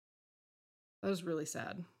 That was really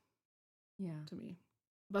sad. Yeah. To me.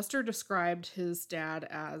 Buster described his dad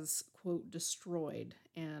as, quote, destroyed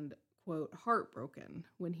and, quote, heartbroken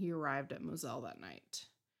when he arrived at Moselle that night.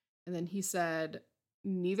 And then he said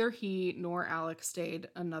neither he nor Alec stayed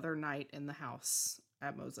another night in the house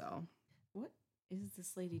at Moselle. What is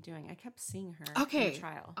this lady doing? I kept seeing her in the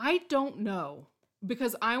trial. I don't know,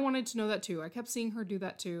 because I wanted to know that too. I kept seeing her do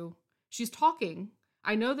that too. She's talking.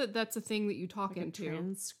 I know that that's a thing that you talk like into. A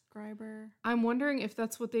transcriber? I'm wondering if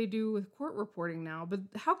that's what they do with court reporting now, but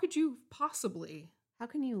how could you possibly? How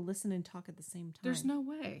can you listen and talk at the same time? There's no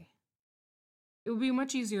way. It would be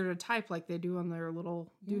much easier to type like they do on their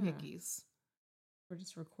little doohickeys. Or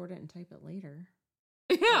just record it and type it later.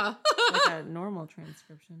 Yeah. Like a normal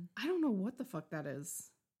transcription. I don't know what the fuck that is.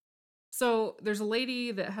 So there's a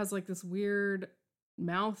lady that has like this weird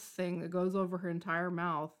mouth thing that goes over her entire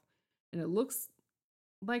mouth. And it looks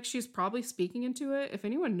like she's probably speaking into it. If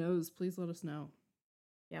anyone knows, please let us know.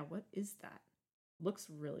 Yeah, what is that? Looks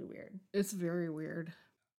really weird. It's very weird.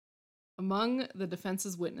 Among the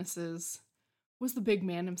defense's witnesses was the big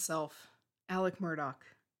man himself, Alex Murdaugh.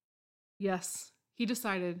 Yes, he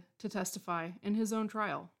decided to testify in his own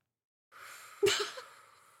trial.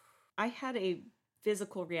 I had a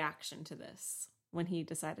physical reaction to this when he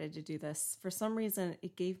decided to do this. For some reason,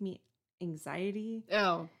 it gave me anxiety.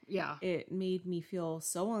 Oh, yeah. It made me feel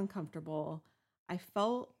so uncomfortable. I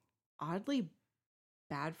felt oddly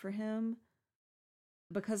bad for him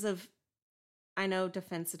because of, I know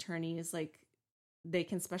defense attorneys, like, they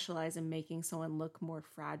can specialize in making someone look more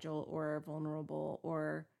fragile or vulnerable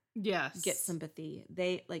or get sympathy.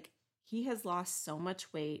 He has lost so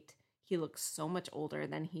much weight. He looks so much older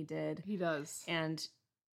than he did. He does. And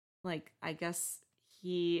like, I guess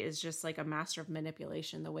he is just like a master of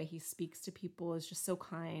manipulation. The way he speaks to people is just so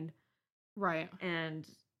kind. Right. And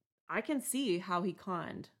I can see how he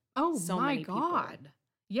conned. Oh so my many God. people.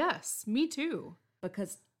 Yes, me too.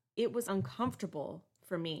 Because it was uncomfortable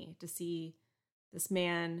for me to see this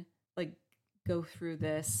man like go through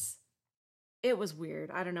this. It was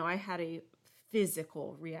weird. I don't know. I had a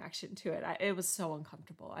physical reaction to it. It was so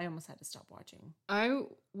uncomfortable. I almost had to stop watching. I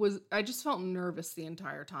just felt nervous the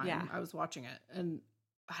entire time I was watching it. And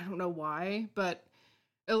I don't know why, but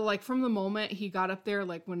like from the moment he got up there,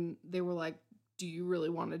 like when they were like, do you really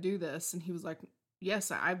want to do this? And he was like,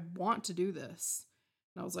 yes, I want to do this.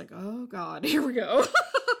 And I was like, oh God, here we go.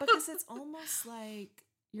 Because it's almost like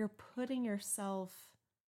you're putting yourself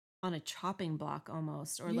on a chopping block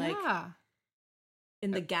almost, or like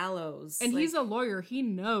in the gallows. And he's a lawyer. He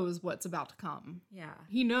knows what's about to come. Yeah.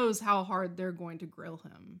 He knows how hard they're going to grill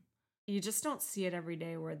him. You just don't see it every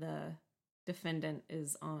day where the defendant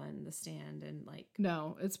is on the stand and like...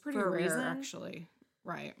 No, it's pretty rare, actually.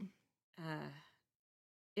 Right.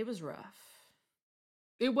 It was rough.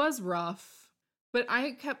 It was rough, but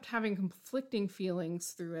I kept having conflicting feelings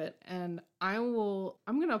through it, and I'm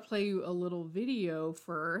going to play you a little video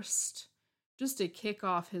first, just to kick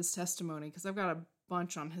off his testimony, because I've got a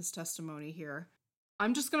bunch on his testimony here.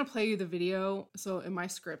 I'm just going to play you the video. So in my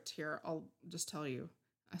script here, I'll just tell you.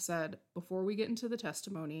 I said, before we get into the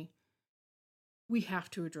testimony, we have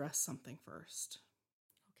to address something first.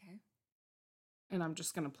 Okay. And I'm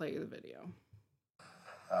just going to play you the video.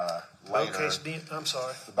 Boat case, I'm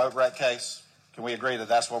sorry. The boat wreck case. Can we agree that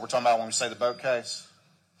that's what we're talking about when we say the boat case?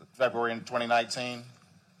 February in 2019?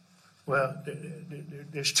 Well,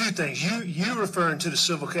 there's two things. You referring to the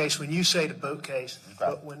civil case when you say the boat case. Okay.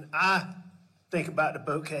 But when I think about the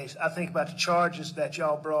boat case, I think about the charges that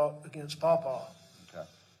y'all brought against Paw Paw. Okay.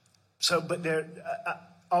 So, but there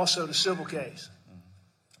also the civil case.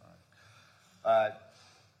 Mm-hmm. All right.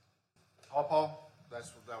 Paw Paw?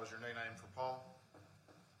 That was your new name for Paul?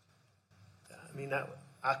 I mean,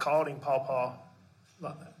 I called him Paw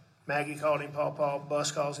Paw. Maggie called him Paw Paw.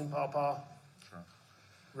 Bus calls him Paw Paw.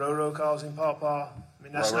 Roro calls him Paw Paw. I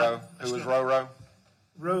mean, that's Roro? Who was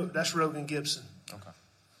Roro? That's Rogan Gibson. Okay.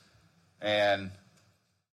 And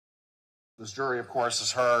this jury, of course,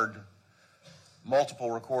 has heard multiple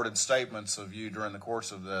recorded statements of you during the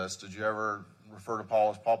course of this. Did you ever refer to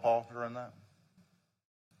Paul as Paw Paw during that?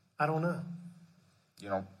 I don't know.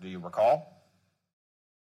 Do you recall?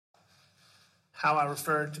 How I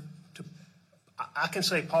referred to I can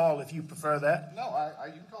say Paul if you prefer that. No,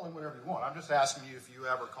 you can call him whatever you want. I'm just asking you if you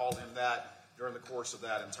ever called him that during the course of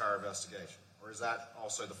that entire investigation. Or is that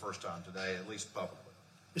also the first time today, at least publicly?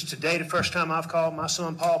 Is today the first time I've called my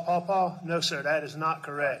son Paul Paw Paw? No, sir, that is not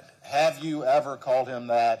correct. Have you ever called him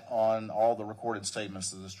that on all the recorded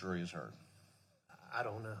statements that this jury has heard? I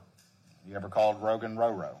don't know. You ever called Rogan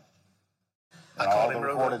Roro? I called him all the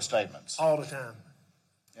recorded statements? All the time.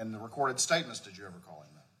 In the recorded statements, did you ever call him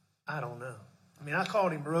that? I don't know. I mean, I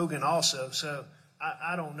called him Rogan also, so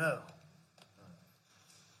I don't know.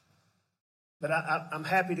 But I'm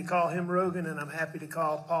happy to call him Rogan, and I'm happy to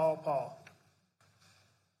call Paul Paul.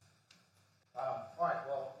 All right.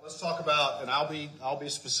 Well, let's talk about, and I'll be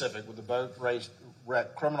specific with the boat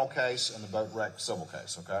wreck criminal case and the boat wreck civil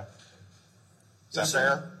case. Okay. Is that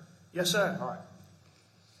fair? Yes, sir. All right.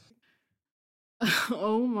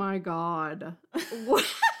 Oh my God.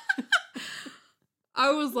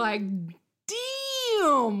 I was like,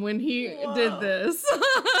 damn, when he did this.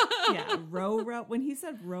 Yeah, Roro. When he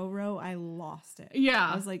said Roro, I lost it. Yeah.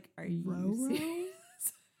 I was like, are you serious?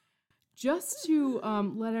 Just to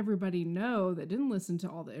let everybody know that didn't listen to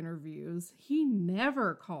all the interviews, he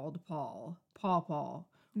never called Paul Paw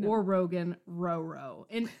or Rogan Roro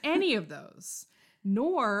in any of those.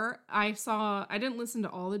 Nor I didn't listen to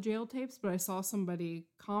all the jail tapes, but I saw somebody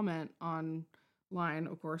comment online,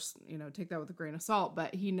 of course, take that with a grain of salt,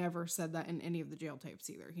 but he never said that in any of the jail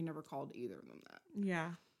tapes either. He never called either of them that.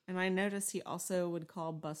 Yeah. And I noticed he also would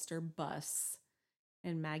call Buster Bus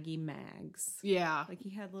And Maggie Mags. Yeah. Like he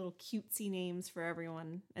had little cutesy names for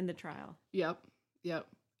everyone in the trial. Yep.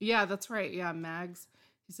 Yeah, that's right. Yeah, Mags.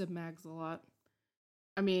 He said Mags a lot.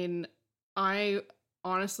 I mean, I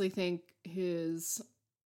honestly think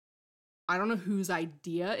I don't know whose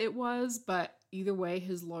idea it was, but either way,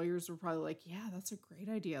 his lawyers were probably like, yeah, that's a great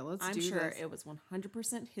idea. Let's do this. I'm sure it was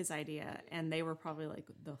 100% his idea. And they were probably like,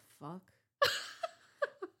 the fuck?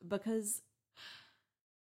 Because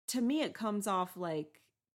to me, it comes off like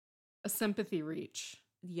a sympathy reach.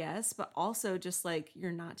 Yes, but also just like,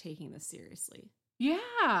 you're not taking this seriously.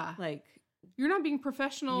 Yeah. Like, you're not being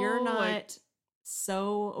professional. You're not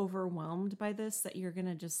so overwhelmed by this that you're going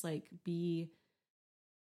to just like be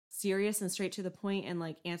serious and straight to the point and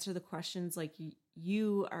like answer the questions. Like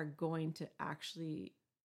you are going to actually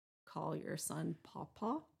call your son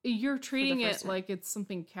Papa. You're treating it like it's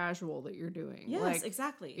something casual that you're doing. Yes, like,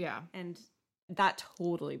 exactly. Yeah. And that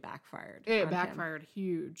totally backfired. It backfired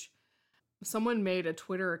huge. Someone made a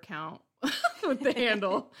Twitter account with the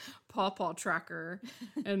handle Pawpaw Tracker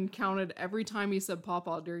and counted every time he said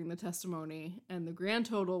Pawpaw during the testimony, and the grand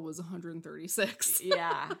total was 136.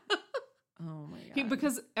 Yeah. Oh my God.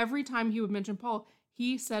 Because every time he would mention Paul,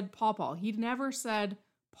 he said Pawpaw. He never said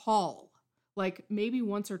Paul. Like maybe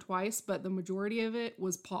once or twice, but the majority of it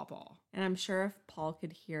was Pawpaw. And I'm sure if Paul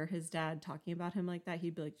could hear his dad talking about him like that,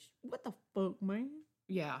 he'd be like, what the fuck, man?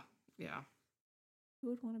 Yeah. Who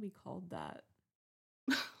would want to be called that?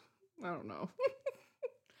 I don't know.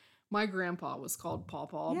 My grandpa was called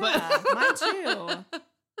Pawpaw. Yeah, but mine too.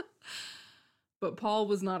 But Paul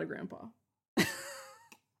was not a grandpa.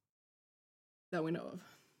 That we know of.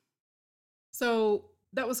 So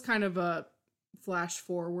that was kind of a flash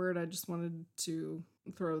forward. I just wanted to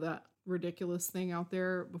throw that ridiculous thing out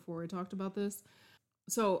there before I talked about this.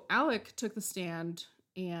 So Alec took the stand,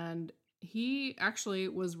 and he actually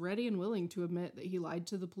was ready and willing to admit that he lied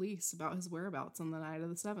to the police about his whereabouts on the night of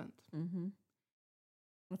the 7th. Mm-hmm.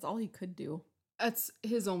 That's all he could do. That's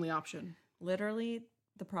his only option. Literally,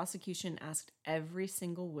 the prosecution asked every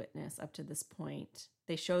single witness up to this point.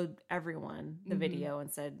 They showed everyone the video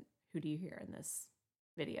and said, who do you hear in this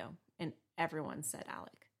video? And everyone said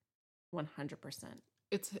Alec. 100%.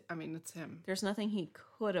 It's him. There's nothing he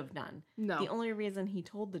could have done. No. The only reason he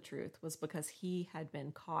told the truth was because he had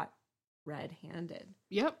been caught red-handed.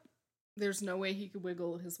 Yep. There's no way he could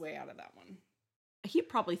wiggle his way out of that one. He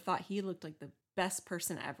probably thought he looked like the best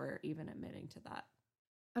person ever, even admitting to that.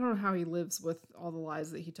 I don't know how he lives with all the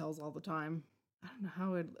lies that he tells all the time. I don't know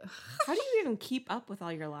how it... How do you even keep up with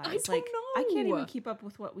all your lies? I don't know. I can't even keep up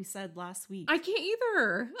with what we said last week. I can't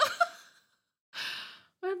either.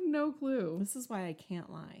 I have no clue. This is why I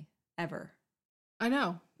can't lie. Ever. I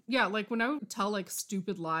know. Yeah, like when I would tell like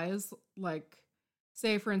stupid lies, like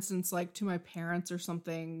say for instance, like to my parents or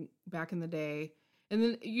something back in the day, and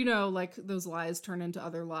then, you know, like those lies turn into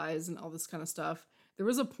other lies and all this kind of stuff. There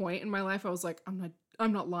was a point in my life I was like,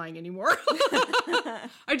 I'm not lying anymore.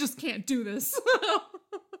 I just can't do this.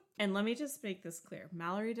 And let me just make this clear.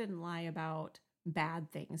 Mallory didn't lie about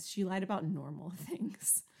bad things. She lied about normal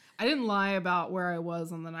things. I didn't lie about where I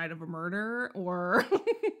was on the night of a murder or...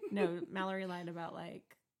 No, Mallory lied about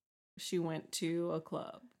like she went to a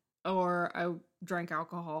club. Or I drank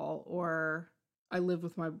alcohol, or I lived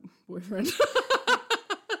with my boyfriend.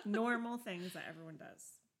 Normal things that everyone does.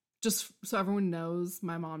 Just so everyone knows,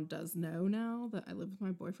 my mom does know now that I live with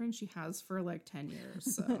my boyfriend. She has for like 10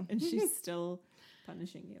 years. So. And she's still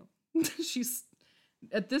punishing you. She's,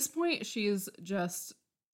 at this point, she's just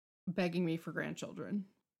begging me for grandchildren.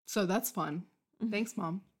 So that's fun. Thanks,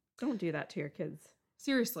 Mom. Don't do that to your kids.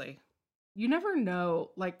 Seriously. You never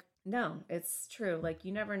know, like... No, it's true. Like,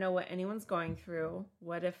 you never know what anyone's going through.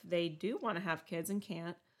 What if they do want to have kids and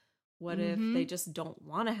can't? What if they just don't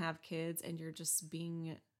want to have kids and you're just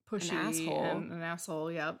being pushy an asshole? And an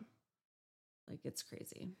asshole, yep. Like, it's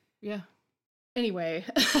crazy. Yeah. Anyway,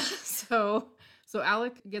 so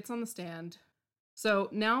Alec gets on the stand. So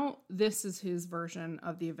now this is his version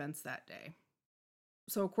of the events that day.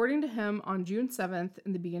 So according to him, on June 7th,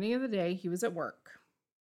 in the beginning of the day, he was at work.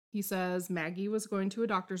 He says Maggie was going to a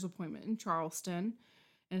doctor's appointment in Charleston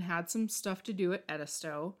and had some stuff to do at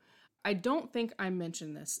Edisto. I don't think I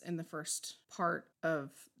mentioned this in the first part of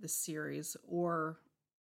the series or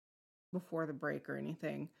before the break or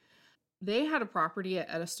anything. They had a property at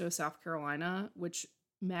Edisto, South Carolina, which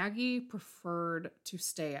Maggie preferred to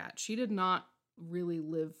stay at. She did not really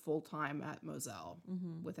live full-time at Moselle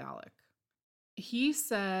with Alec. He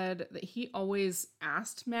said that he always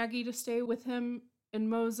asked Maggie to stay with him in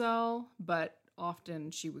Moselle, but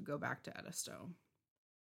often she would go back to Edisto.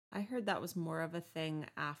 I heard that was more of a thing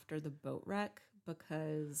after the boat wreck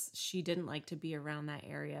because she didn't like to be around that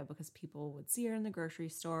area because people would see her in the grocery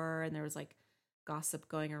store and there was like gossip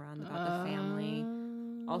going around about the family.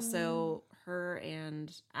 Also, her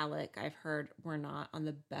and Alec, I've heard, were not on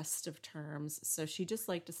the best of terms, so she just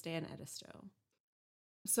liked to stay in Edisto.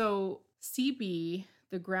 So CB,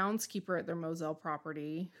 the groundskeeper at their Moselle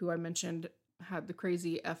property, who I mentioned had the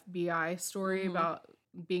crazy FBI story about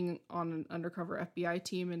being on an undercover FBI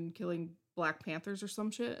team and killing Black Panthers or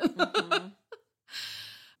some shit.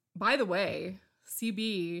 By the way,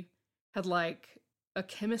 CB had like a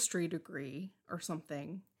chemistry degree or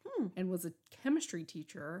something and was a chemistry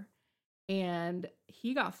teacher, and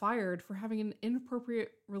he got fired for having an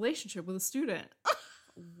inappropriate relationship with a student.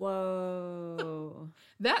 Whoa.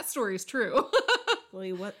 That story is true. Well,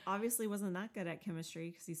 he obviously wasn't that good at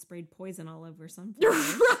chemistry because he sprayed poison all over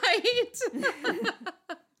sunflowers. Right.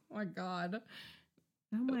 Oh my God.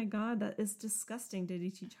 Oh my God, that is disgusting. Did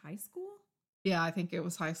he teach high school? Yeah, I think it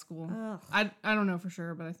was high school. I don't know for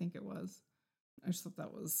sure, but I think it was. I just thought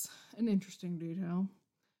that was an interesting detail.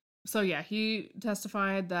 So yeah, he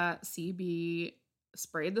testified that CB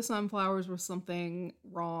sprayed the sunflowers with something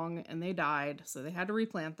wrong and they died, so they had to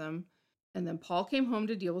replant them. And then Paul came home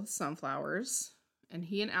to deal with the sunflowers, and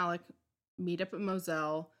he and Alec meet up at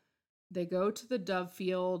Moselle. They go to the Dove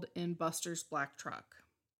field in Buster's black truck.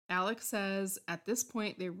 Alec says at this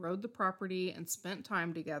point they rode the property and spent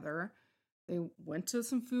time together. They went to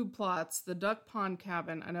some food plots, the duck pond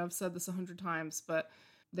cabin. I know I've said this 100 times, but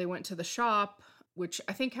they went to the shop, which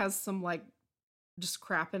I think has some like just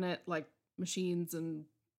crap in it, like machines and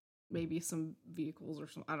maybe some vehicles or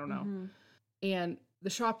something. I don't know. And the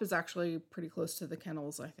shop is actually pretty close to the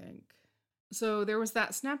kennels, I think. So there was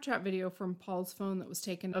that Snapchat video from Paul's phone that was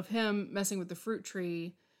taken of him messing with the fruit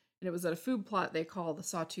tree, and it was at a food plot they call the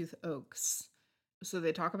Sawtooth Oaks. So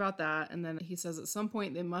they talk about that, and then he says at some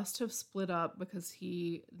point they must have split up because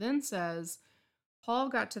he then says Paul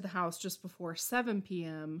got to the house just before 7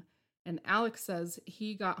 p.m., and Alex says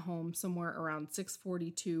he got home somewhere around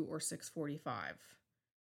 6:42 or 6:45.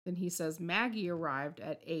 Then he says Maggie arrived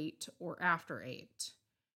at 8 or after 8.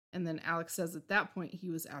 And then Alex says at that point he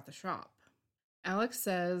was at the shop. Alex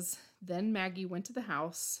says then Maggie went to the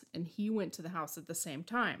house and he went to the house at the same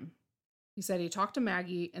time. He said he talked to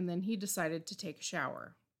Maggie and then he decided to take a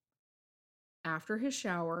shower. After his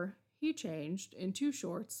shower, he changed into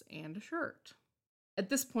shorts and a shirt. At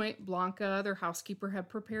this point, Blanca, their housekeeper, had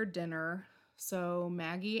prepared dinner, so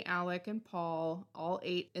Maggie, Alec, and Paul all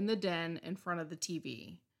ate in the den in front of the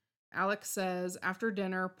TV. Alex says after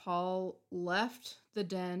dinner, Paul left the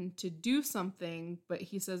den to do something, but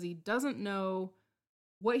he says he doesn't know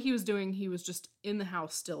what he was doing. He was just in the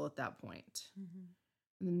house still at that point.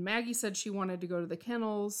 And then Maggie said she wanted to go to the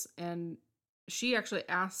kennels, and she actually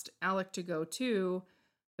asked Alec to go too,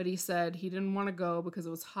 but he said he didn't want to go because it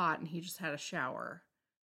was hot and he just had a shower.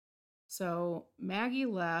 So Maggie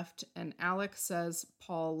left, and Alex says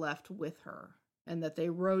Paul left with her and that they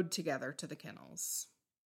rode together to the kennels.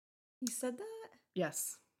 He said that?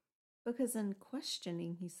 Yes. Because in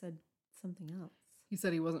questioning, he said something else. He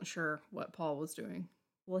said he wasn't sure what Paul was doing.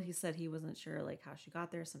 Well, he said he wasn't sure like how she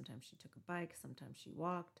got there. Sometimes she took a bike, sometimes she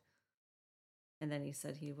walked. And then he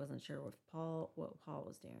said he wasn't sure what Paul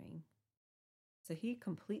was doing. So he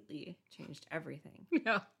completely changed everything.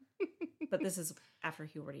 Yeah. But this is after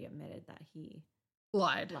he already admitted that he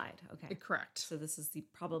lied. Okay. Correct. So this is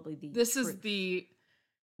probably the This truth.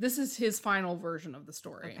 this is his final version of the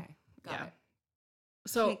story. Okay. Got it.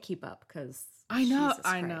 So I can't keep up because I know. Jesus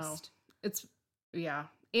Christ. It's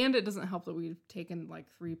and it doesn't help that we've taken like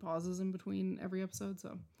 3 pauses in between every episode.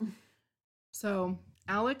 So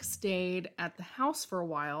Alex stayed at the house for a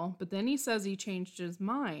while, but then he says he changed his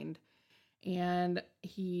mind and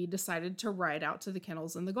he decided to ride out to the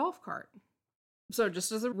kennels in the golf cart. So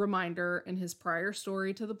just as a reminder, in his prior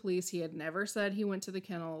story to the police, he had never said he went to the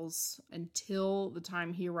kennels until the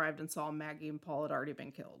time he arrived and saw Maggie and Paul had already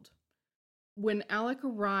been killed. When Alec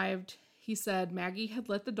arrived, he said Maggie had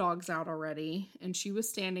let the dogs out already and she was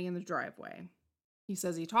standing in the driveway. He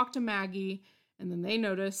says he talked to Maggie and then they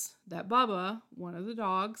noticed that Bubba, one of the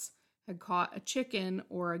dogs, had caught a chicken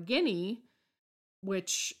or a guinea,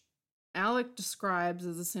 which Alec describes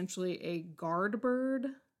as essentially a guard bird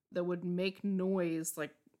that would make noise,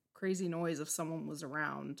 like crazy noise if someone was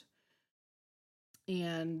around.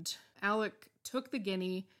 And Alec took the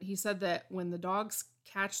guinea. He said that when the dogs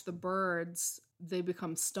catch the birds, they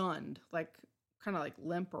become stunned, like kind of like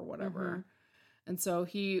limp or whatever. And so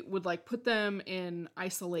he would like put them in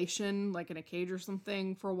isolation, like in a cage or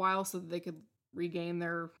something for a while so that they could regain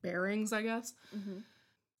their bearings, I guess.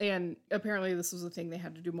 And apparently this was a thing they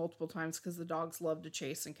had to do multiple times because the dogs loved to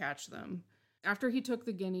chase and catch them. After he took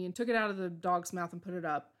the guinea and took it out of the dog's mouth and put it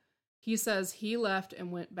up, he says he left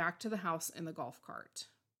and went back to the house in the golf cart.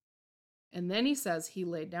 And then he says he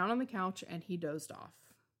laid down on the couch and he dozed off.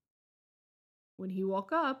 When he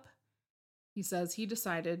woke up, he says he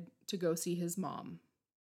decided to go see his mom.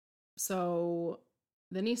 So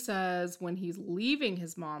then he says when he's leaving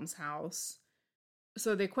his mom's house,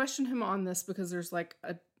 so they question him on this because there's like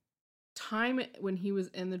a time when he was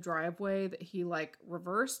in the driveway that he like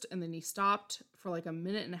reversed and then he stopped for like a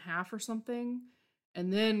minute and a half or something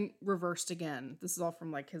and then reversed again. This is all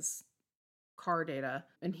from like his car data.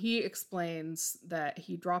 And he explains that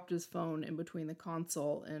he dropped his phone in between the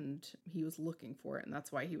console and he was looking for it. And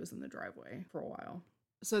that's why he was in the driveway for a while.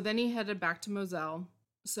 So then he headed back to Moselle.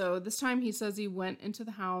 So this time he says he went into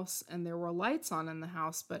the house and there were lights on in the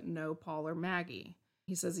house, but no Paul or Maggie.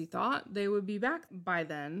 He says he thought they would be back by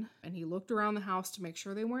then, and he looked around the house to make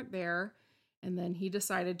sure they weren't there, and then he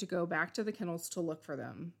decided to go back to the kennels to look for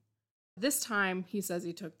them. This time, he says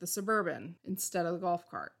he took the Suburban instead of the golf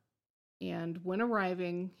cart. And when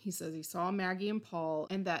arriving, he says he saw Maggie and Paul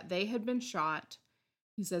and that they had been shot.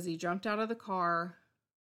 He says he jumped out of the car,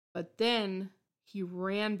 but then he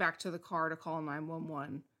ran back to the car to call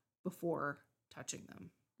 911 before touching them.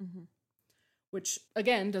 Mm-hmm. Which,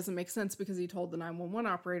 again, doesn't make sense because he told the 911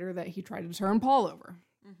 operator that he tried to turn Paul over.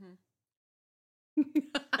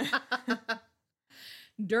 Mm-hmm.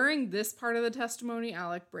 During this part of the testimony,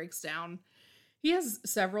 Alec breaks down. He has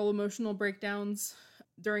several emotional breakdowns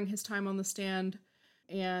during his time on the stand,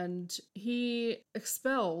 and he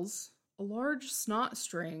expels a large snot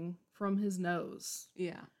string from his nose.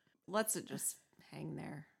 Yeah. Lets it just hang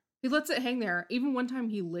there. He lets it hang there. Even one time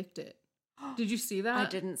he licked it. Did you see that? I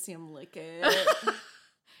didn't see him lick it.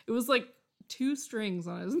 It was like 2 strings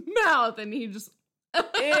on his mouth and he just...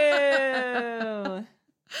 Ew.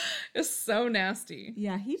 It's so nasty.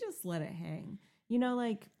 Yeah, he just let it hang. You know,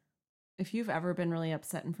 like, if you've ever been really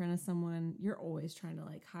upset in front of someone, you're always trying to,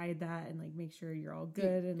 like, hide that and, like, make sure you're all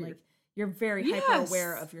good. And, like, you're very hyper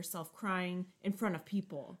aware of yourself crying in front of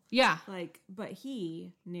people. Yeah. Like, but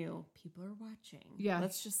he knew people are watching. Yeah.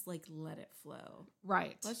 Let's just, like, let it flow.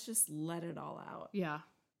 Right. Let's just let it all out. Yeah.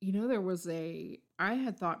 You know, I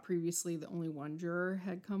had thought previously that only one juror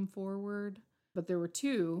had come forward, but there were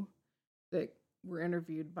 2 that were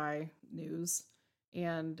interviewed by News,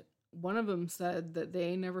 and one of them said that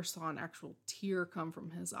they never saw an actual tear come from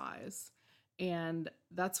his eyes. And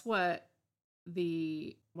that's what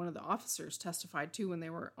one of the officers testified to when they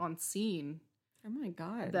were on scene. Oh my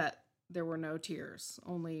God. That there were no tears,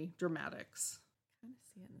 only dramatics. I kind of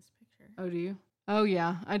see it in this picture. Oh, do you? Oh,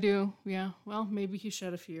 yeah, I do. Yeah. Well, maybe he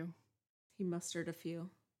shed a few. He mustered a few.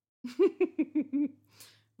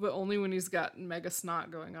 But only when he's got mega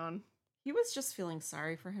snot going on. He was just feeling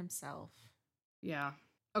sorry for himself. Yeah.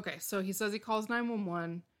 Okay, so he says he calls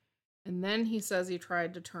 911, and then he says he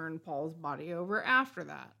tried to turn Paul's body over after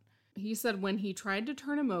that. He said when he tried to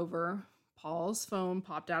turn him over, Paul's phone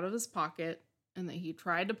popped out of his pocket, and that he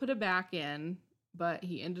tried to put it back in, but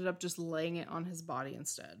he ended up just laying it on his body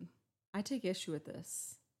instead. I take issue with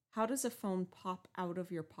this. How does a phone pop out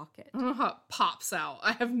of your pocket? I don't know how it pops out.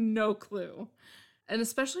 I have no clue. And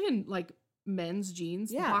especially in, like, men's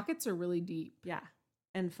jeans, the pockets are really deep. Yeah.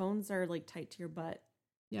 And phones are, like, tight to your butt.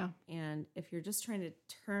 Yeah. And if you're just trying to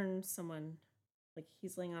turn someone, like,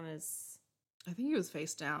 he's laying on his... I think he was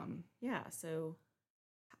face down. Yeah, so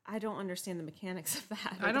I don't understand the mechanics of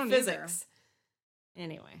that. I don't physics. Either.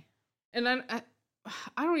 Anyway. And I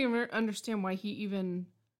don't even understand why he even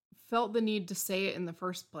felt the need to say it in the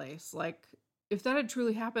first place. Like, if that had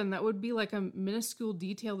truly happened, that would be like a minuscule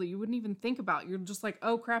detail that you wouldn't even think about. You're just like,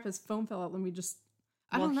 oh crap, his phone fell out. Let me just...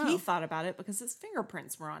 I don't know. He thought about it because his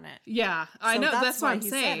fingerprints were on it. Yeah, I know. That's what I'm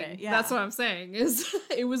saying. Yeah. That's what I'm saying. Is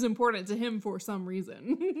it was important to him for some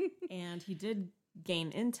reason. And he did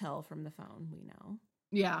gain intel from the phone, we know.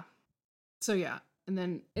 Yeah. So yeah. And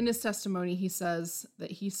then in his testimony, he says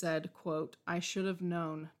that he said, quote, "I should have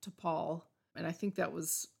known," to Paul. And I think that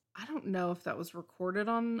was, I don't know if that was recorded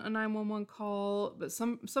on a 911 call, but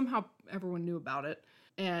somehow everyone knew about it.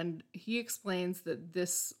 And he explains that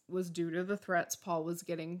this was due to the threats Paul was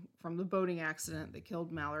getting from the boating accident that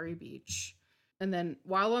killed Mallory Beach. And then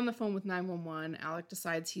while on the phone with 911, Alec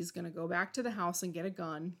decides he's going to go back to the house and get a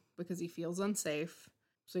gun because he feels unsafe.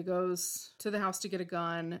 So he goes to the house to get a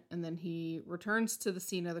gun, and then he returns to the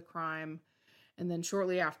scene of the crime. And then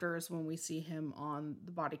shortly after is when we see him on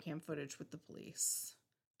the body cam footage with the police.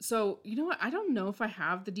 So, you know what? I don't know if I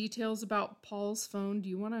have the details about Paul's phone. Do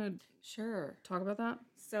you want to talk about that?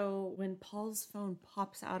 So when Paul's phone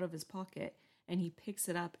pops out of his pocket and he picks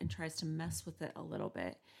it up and tries to mess with it a little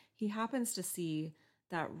bit, he happens to see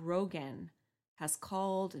that Rogan has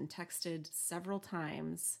called and texted several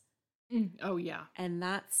times. Oh, yeah. And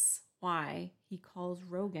that's why he calls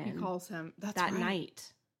Rogan. He calls him that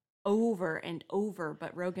night over and over,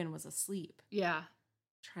 but Rogan was asleep. Yeah.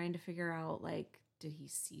 Trying to figure out, like, did he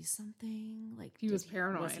see something? Like, he was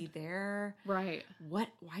paranoid. Was he there? Right.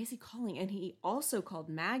 Why is he calling? And he also called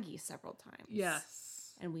Maggie several times.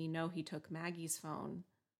 Yes. And we know he took Maggie's phone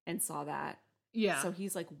and saw that. Yeah. So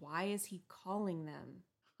he's like, why is he calling them?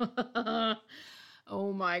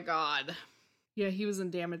 Oh my God. Yeah, he was in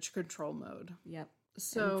damage control mode. Yep.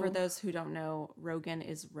 So and for those who don't know, Rogan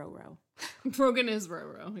is Roro. Rogan is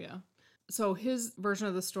Roro, yeah. So his version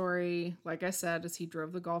of the story, like I said, is he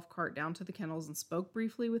drove the golf cart down to the kennels and spoke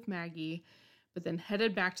briefly with Maggie, but then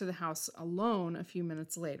headed back to the house alone a few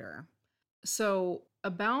minutes later. So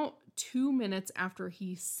about 2 minutes after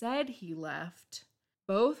he said he left,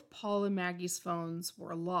 both Paul and Maggie's phones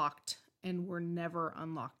were locked and were never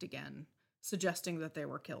unlocked again, suggesting that they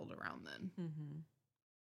were killed around then. Mm-hmm.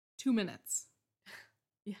 2 minutes.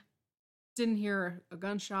 Yeah. Didn't hear a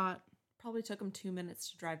gunshot. Probably took him 2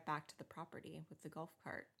 minutes to drive back to the property with the golf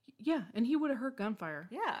cart. Yeah, and he would have heard gunfire.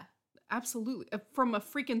 Yeah. Absolutely. From a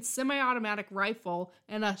freaking semi-automatic rifle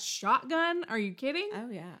and a shotgun? Are you kidding? Oh,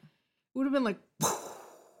 yeah. It would have been like...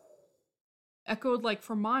 echoed like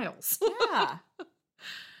for miles. Yeah.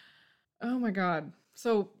 Oh my God.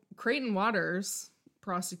 So Creighton Waters,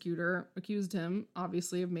 prosecutor, accused him,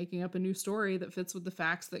 obviously, of making up a new story that fits with the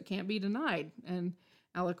facts that can't be denied. And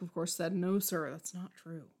Alec, of course, said, no, sir, that's not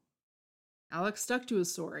true. Alex stuck to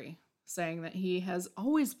his story, saying that he has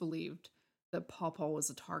always believed that Paw Paw was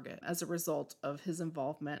a target as a result of his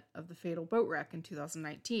involvement of the fatal boat wreck in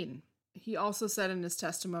 2019. He also said in his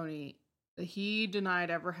testimony that he denied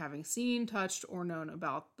ever having seen, touched, or known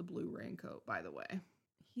about the blue raincoat, by the way.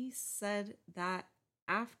 He said that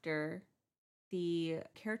after the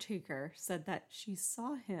caretaker said that she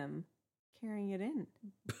saw him carrying it in.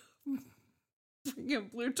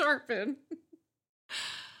 Freaking blue tarpon.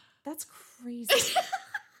 That's crazy.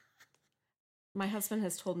 My husband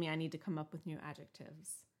has told me I need to come up with new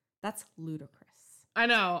adjectives. That's ludicrous. I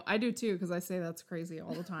know. I do too, because I say that's crazy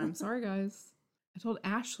all the time. Sorry, guys. I told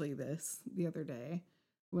Ashley this the other day.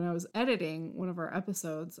 When I was editing one of our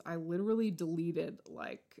episodes, I literally deleted,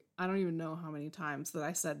 like, I don't even know how many times that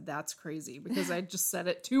I said that's crazy because I just said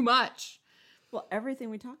it too much. Well, everything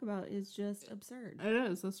we talk about is just absurd.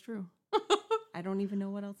 It is. That's true. I don't even know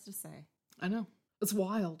what else to say. I know. It's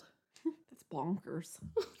wild. That's bonkers.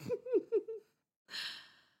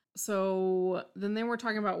 So then they were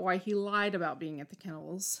talking about why he lied about being at the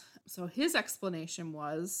kennels. So his explanation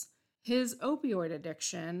was his opioid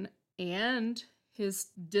addiction and his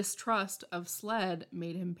distrust of SLED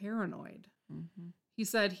made him paranoid. Mm-hmm. He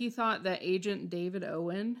said he thought that Agent David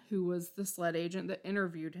Owen, who was the SLED agent that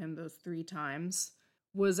interviewed him those 3 times,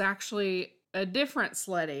 was actually a different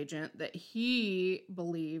SLED agent that he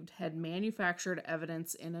believed had manufactured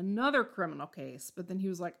evidence in another criminal case. But then he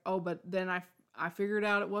was like, oh, but then I figured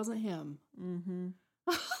out it wasn't him. Mm-hmm.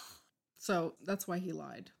 So that's why he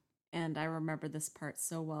lied. And I remember this part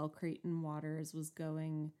so well. Creighton Waters was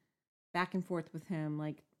going back and forth with him.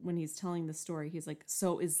 Like, when he's telling the story, he's like,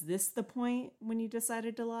 so is this the point when you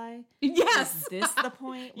decided to lie? Yes! Is this the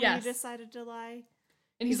point when you decided to lie?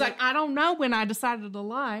 And he's like, I don't know when I decided to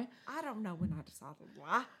lie. I don't know when I decided to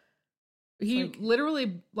lie. He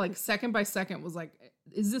literally, like, second by second was like,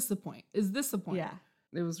 is this the point? Is this the point? Yeah.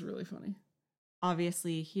 It was really funny.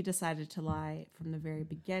 Obviously, he decided to lie from the very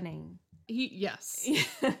beginning. Yes.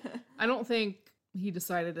 I don't think he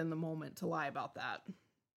decided in the moment to lie about that.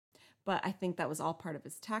 But I think that was all part of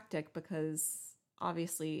his tactic because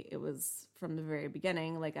obviously it was from the very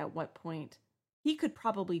beginning. Like, at what point he could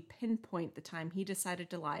probably pinpoint the time he decided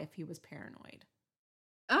to lie if he was paranoid.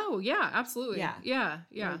 Oh, yeah, absolutely. Yeah.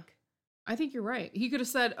 Like, I think you're right. He could have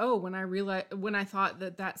said, oh, when I thought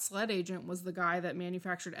that SLED agent was the guy that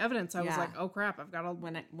manufactured evidence, I was like, oh crap, I've got to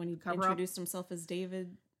when he cover introduced himself as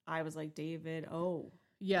David, I was like, David,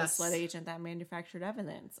 yes, the SLED agent that manufactured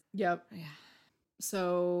evidence. Yep. Yeah.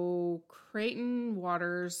 So Creighton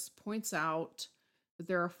Waters points out that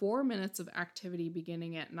there are 4 minutes of activity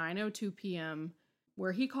beginning at 9:02 p.m.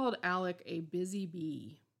 where he called Alec a busy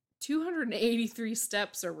bee. 283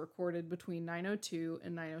 steps are recorded between 9:02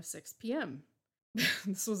 and 9:06 p.m.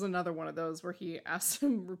 This was another one of those where he asked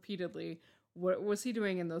him repeatedly, what was he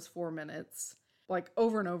doing in those 4 minutes? Like,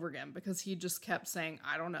 over and over again, because he just kept saying,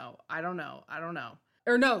 I don't know.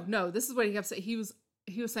 Or no, this is what he kept saying. He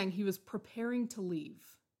was saying he was preparing to leave.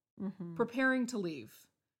 Mm-hmm. Preparing to leave.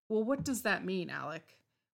 Well, what does that mean, Alec?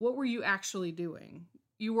 What were you actually doing?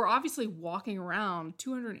 You were obviously walking around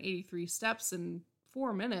 283 steps in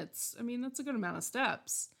 4 minutes. I mean, that's a good amount of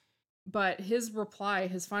steps. But his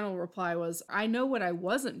final reply was, I know what I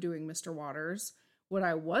wasn't doing, Mr. Waters. What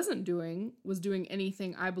I wasn't doing was doing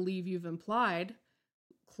anything I believe you've implied,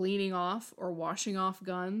 cleaning off or washing off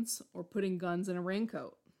guns or putting guns in a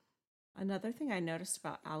raincoat. Another thing I noticed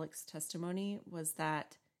about Alex's testimony was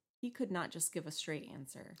that he could not just give a straight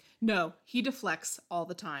answer. No, he deflects all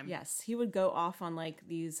the time. Yes, he would go off on like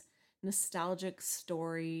these nostalgic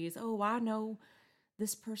stories. Oh, I know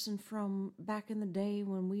this person from back in the day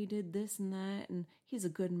when we did this and that, and he's a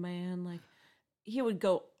good man. Like, he would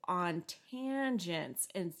go on tangents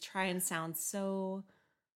and try and sound so...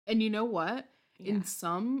 And you know what? Yeah. In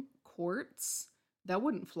some courts, that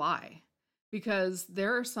wouldn't fly. Because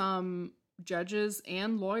there are some judges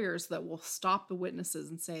and lawyers that will stop the witnesses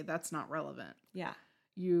and say, that's not relevant. Yeah.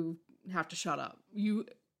 You have to shut up. You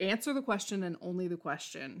answer the question and only the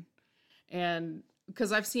question. And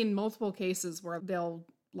because I've seen multiple cases where they'll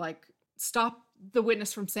like stop the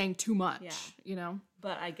witness from saying too much, you know?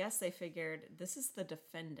 But I guess they figured, this is the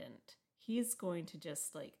defendant. He's going to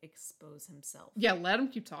just like expose himself. Yeah, let him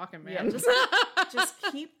keep talking, man. Yeah, just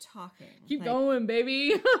keep talking. Keep going,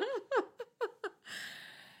 baby.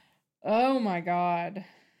 Oh my God.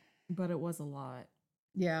 But it was a lot.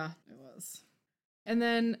 Yeah, it was. And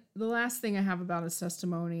then the last thing I have about his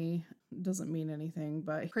testimony doesn't mean anything,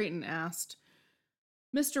 but Creighton asked,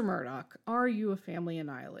 Mr. Murdaugh, are you a family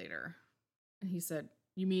annihilator? And he said,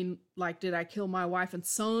 you mean like, did I kill my wife and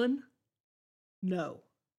son? No.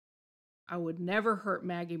 I would never hurt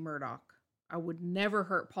Maggie Murdaugh. I would never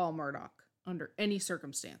hurt Paul Murdaugh under any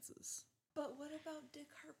circumstances. But what about Dick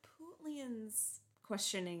Harpootlian's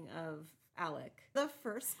questioning of Alec? The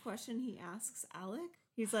first question he asks Alec,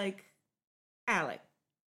 he's like, Alec,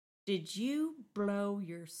 did you blow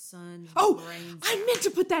your son's brains out? I meant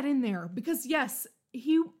to put that in there because yes,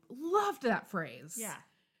 he loved that phrase. Yeah.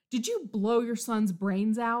 Did you blow your son's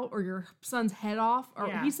brains out or your son's head off? Or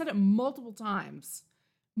Yeah. He said it multiple times.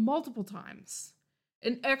 Multiple times.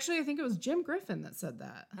 And actually, I think it was Jim Griffin that said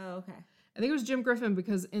that. Oh, okay. I think it was Jim Griffin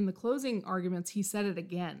because in the closing arguments, he said it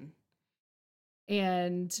again.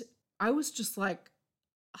 And I was just like,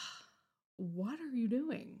 what are you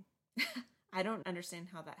doing? I don't understand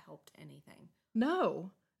how that helped anything.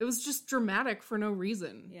 No, it was just dramatic for no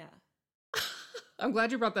reason. Yeah. I'm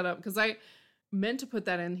glad you brought that up because I meant to put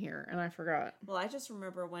that in here and I forgot. Well, I just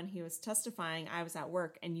remember when he was testifying, I was at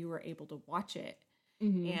work and you were able to watch it.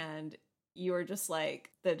 Mm-hmm. And you were just like,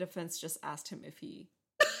 the defense just asked him if he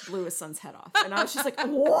blew his son's head off. And I was just like,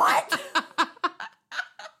 what?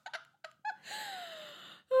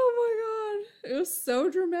 Oh my God. It was so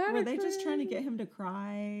dramatic. Were they just trying to get him to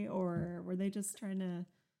cry or were they just trying to...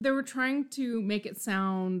 They were trying to make it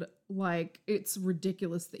sound like it's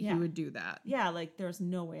ridiculous that he would do that. Yeah, like there's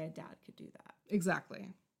no way a dad could do that. Exactly.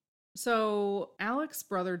 So Alex's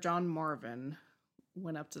brother, John Marvin,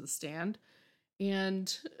 went up to the stand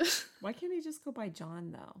and... Why can't he just go by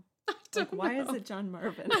John, though? I don't know. Why is it John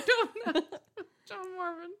Marvin? I don't know. John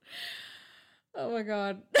Marvin. Oh my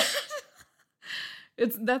God.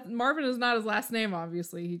 It's that Marvin is not his last name,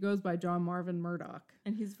 obviously. He goes by John Marvin Murdaugh.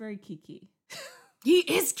 And he's very kiki. He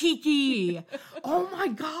is kiki. Oh my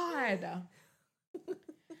God.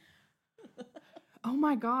 Oh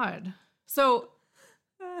my God. So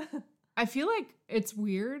I feel like it's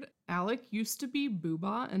weird. Alec used to be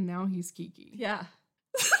Booba and now he's Kiki. Yeah.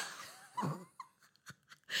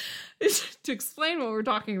 To explain what we're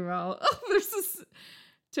talking about, there's this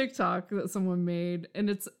TikTok that someone made, and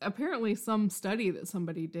it's apparently some study that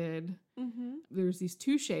somebody did. Mm-hmm. There's these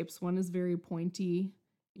two shapes. One is very pointy.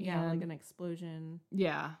 Yeah, like an explosion.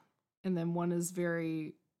 Yeah. And then one is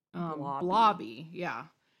very Blobby. blobby. Yeah.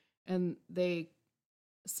 And they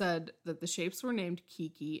said that the shapes were named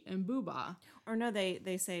Kiki and Booba. Or no,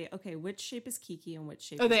 they say, okay, which shape is Kiki and which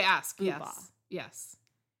shape is they ask, Booba? yes. Yes.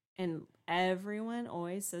 And everyone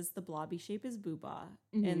always says the blobby shape is Booba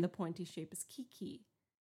and the pointy shape is Kiki.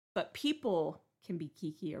 But people can be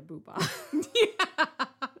Kiki or Booba. Yeah.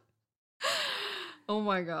 Oh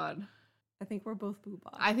my God. I think we're both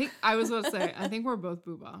Booba. I was about to say, I think we're both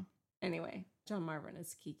Booba. Anyway, John Marvin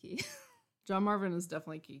is Kiki. John Marvin is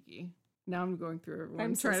definitely Kiki. Now I'm going through everyone.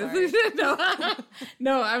 I'm so trying sorry. to think.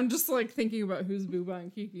 No, I'm just like thinking about who's Booba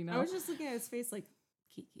and Kiki now. I was just looking at his face like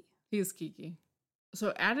Kiki. He is Kiki.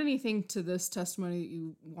 So add anything to this testimony that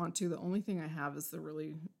you want to. The only thing I have is the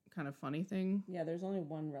really kind of funny thing. Yeah, there's only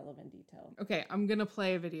one relevant detail. Okay, I'm going to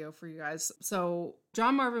play a video for you guys. So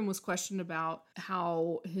John Marvin was questioned about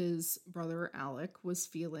how his brother Alec was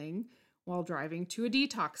feeling while driving to a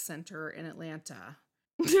detox center in Atlanta.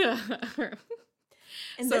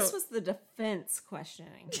 And this was the defense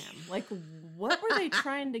questioning him. Like, what were they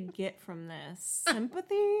trying to get from this?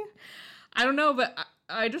 Sympathy? I don't know, but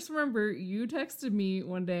I just remember you texted me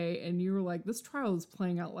one day and you were like, this trial is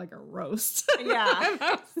playing out like a roast. Yeah. And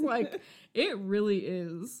I was like, it really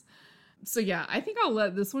is. So yeah, I think I'll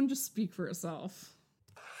let this one just speak for itself.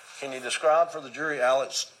 Can you describe for the jury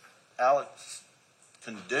Alex's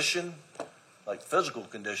condition, like physical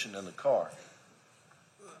condition in the car?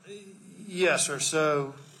 Yes, sir.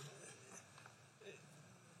 So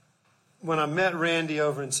when I met Randy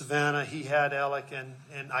over in Savannah, he had Alec,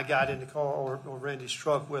 and I got in the car or Randy's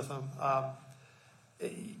truck with him.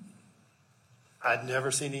 I'd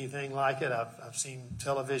never seen anything like it. I've seen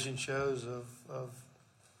television shows of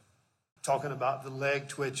talking about the leg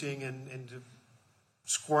twitching and the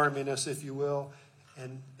squirminess, if you will,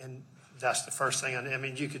 and that's the first thing. I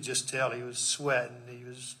mean, you could just tell he was sweating. He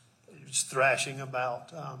was thrashing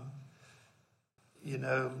about. Jim,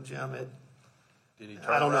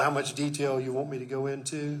 I don't know how much detail you want me to go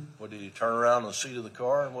into. What, did he turn around on the seat of the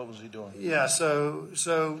car, and what was he doing? Yeah,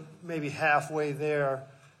 so maybe halfway there,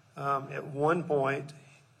 at one point,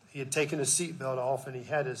 he had taken his seatbelt off, and he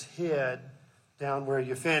had his head down where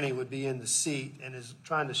your fanny would be in the seat, and is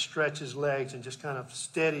trying to stretch his legs and just kind of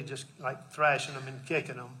steady, just like thrashing them and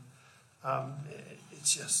kicking them.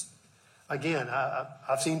 It's just, again,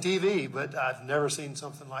 I've seen TV, but I've never seen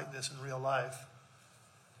something like this in real life.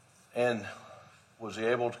 And was he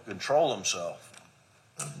able to control himself?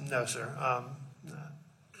 No, sir. I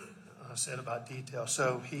said about detail.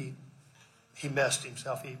 So he messed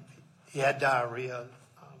himself. He had diarrhea.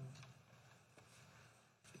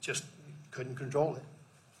 Just couldn't control it.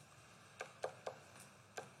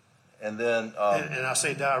 And then... and I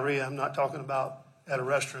say diarrhea, I'm not talking about at a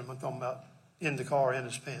restroom. I'm talking about in the car, in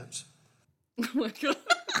his pants. Oh my God.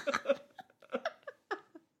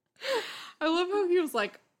 I love how he was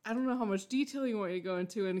like, I don't know how much detail you want me to go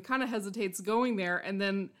into, and kind of hesitates going there, and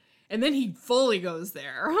then he fully goes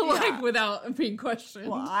there, like without being questioned.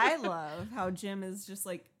 Well, I love how Jim is just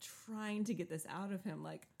like trying to get this out of him.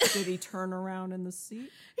 Like, did he turn around in the seat?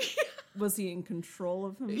 Was he in control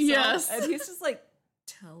of himself? Yes. And he's just like,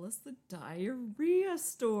 tell us the diarrhea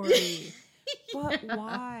story. But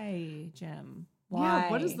why, Jim? Why? Yeah,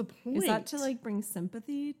 what is the point? Is that to like bring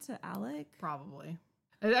sympathy to Alec? Probably.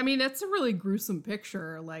 I mean, it's a really gruesome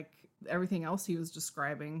picture, like everything else he was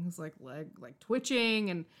describing. His like leg like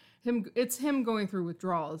twitching, and it's him going through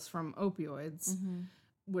withdrawals from opioids,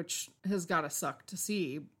 which has got to suck to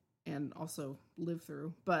see and also live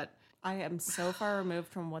through. But I am so far removed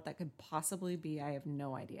from what that could possibly be. I have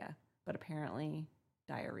no idea. But apparently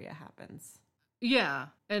diarrhea happens. Yeah.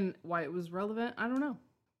 And why it was relevant, I don't know.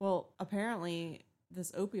 Well, apparently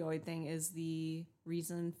this opioid thing is the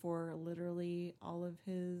reason for literally all of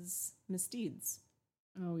his misdeeds.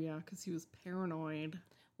 Oh, yeah, because he was paranoid.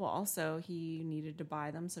 Well, also, he needed to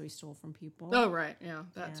buy them, so he stole from people. Oh, right. Yeah,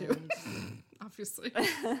 that too. Obviously.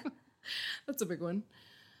 That's a big one.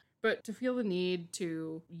 But to feel the need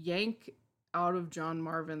to yank out of John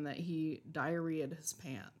Marvin that he diarrheaed his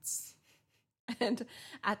pants. And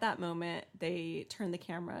at that moment, they turn the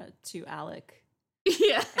camera to Alec.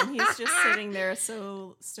 Yeah. And he's just sitting there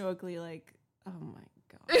so stoically like, oh my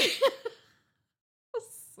God.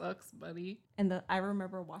 Sucks, buddy. And I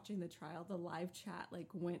remember watching the trial, the live chat like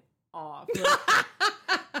went off.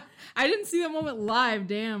 I didn't see that moment live.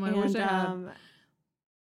 Damn, I wish I had.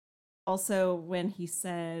 Also, when he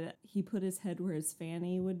said he put his head where his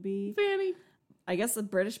fanny would be. Fanny. I guess the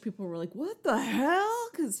British people were like, what the hell?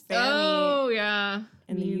 Because fanny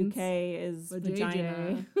in the UK is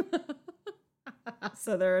vagina.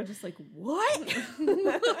 So they're just like, what?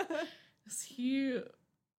 Is he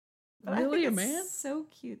but really a it's man? So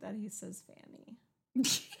cute that he says fanny.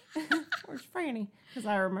 Where's Franny? Because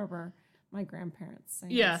I remember my grandparents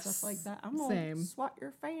saying stuff like that. I'm gonna swat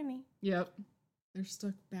your fanny. Yep. They're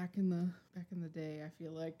stuck back in the day, I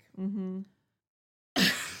feel like. Mm-hmm.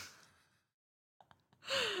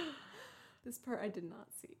 This part I did not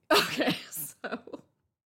see. Okay,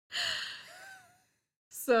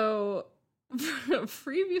 so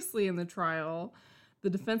previously in the trial, the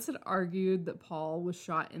defense had argued that Paul was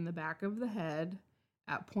shot in the back of the head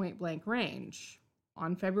at point blank range.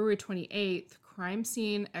 On February 28th, crime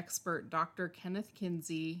scene expert Dr. Kenneth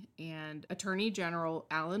Kinsey and Attorney General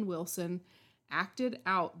Alan Wilson acted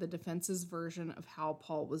out the defense's version of how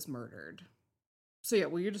Paul was murdered. So yeah,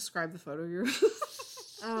 will you describe the photo you're...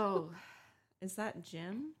 Oh, is that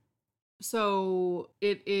Jim? So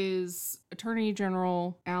it is Attorney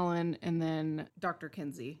General Allen, and then Dr.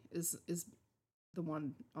 Kinsey is the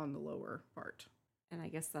one on the lower part. And I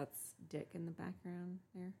guess that's Dick in the background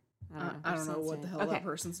there. I don't know what the hell that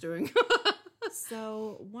person's doing.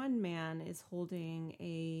 So one man is holding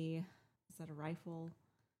is that a rifle?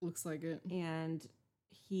 Looks like it. And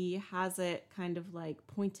he has it kind of like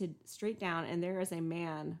pointed straight down, and there is a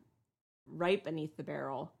man right beneath the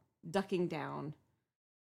barrel, ducking down.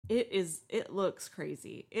 It looks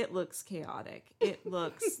crazy. It looks chaotic. It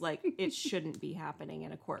looks like it shouldn't be happening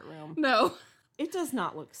in a courtroom. No. It does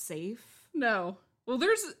not look safe. No. Well,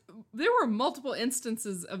 there were multiple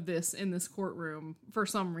instances of this in this courtroom for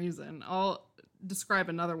some reason. I'll describe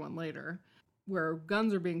another one later where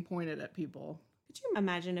guns are being pointed at people. Could you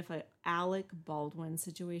imagine if a Alec Baldwin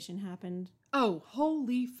situation happened? Oh,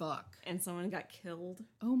 holy fuck. And someone got killed?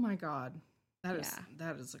 Oh my God.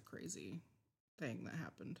 That is a crazy thing that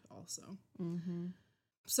happened also. Mm-hmm.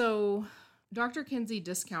 So Dr. Kinsey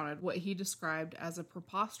discounted what he described as a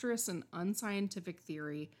preposterous and unscientific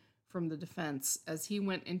theory from the defense as he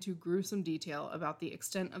went into gruesome detail about the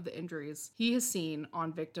extent of the injuries he has seen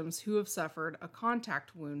on victims who have suffered a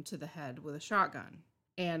contact wound to the head with a shotgun.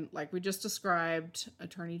 And like we just described,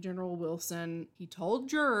 Attorney General Wilson, he told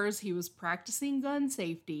jurors he was practicing gun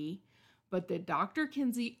safety, but that Dr.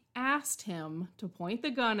 Kinsey asked him to point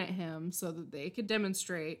the gun at him so that they could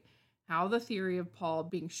demonstrate how the theory of Paul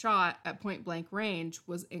being shot at point blank range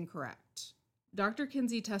was incorrect. Dr.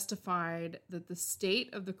 Kinsey testified that the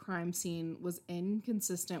state of the crime scene was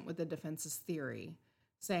inconsistent with the defense's theory,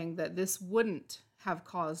 saying that this wouldn't have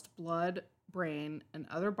caused blood, brain, and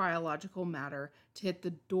other biological matter to hit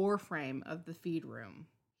the door frame of the feed room.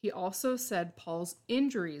 He also said Paul's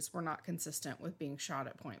injuries were not consistent with being shot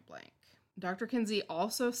at point blank. Dr. Kinsey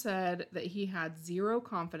also said that he had zero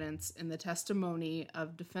confidence in the testimony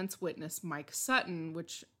of defense witness Mike Sutton,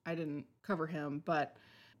 which I didn't cover him, but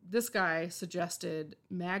this guy suggested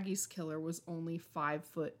Maggie's killer was only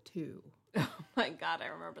 5'2". Oh my God, I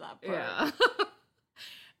remember that part. Yeah.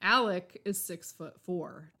 Alec is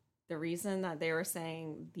 6'4". The reason that they were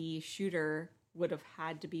saying the shooter would have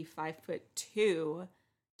had to be 5'2" to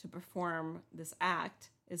perform this act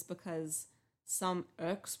is because some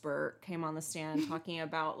expert came on the stand talking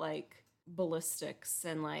about like ballistics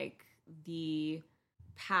and like the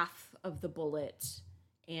path of the bullet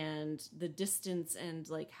and the distance and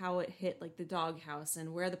like how it hit like the doghouse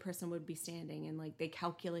and where the person would be standing, and like they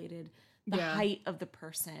calculated the height of the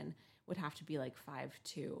person would have to be like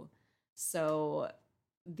 5'2". So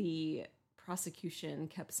the prosecution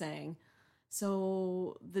kept saying,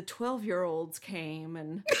 so the 12-year-olds came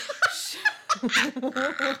and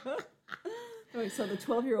so the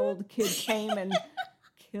 12-year-old kid came and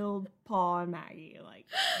killed Paul and Maggie. Like,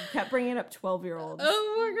 kept bringing up 12-year-olds.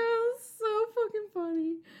 Oh my God, that's so fucking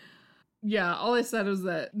funny. Yeah, all I said was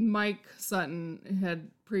that Mike Sutton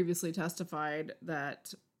had previously testified that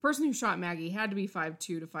the person who shot Maggie had to be 5'2"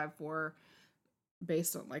 to 5'4",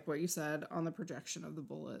 based on, like what you said, on the projection of the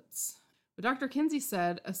bullets. But Dr. Kinsey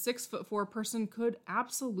said a 6'4" person could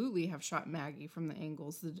absolutely have shot Maggie from the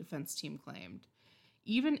angles the defense team claimed.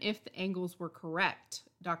 Even if the angles were correct,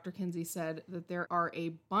 Dr. Kinsey said that there are a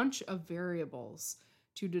bunch of variables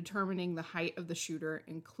to determining the height of the shooter,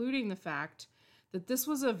 including the fact that this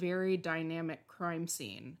was a very dynamic crime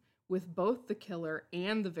scene, with both the killer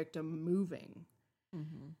and the victim moving.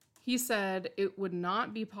 Mm-hmm. He said it would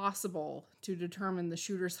not be possible to determine the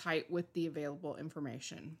shooter's height with the available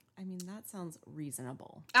information. I mean, that sounds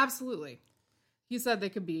reasonable. Absolutely. He said they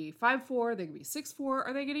could be 5'4", they could be 6'4",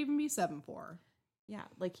 or they could even be 7'4". Yeah,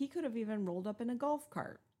 like he could have even rolled up in a golf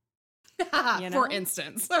cart. You know? For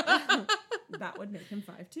instance. That would make him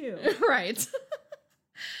 5'2". Right.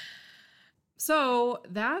 So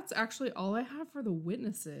that's actually all I have for the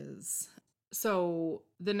witnesses. So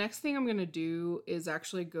the next thing I'm going to do is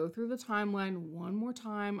actually go through the timeline one more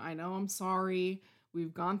time. I know, I'm sorry.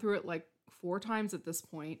 We've gone through it like 4 times at this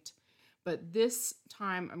point. But this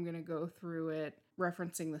time I'm going to go through it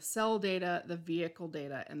referencing the cell data, the vehicle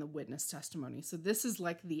data, and the witness testimony. So this is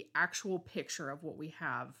like the actual picture of what we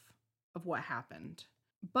have of what happened.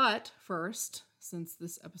 But first, since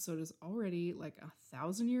this episode is already like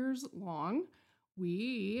 1,000 years long,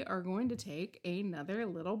 we are going to take another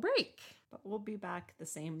little break. But we'll be back the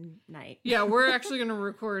same night. Yeah, we're actually going to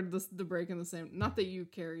record the break in the same... Not that you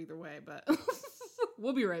care either way, but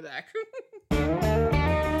we'll be right back.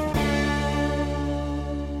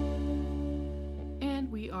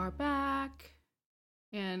 And we are back.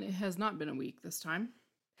 And it has not been a week this time.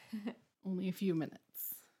 Only a few minutes.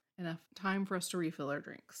 Enough time for us to refill our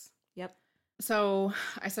drinks. Yep. So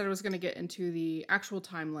I said I was going to get into the actual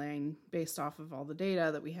timeline based off of all the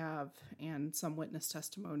data that we have and some witness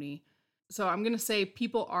testimony. So I'm going to say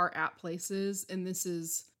people are at places, and this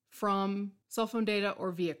is from cell phone data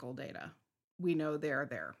or vehicle data. We know they're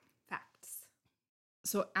there.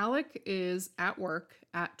 So Alec is at work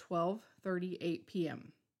at 12:38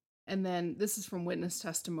 p.m. And then this is from witness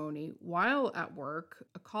testimony. While at work,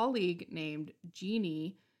 a colleague named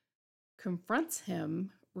Jeannie confronts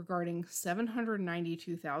him regarding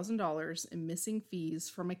 $792,000 in missing fees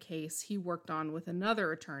from a case he worked on with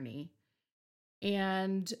another attorney.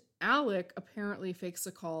 And Alec apparently fakes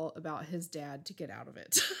a call about his dad to get out of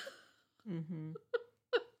it. Mm-hmm.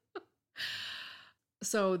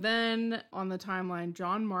 So then on the timeline,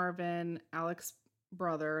 John Marvin, Alec's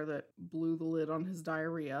brother that blew the lid on his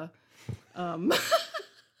diarrhea,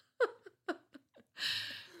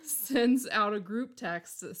 sends out a group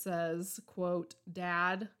text that says, quote,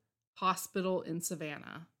 "Dad, hospital in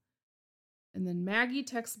Savannah." And then Maggie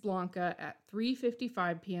texts Blanca at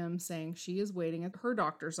 3:55 p.m. saying she is waiting at her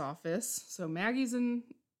doctor's office. So Maggie's in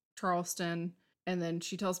Charleston, and then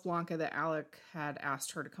she tells Blanca that Alec had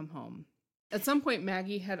asked her to come home. At some point,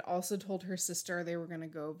 Maggie had also told her sister they were going to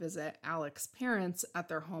go visit Alec's parents at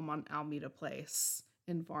their home on Almeda Place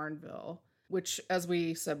in Varnville, which, as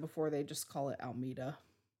we said before, they just call it Almeda.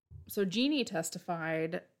 So Jeannie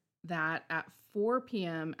testified that at 4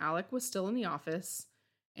 p.m., Alec was still in the office,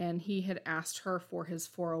 and he had asked her for his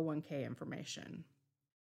 401k information.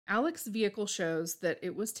 Alec's vehicle shows that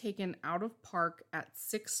it was taken out of park at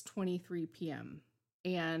 6:23 p.m.,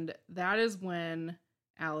 and that is when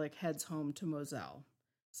Alec heads home to Moselle.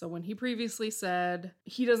 So when he previously said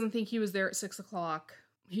he doesn't think he was there at 6 o'clock,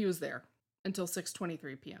 he was there until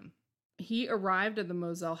 6:23 p.m. He arrived at the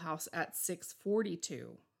Moselle house at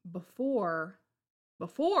 6:42 before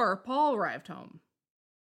Paul arrived home.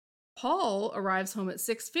 Paul arrives home at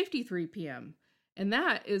 6:53 p.m. And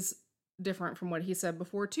that is different from what he said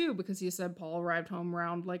before too, because he said Paul arrived home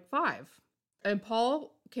around like 5. And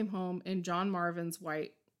Paul came home in John Marvin's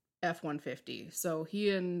white F-150. So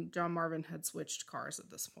he and John Marvin had switched cars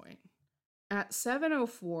at this point. At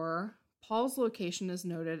 7:04, Paul's location is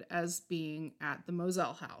noted as being at the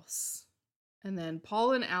Moselle house. And then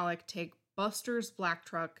Paul and Alec take Buster's black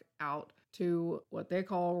truck out to what they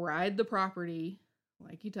call ride the property,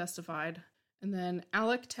 like he testified. And then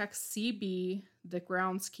Alec texts CB, the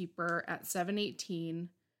groundskeeper, at 7:18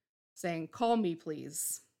 saying, "Call me,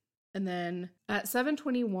 please." And then at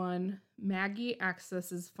 7:21, Maggie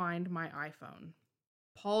accesses Find My iPhone.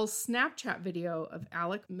 Paul's Snapchat video of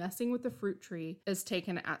Alec messing with the fruit tree is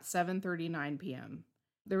taken at 7:39 p.m.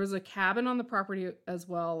 There was a cabin on the property as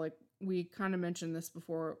well. Like we kind of mentioned this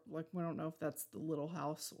before. Like we don't know if that's the little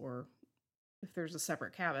house or if there's a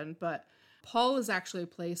separate cabin, but Paul is actually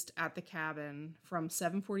placed at the cabin from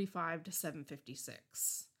 7:45 to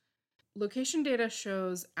 7:56. Location data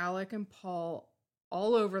shows Alec and Paul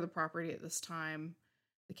all over the property at this time.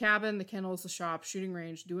 The cabin, the kennels, the shop, shooting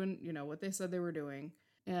range, doing, what they said they were doing.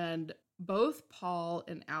 And both Paul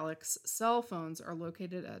and Alec's cell phones are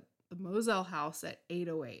located at the Moselle house at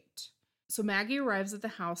 8:08. So Maggie arrives at the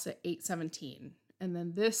house at 8:17. And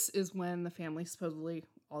then this is when the family supposedly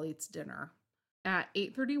all eats dinner. At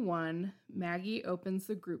 8:31, Maggie opens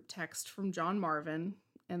the group text from John Marvin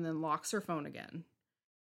and then locks her phone again.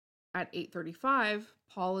 At 8:35,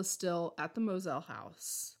 Paul is still at the Moselle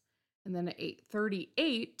house. And then at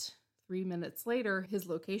 8:38, 3 minutes later, his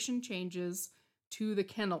location changes to the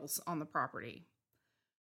kennels on the property.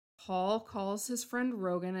 Paul calls his friend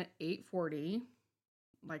Rogan at 8:40.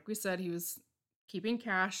 Like we said, he was keeping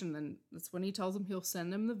cash, and then that's when he tells him he'll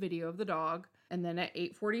send him the video of the dog. And then at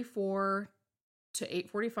 8:44 to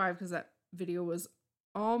 8:45, because that video was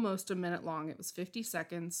almost a minute long, it was 50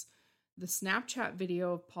 seconds, the Snapchat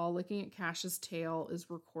video of Paul looking at Cash's tail is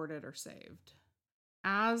recorded or saved.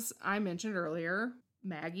 As I mentioned earlier,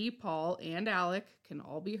 Maggie, Paul, and Alec can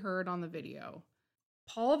all be heard on the video.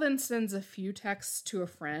 Paul then sends a few texts to a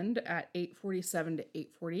friend at 8:47 to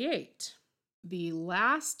 8:48. The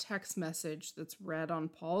last text message that's read on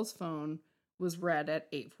Paul's phone was read at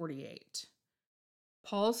 8:48.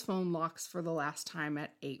 Paul's phone locks for the last time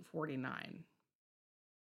at 8:49.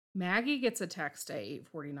 Maggie gets a text at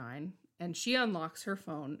 8:49, and she unlocks her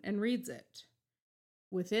phone and reads it.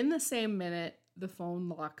 Within the same minute, the phone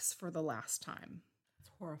locks for the last time. It's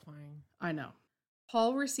horrifying. I know.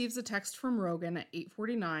 Paul receives a text from Rogan at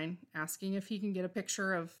 8:49 asking if he can get a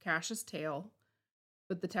picture of Cash's tail,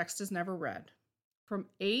 but the text is never read. From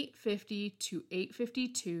 8:50 to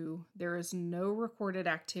 8:52, there is no recorded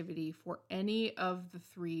activity for any of the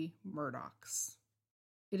 3 Murdaughs.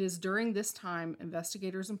 It is during this time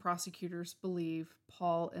investigators and prosecutors believe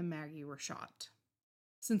Paul and Maggie were shot.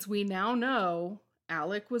 Since we now know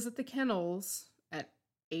Alec was at the kennels at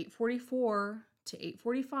 8:44 to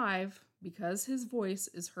 8:45 because his voice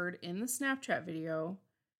is heard in the Snapchat video,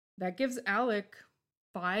 that gives Alec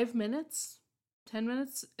 5 minutes 10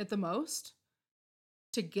 minutes at the most,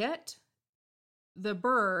 to get the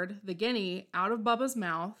bird, the guinea, out of Bubba's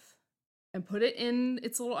mouth and put it in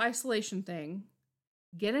its little isolation thing,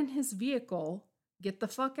 get in his vehicle, get the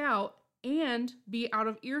fuck out, and be out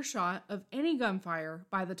of earshot of any gunfire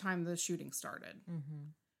by the time the shooting started. Mm-hmm.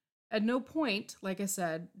 At no point, like I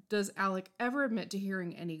said, does Alec ever admit to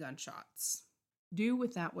hearing any gunshots. Do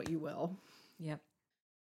with that what you will. Yep.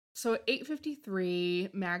 So at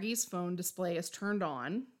 8:53, Maggie's phone display is turned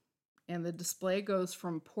on, and the display goes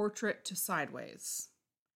from portrait to sideways.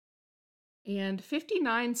 And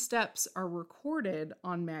 59 steps are recorded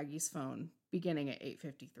on Maggie's phone beginning at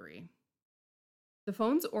 8:53. The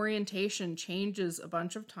phone's orientation changes a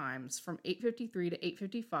bunch of times from 8:53 to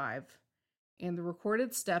 8:55, and the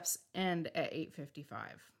recorded steps end at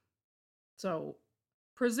 8:55. So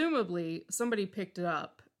presumably somebody picked it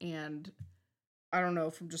up, and I don't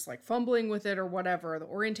know, from just like fumbling with it or whatever, the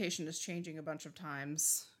orientation is changing a bunch of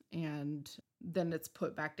times, and then it's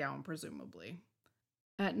put back down presumably.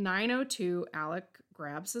 At 9:02, Alec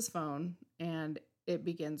grabs his phone and it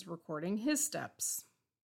begins recording his steps.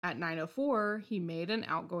 At 9:04, he made an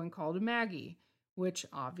outgoing call to Maggie, which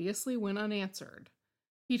obviously went unanswered.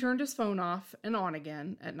 He turned his phone off and on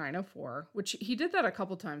again at 9:04, which he did that a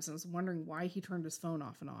couple times, and I was wondering why he turned his phone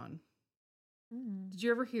off and on. Did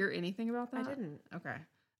you ever hear anything about that? I didn't. Okay.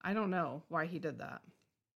 I don't know why he did that.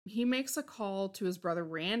 He makes a call to his brother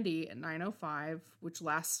Randy at 9:05, which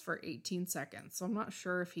lasts for 18 seconds. So I'm not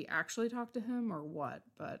sure if he actually talked to him or what,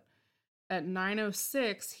 but at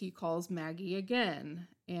 9:06, he calls Maggie again,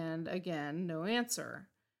 and again, no answer.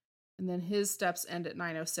 And then his steps end at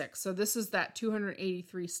 9:06. So this is that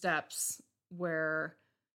 283 steps where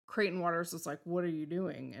Creighton Waters was like, "What are you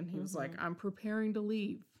doing?" And he was like, "I'm preparing to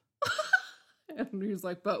leave." And he was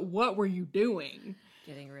like, "But what were you doing?"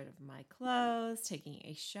 Getting rid of my clothes, taking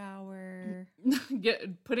a shower.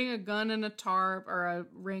 Putting a gun in a tarp or a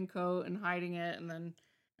raincoat and hiding it,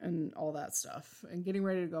 and all that stuff. And getting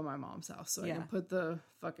ready to go to my mom's house so I can put the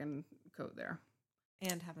fucking coat there.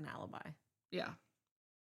 And have an alibi. Yeah.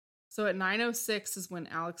 So at 9:06 is when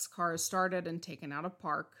Alex's car is started and taken out of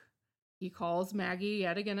park. He calls Maggie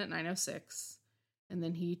yet again at 9:06. And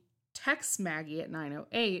then he texts Maggie at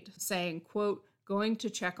 9:08 saying, quote, "Going to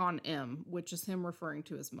check on M," which is him referring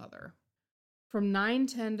to his mother. From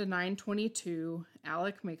 9:10 to 9:22,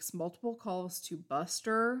 Alec makes multiple calls to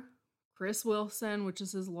Buster, Chris Wilson, which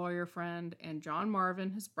is his lawyer friend, and John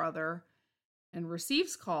Marvin, his brother, and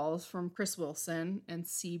receives calls from Chris Wilson and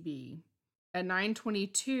CB. At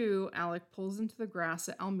 9:22, Alec pulls into the grass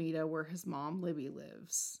at Almeda where his mom, Libby,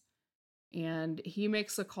 lives. And he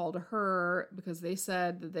makes a call to her because they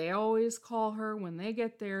said that they always call her when they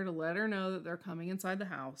get there to let her know that they're coming inside the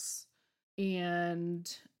house. And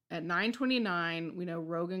at 9:29, we know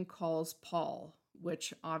Rogan calls Paul,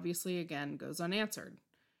 which obviously, again, goes unanswered.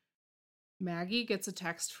 Maggie gets a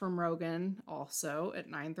text from Rogan also at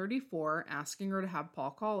 9:34 asking her to have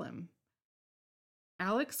Paul call him.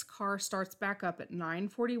 Alec's car starts back up at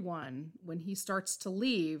 9:41 when he starts to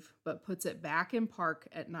leave, but puts it back in park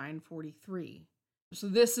at 9:43. So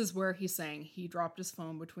this is where he's saying he dropped his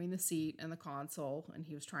phone between the seat and the console and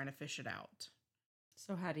he was trying to fish it out.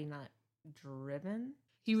 So had he not driven?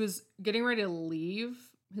 He was getting ready to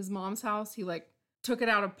leave his mom's house. He took it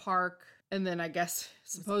out of park, and then I guess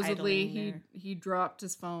supposedly he dropped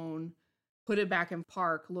his phone, put it back in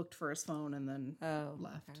park, looked for his phone, and then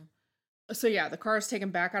left. Okay. So yeah, the car is taken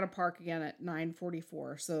back out of park again at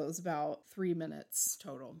 9:44. So it was about 3 minutes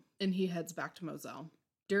total. And he heads back to Moselle.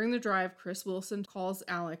 During the drive, Chris Wilson calls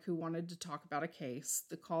Alec, who wanted to talk about a case.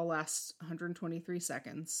 The call lasts 123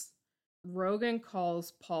 seconds. Rogan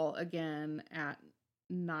calls Paul again at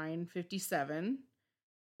 9:57.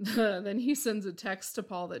 Then he sends a text to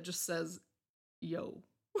Paul that just says, "Yo."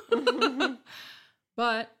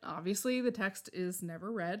 But obviously the text is never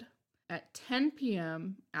read. At 10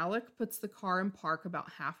 p.m., Alec puts the car in park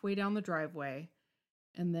about halfway down the driveway,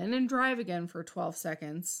 and then in drive again for 12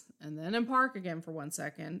 seconds, and then in park again for 1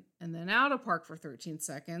 second, and then out of park for 13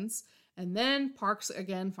 seconds, and then parks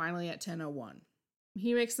again finally at 10:01.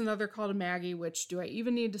 He makes another call to Maggie, which, do I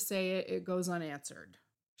even need to say it? It goes unanswered.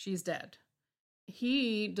 She's dead.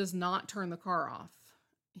 He does not turn the car off.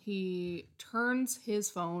 He turns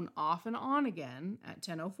his phone off and on again at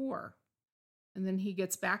 10:04. And then he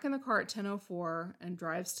gets back in the car at 10:04 and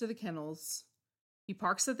drives to the kennels. He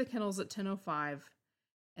parks at the kennels at 10:05.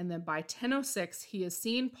 And then by 10:06, he has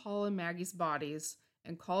seen Paul and Maggie's bodies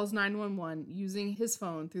and calls 911 using his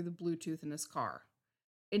phone through the Bluetooth in his car.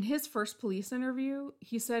 In his first police interview,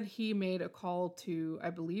 he said he made a call to, I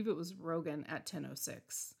believe it was Rogan, at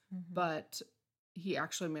 10:06. Mm-hmm. But he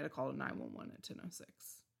actually made a call to 911 at 10:06.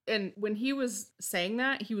 And when he was saying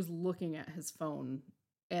that, he was looking at his phone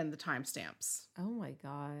and the timestamps. Oh my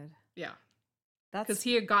God. Yeah. That's because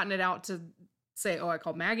he had gotten it out to say, oh, I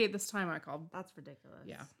called Maggie at this time. I called. That's ridiculous.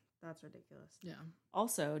 Yeah. That's ridiculous. Yeah.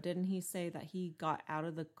 Also, didn't he say that he got out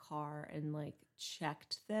of the car and like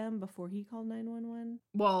checked them before he called 911?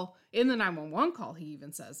 Well, in the 911 call, he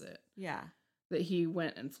even says it. Yeah. That he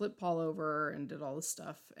went and flipped Paul over and did all this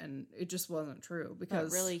stuff, and it just wasn't true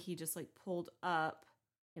because but really he just like pulled up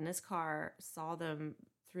in his car, saw them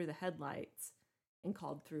through the headlights, and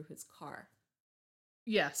called through his car.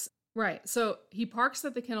 Yes. Right. So he parks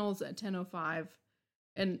at the kennels at 10:05,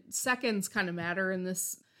 and seconds kind of matter in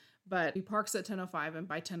this, but he parks at 10:05, and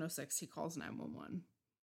by 10:06 he calls 911.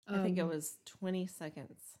 I think it was 20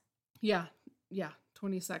 seconds. Yeah. Yeah.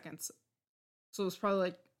 20 seconds. So it was probably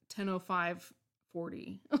like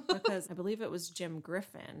 10:05:40. Because I believe it was Jim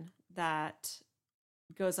Griffin that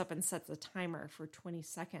goes up and sets a timer for 20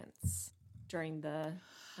 seconds during the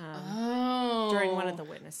during one of the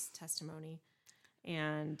witness testimony,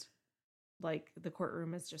 and like the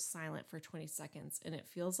courtroom is just silent for 20 seconds, and it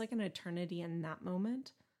feels like an eternity in that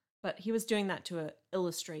moment. But he was doing that to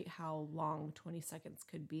illustrate how long 20 seconds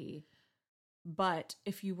could be. But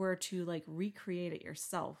if you were to like recreate it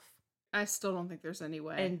yourself, I still don't think there's any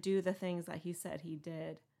way. And do the things that he said he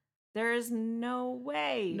did, there is no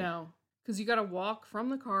way. No, because you got to walk from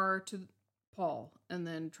the car to Paul and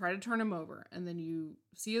then try to turn him over. And then you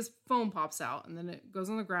see his phone pops out and then it goes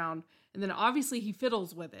on the ground. And then obviously he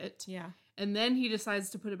fiddles with it. Yeah. And then he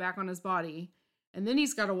decides to put it back on his body. And then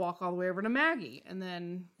he's got to walk all the way over to Maggie. And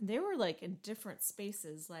then they were like in different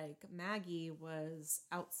spaces. Like Maggie was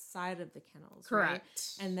outside of the kennels.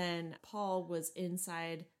 Correct. Right? And then Paul was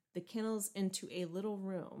inside the kennels into a little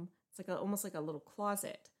room. It's like almost like a little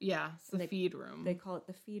closet. Yeah, it's the feed room. They call it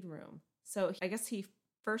the feed room. So I guess he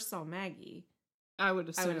first saw Maggie. I would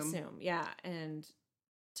assume. Yeah. And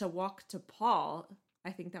to walk to Paul,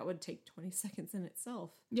 I think that would take 20 seconds in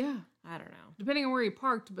itself. Yeah. I don't know. Depending on where he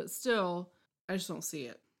parked, but still, I just don't see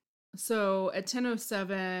it. So at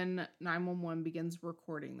 10:07, 911 begins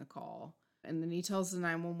recording the call. And then he tells the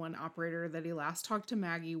 911 operator that he last talked to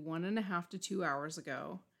Maggie 1.5 to 2 hours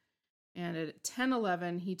ago. And at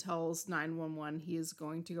 10:11, he tells 911 he is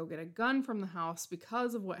going to go get a gun from the house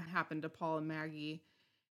because of what happened to Paul and Maggie.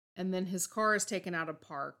 And then his car is taken out of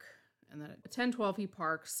park. And then at 10:12, he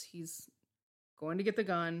parks. He's going to get the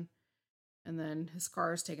gun. And then his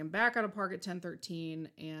car is taken back out of park at 10:13.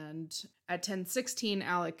 And at 10:16,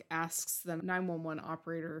 Alec asks the 911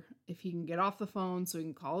 operator if he can get off the phone so he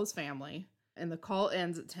can call his family. And the call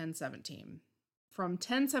ends at 10:17. From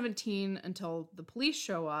 10:17 until the police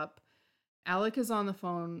show up, Alec is on the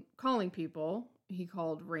phone calling people. He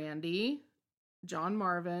called Randy, John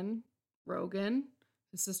Marvin, Rogan,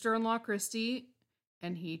 his sister-in-law Christy,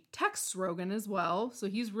 and he texts Rogan as well. So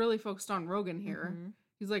he's really focused on Rogan here. Mm-hmm.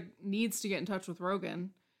 He's like, needs to get in touch with Rogan.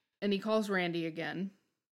 And he calls Randy again.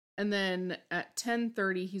 And then at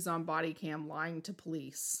 10:30, he's on body cam lying to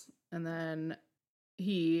police. And then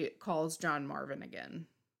he calls John Marvin again.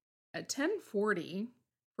 At 10:40,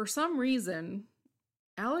 for some reason,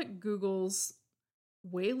 Alec Googles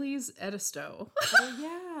Whaley's Edisto. Oh,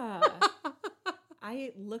 yeah.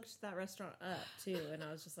 I looked that restaurant up, too, and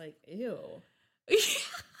I was just like, ew.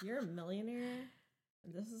 You're a millionaire,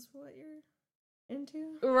 and this is what you're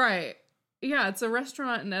into? Right. Yeah, it's a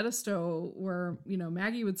restaurant in Edisto where, you know,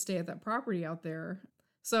 Maggie would stay at that property out there.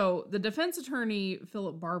 So the defense attorney,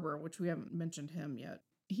 Philip Barber, which we haven't mentioned him yet,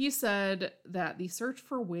 he said that the search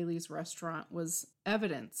for Whaley's restaurant was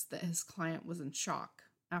evidence that his client was in shock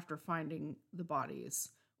after finding the bodies,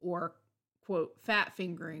 or, quote, fat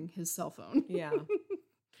fingering his cell phone. Yeah.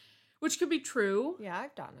 Which could be true. Yeah,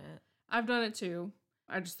 I've done it. I've done it too.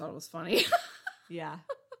 I just thought it was funny. Yeah.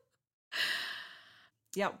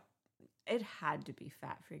 Yeah. It had to be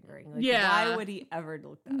fat fingering. Like, yeah. Why would he ever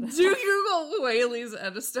look that up? Do Google Whaley's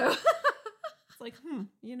Edisto. It's like,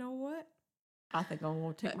 you know what? I think I'm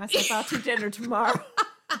going to take myself out to dinner tomorrow.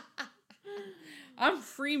 I'm a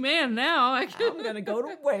free man now. I'm going to go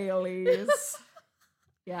to Whaley's.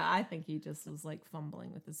 Yeah, I think he just was like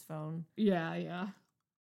fumbling with his phone. Yeah, yeah.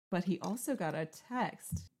 But he also got a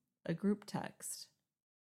text, a group text,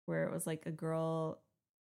 where it was like a girl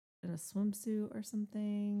in a swimsuit or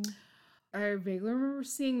something. I vaguely remember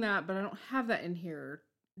seeing that, but I don't have that in here.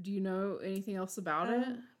 Do you know anything else about it?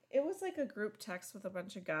 It was like a group text with a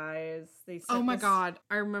bunch of guys. Oh my God.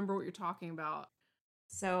 I remember what you're talking about.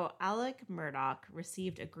 So Alex Murdaugh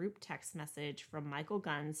received a group text message from Michael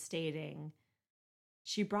Gunn stating,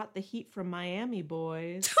 "She brought the heat from Miami,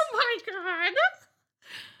 boys." Oh my God.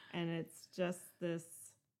 And it's just this.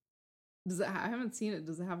 I haven't seen it.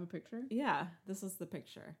 Does it have a picture? Yeah, this is the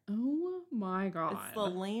picture. Oh my God. It's the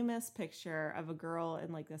lamest picture of a girl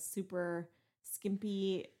in like a super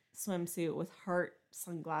skimpy swimsuit with heart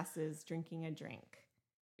sunglasses drinking a drink.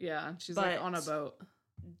 Yeah, she's like on a boat.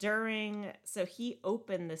 So he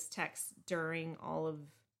opened this text during all of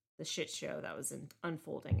the shit show that was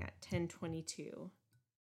unfolding at 10:22.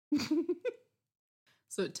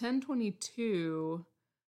 So at 10:22,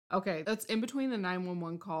 okay, that's in between the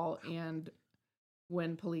 911 call and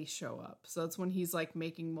when police show up. So that's when he's like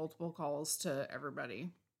making multiple calls to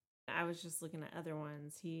everybody. I was just looking at other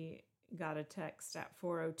ones. He got a text at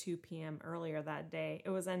 4:02 p.m. earlier that day. It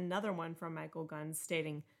was another one from Michael Gunn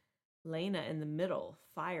stating Lena in the middle,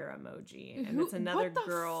 fire emoji. And it's another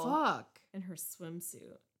girl in her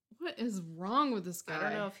swimsuit. What is wrong with this guy? I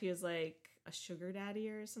don't know if he was like a sugar daddy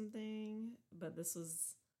or something, but this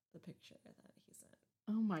was the picture that he sent.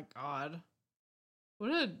 Oh my God.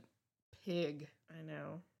 What a pig. I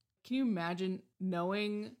know. Can you imagine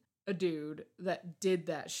knowing a dude that did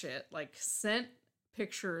that shit? Like sent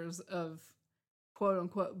pictures of quote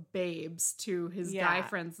unquote babes to his guy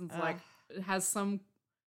friends and like has some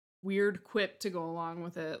weird quip to go along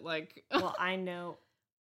with it. Like, well, I know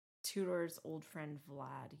Tudor's old friend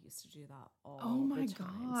Vlad used to do that all the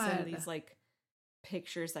time. God. Send these like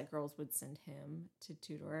pictures that girls would send him to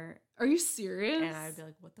Tudor. Are you serious? And I'd be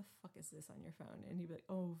like, what the fuck is this on your phone? And he'd be like,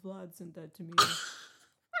 oh, Vlad sent that to me.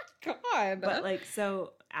 God. But like,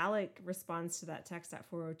 so Alec responds to that text at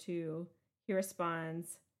 4:02. He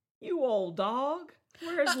responds, you old dog,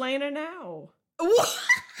 where's Lena now? What?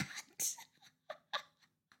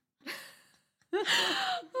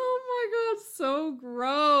 Oh my God, so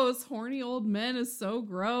gross. Horny old men is so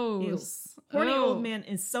gross. Ew. Horny old man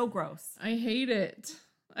is so gross. I hate it.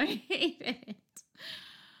 I hate it.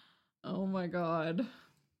 Oh my God.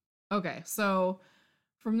 Okay, so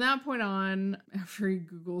from that point on, after he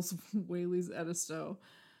Googles Whaley's Edisto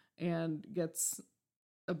and gets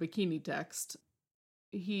a bikini text,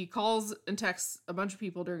 he calls and texts a bunch of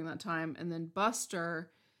people during that time, and then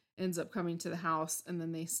Buster ends up coming to the house, and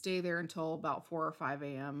then they stay there until about 4 or 5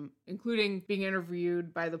 a.m., including being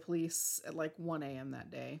interviewed by the police at like 1 a.m.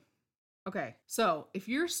 that day. Okay, so if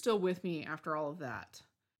you're still with me after all of that,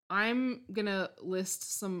 I'm gonna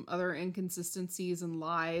list some other inconsistencies and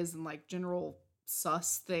lies and like general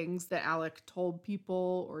sus things that Alec told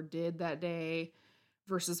people or did that day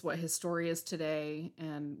versus what his story is today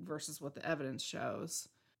and versus what the evidence shows.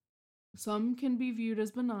 Some can be viewed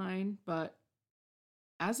as benign, but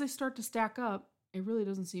as they start to stack up, it really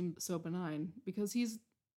doesn't seem so benign because he's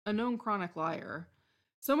a known chronic liar.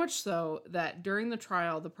 So much so that during the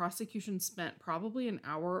trial, the prosecution spent probably an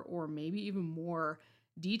hour or maybe even more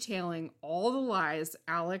detailing all the lies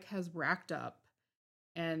Alec has racked up.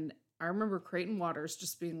 And I remember Creighton Waters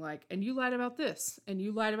just being like, and you lied about this, and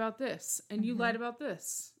you lied about this, and you lied about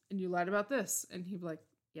this, and you lied about this. And he'd be like,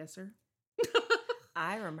 yes, sir.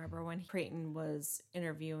 I remember when Creighton was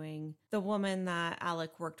interviewing the woman that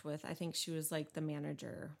Alec worked with. I think she was like the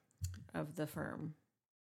manager of the firm.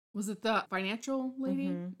 Was it the financial lady?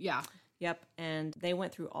 Mm-hmm. Yeah. Yep. And they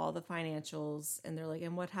went through all the financials and they're like,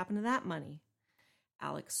 and what happened to that money?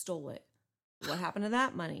 Alec stole it. What happened to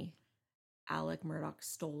that money? Alec Murdaugh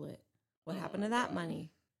stole it. What happened to that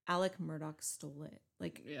money? Alec Murdaugh stole it.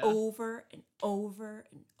 Like over and over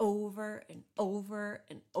and over and over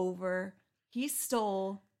and over. He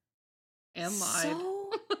stole and lied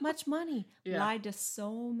so much money. Lied to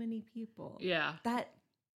so many people. Yeah. That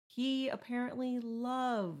he apparently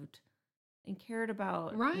loved and cared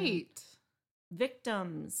about. Right.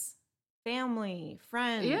 Victims, family,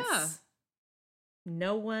 friends. Yeah.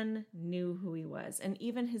 No one knew who he was. And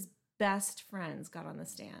even his best friends got on the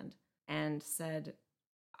stand and said,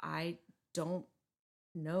 I don't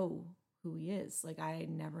know who he is. Like, I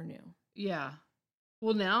never knew. Yeah.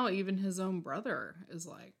 Well, now even his own brother is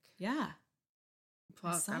like, yeah,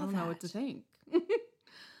 fuck, I don't know what to think.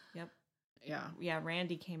 Yep. Yeah. Yeah,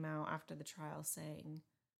 Randy came out after the trial saying,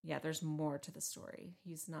 yeah, there's more to the story.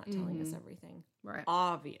 He's not telling us everything. Right.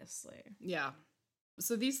 Obviously. Yeah.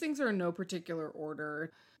 So these things are in no particular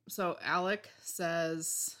order. So Alec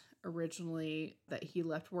says originally that he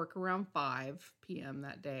left work around 5 p.m.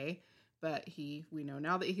 that day, but we know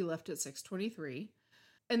now that he left at 6:23.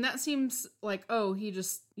 And that seems like, oh, he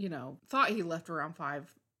just, thought he left around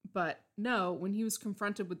 5. But no, when he was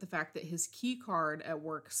confronted with the fact that his key card at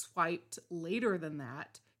work swiped later than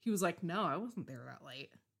that, he was like, no, I wasn't there that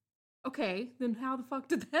late. Okay, then how the fuck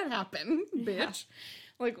did that happen, bitch?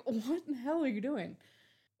 Like, what the hell are you doing?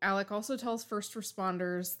 Alec also tells first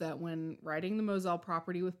responders that when riding the Moselle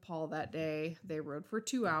property with Paul that day, they rode for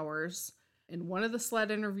 2 hours. In one of the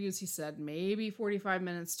sled interviews, he said maybe 45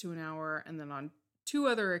 minutes to an hour. And then on 2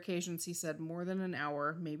 other occasions, he said more than an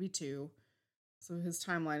hour, maybe 2. So his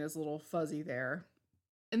timeline is a little fuzzy there.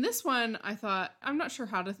 In this one, I thought, I'm not sure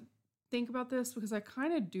how to think about this because I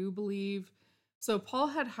kind of do believe. So Paul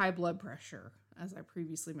had high blood pressure, as I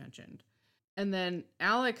previously mentioned. And then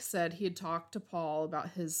Alex said he had talked to Paul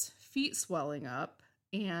about his feet swelling up.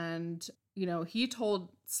 And, he told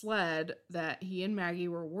Sled that he and Maggie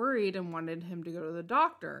were worried and wanted him to go to the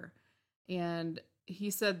doctor. And he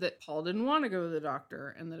said that Paul didn't want to go to the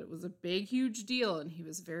doctor and that it was a big, huge deal. And he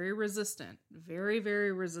was very resistant, very,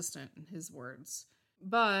 very resistant in his words.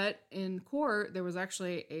 But in court, there was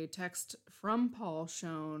actually a text from Paul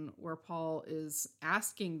shown where Paul is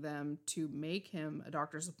asking them to make him a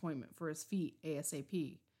doctor's appointment for his feet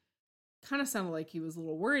ASAP. Kind of sounded like he was a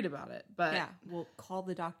little worried about it, but yeah, well, call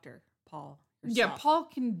the doctor, Paul. Yourself. Yeah, Paul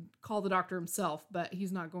can call the doctor himself, but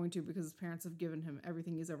he's not going to because his parents have given him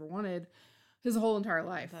everything he's ever wanted his whole entire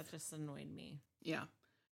life. That just annoyed me. Yeah.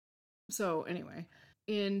 So anyway,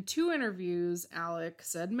 in 2 interviews, Alec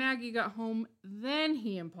said Maggie got home, then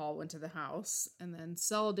he and Paul went to the house, and then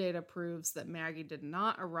cell data proves that Maggie did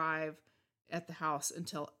not arrive at the house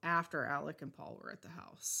until after Alec and Paul were at the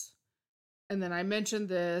house. And then I mentioned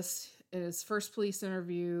this in his first police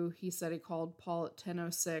interview. He said he called Paul at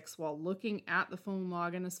 10:06 while looking at the phone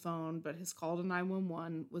log in his phone, but his call to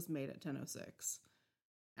 911 was made at 10:06.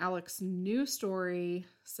 Alec's new story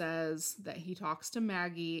says that he talks to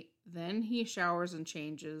Maggie, then he showers and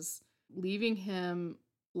changes, leaving him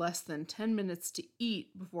less than 10 minutes to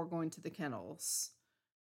eat before going to the kennels,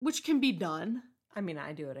 which can be done. I mean,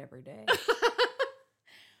 I do it every day.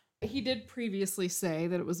 He did previously say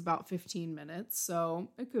that it was about 15 minutes, so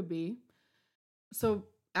it could be. So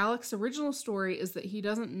Alec's original story is that he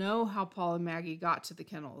doesn't know how Paul and Maggie got to the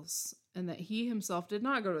kennels and that he himself did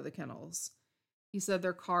not go to the kennels. He said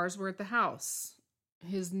their cars were at the house.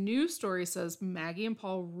 His new story says Maggie and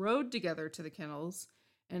Paul rode together to the kennels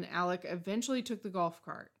and Alec eventually took the golf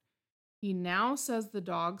cart. He now says the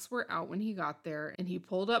dogs were out when he got there and he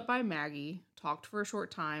pulled up by Maggie, talked for a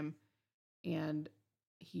short time, and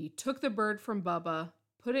he took the bird from Bubba,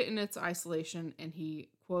 put it in its isolation, and he,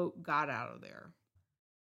 quote, got out of there.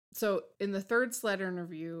 So in the 3rd sled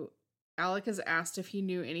interview, Alec is asked if he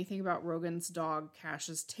knew anything about Rogan's dog,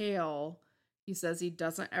 Cash's tail. He says he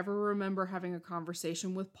doesn't ever remember having a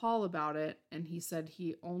conversation with Paul about it, and he said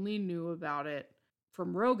he only knew about it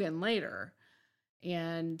from Rogan later.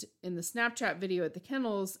 And in the Snapchat video at the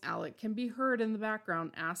kennels, Alec can be heard in the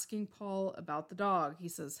background asking Paul about the dog. He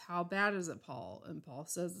says, "How bad is it, Paul?" And Paul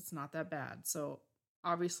says it's not that bad. So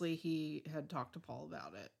obviously he had talked to Paul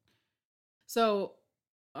about it. So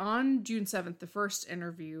on June 7th, the first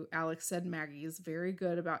interview, Alex said Maggie is very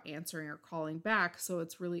good about answering or calling back, so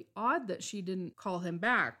it's really odd that she didn't call him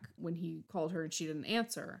back when he called her and she didn't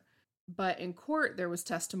answer. But in court, there was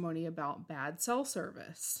testimony about bad cell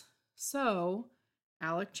service. So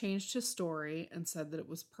Alec changed his story and said that it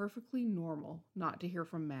was perfectly normal not to hear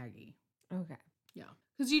from Maggie. Okay. Yeah.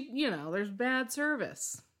 Because, there's bad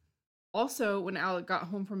service. Also, when Alec got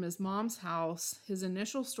home from his mom's house, his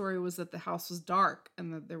initial story was that the house was dark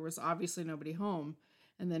and that there was obviously nobody home.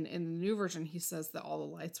 And then in the new version, he says that all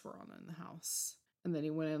the lights were on in the house. And then he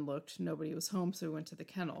went and looked, nobody was home, so he went to the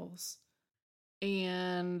kennels.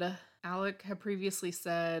 And Alec had previously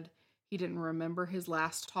said he didn't remember his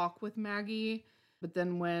last talk with Maggie. But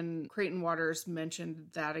then when Creighton Waters mentioned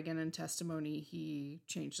that again in testimony, he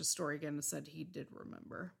changed his story again and said he did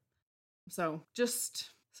remember. So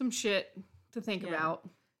just some shit to think about.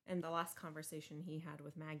 And the last conversation he had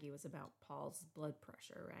with Maggie was about Paul's blood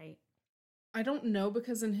pressure, right? I don't know,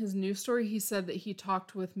 because in his new story, he said that he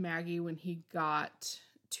talked with Maggie when he got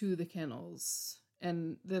to the kennels.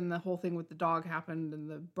 And then the whole thing with the dog happened and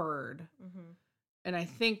the bird. Mm-hmm. And I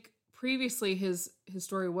think previously his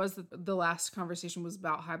story was that the last conversation was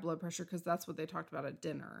about high blood pressure because that's what they talked about at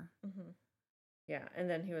dinner. Mm-hmm. Yeah, and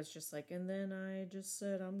then he was just like, and then I just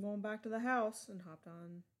said, I'm going back to the house, and hopped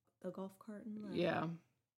on the golf cart and left. Yeah.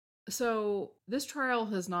 So this trial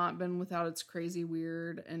has not been without its crazy,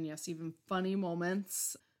 weird, and yes, even funny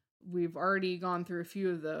moments. We've already gone through a few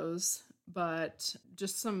of those, but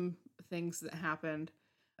just some things that happened.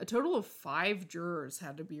 A total of 5 jurors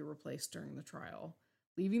had to be replaced during the trial,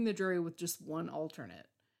 leaving the jury with just 1 alternate.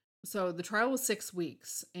 So the trial was 6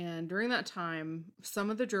 weeks, and during that time,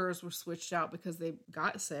 some of the jurors were switched out because they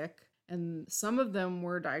got sick, and some of them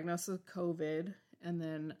were diagnosed with COVID, and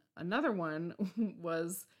then another one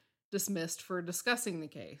was dismissed for discussing the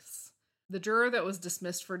case. The juror that was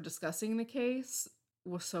dismissed for discussing the case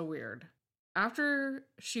was so weird. After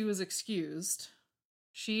she was excused,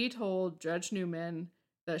 she told Judge Newman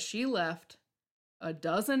that she left a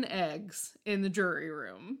dozen eggs in the jury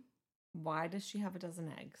room. Why does she have a dozen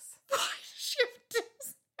eggs? Why does she have a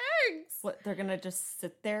dozen eggs? What, they're gonna just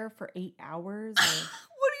sit there for 8 hours?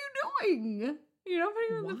 What are you doing? You're not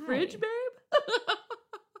putting them in the fridge, babe?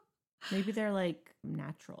 Maybe they're like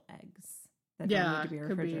natural eggs that don't need to be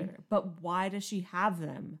refrigerated. But why does she have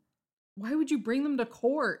them? Why would you bring them to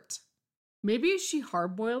court? Maybe she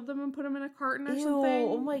hard-boiled them and put them in a carton or something.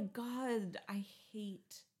 Oh my God. I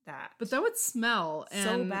hate that. But that would smell.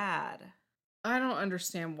 So bad. I don't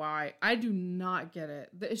understand why. I do not get it.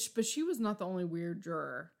 But she was not the only weird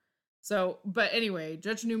juror. So, but anyway,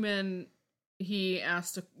 Judge Newman, he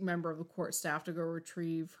asked a member of the court staff to go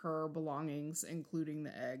retrieve her belongings, including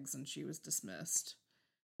the eggs, and she was dismissed.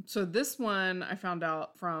 So this one I found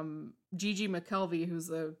out from Gigi McKelvey, who's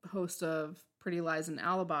the host of Pretty Lies and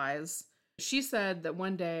Alibis. She said that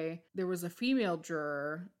one day there was a female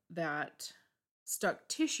juror that stuck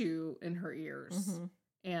tissue in her ears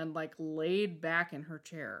and like laid back in her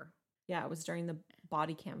chair. Yeah, it was during the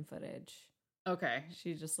body cam footage. Okay.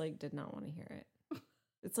 She just like did not want to hear it.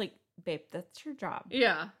 It's like, babe, that's your job.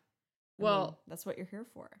 Yeah. Well, I mean, that's what you're here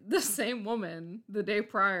for. The same woman the day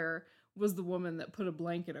prior was the woman that put a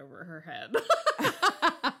blanket over her head.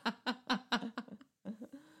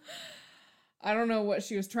 I don't know what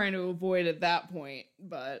she was trying to avoid at that point,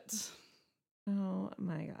 but... Oh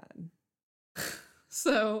my God.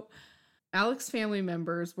 So, Alex's family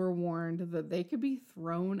members were warned that they could be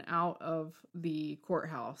thrown out of the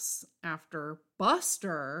courthouse after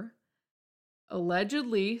Buster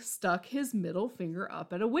allegedly stuck his middle finger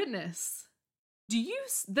up at a witness.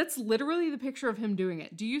 That's literally the picture of him doing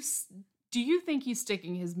it. Do you think he's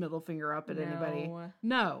sticking his middle finger up at anybody?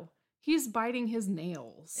 No. He's biting his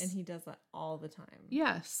nails. And he does that all the time.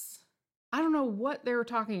 Yes. I don't know what they were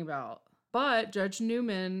talking about, but Judge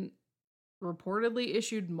Newman reportedly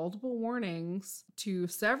issued multiple warnings to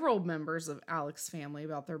several members of Alex's family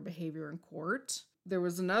about their behavior in court. There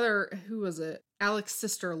was another, who was it? Alex's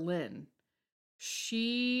sister, Lynn.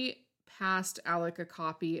 She passed Alec a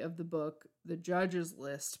copy of the book, The Judge's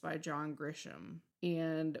List by John Grisham.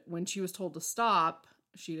 And when she was told to stop,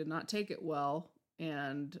 she did not take it well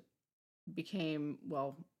and became,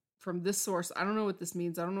 well, from this source, I don't know what this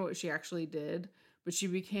means. I don't know what she actually did, but she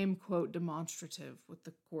became, quote, demonstrative with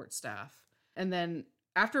the court staff. And then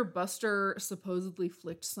after Buster supposedly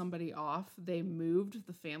flicked somebody off, they moved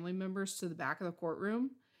the family members to the back of the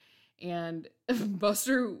courtroom. And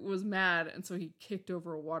Buster was mad, and so he kicked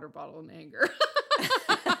over a water bottle in anger.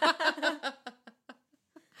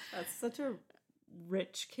 That's such a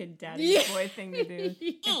rich kid daddy boy thing to do.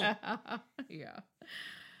 Yeah.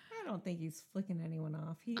 I don't think he's flicking anyone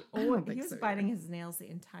off. He was biting his nails the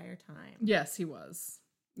entire time. Yes, he was.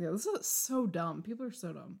 Yeah, this is so dumb. People are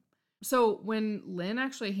so dumb. So when Lynn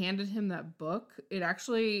actually handed him that book, it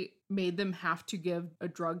actually made them have to give a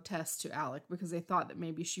drug test to Alec because they thought that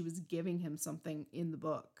maybe she was giving him something in the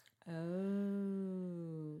book.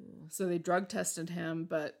 Oh. So they drug tested him,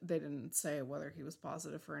 but they didn't say whether he was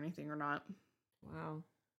positive for anything or not. Wow.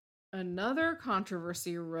 Another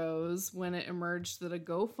controversy arose when it emerged that a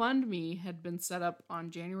GoFundMe had been set up on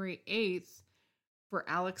January 8th for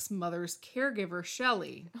Alex's mother's caregiver,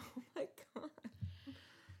 Shelley. Oh my God.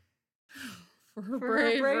 For her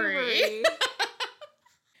bravery.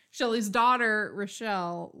 Shelley's daughter,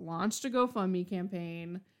 Rochelle, launched a GoFundMe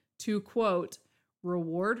campaign to, quote,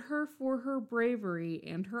 reward her for her bravery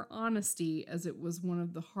and her honesty, as it was one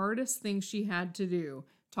of the hardest things she had to do,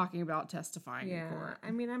 talking about testifying in court.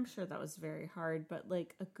 I mean, I'm sure that was very hard, but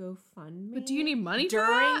like a GoFundMe? But do you need money for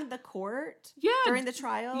during the court? Yeah. During the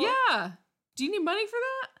trial? Yeah. Do you need money for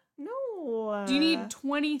that? No. Do you need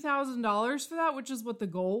 $20,000 for that, which is what the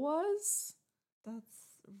goal was?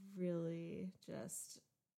 That's really just...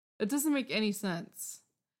 It doesn't make any sense.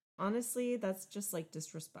 Honestly, that's just like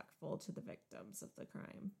disrespectful to the victims of the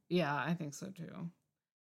crime. Yeah, I think so too.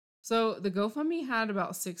 So the GoFundMe had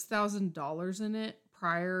about $6,000 in it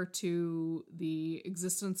prior to the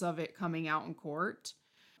existence of it coming out in court.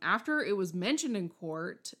 After it was mentioned in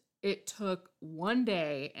court, it took one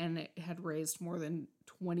day and it had raised more than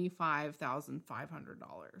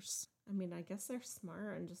 $25,500. I mean, I guess they're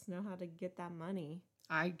smart and just know how to get that money.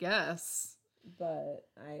 I guess. But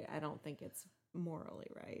I don't think it's morally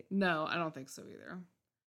right. No, I don't think so either.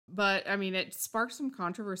 But, I mean, it sparked some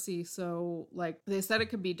controversy. So, like, they said it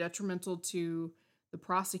could be detrimental to the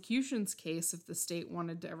prosecution's case if the state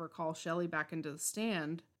wanted to ever call Shelley back into the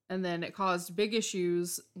stand. And then it caused big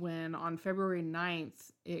issues when on February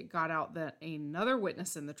 9th, it got out that another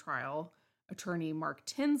witness in the trial, attorney Mark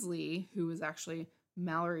Tinsley, who was actually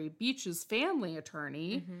Mallory Beach's family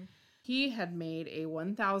attorney, he had made a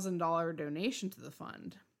 $1,000 donation to the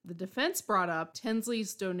fund. The defense brought up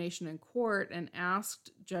Tinsley's donation in court and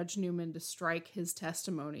asked Judge Newman to strike his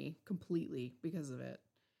testimony completely because of it.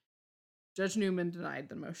 Judge Newman denied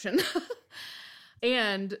the motion.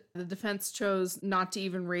 And the defense chose not to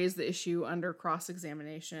even raise the issue under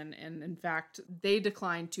cross-examination. And in fact, they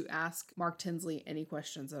declined to ask Mark Tinsley any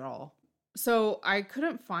questions at all. So I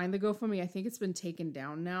couldn't find the GoFundMe. I think it's been taken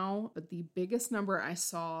down now. But the biggest number I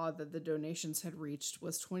saw that the donations had reached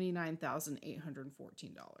was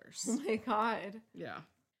 $29,814. Oh my God. Yeah.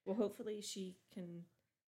 Well, hopefully she can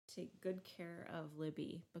take good care of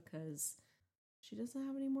Libby because she doesn't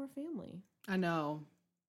have any more family. I know.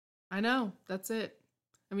 That's it.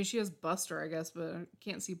 I mean, she has Buster, I guess, but I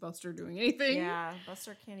can't see Buster doing anything. Yeah,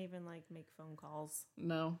 Buster can't even, like, make phone calls.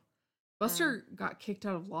 No. Buster got kicked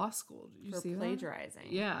out of law school. Did you see plagiarizing.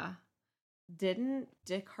 that? Yeah. Didn't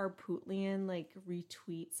Dick Harpootlian, like,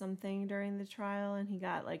 retweet something during the trial and he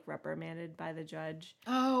got, like, reprimanded by the judge?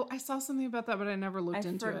 Oh, I saw something about that, but I never looked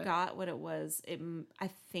into it. I forgot what it was. I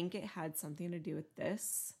think it had something to do with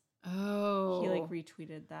this. Oh. He, like,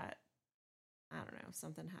 retweeted that. I don't know.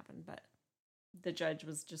 Something happened, but the judge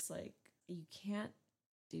was just like, you can't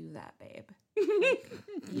do that, babe. Like,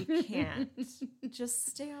 you can't. Just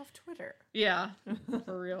stay off Twitter. Yeah,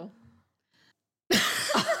 for real.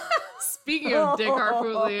 Speaking of Dick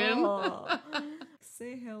Harpootlian.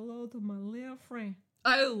 Say hello to my little friend.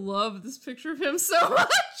 I love this picture of him so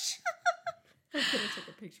much. I'm going to take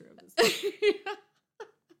a picture of this. Yeah.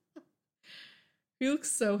 He looks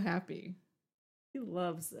so happy. He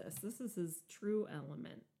loves this. This is his true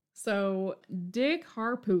element. So Dick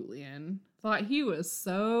Harpootlian thought he was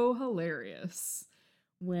so hilarious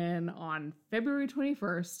when on February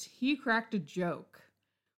 21st, he cracked a joke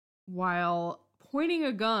while pointing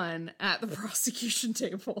a gun at the prosecution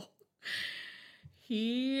table.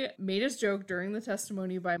 He made his joke during the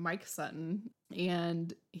testimony by Mike Sutton,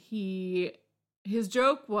 and his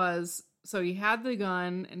joke was, so he had the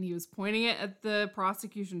gun and he was pointing it at the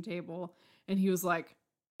prosecution table, and he was like,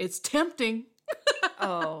 "It's tempting."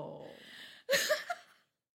 Oh.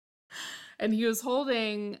 And he was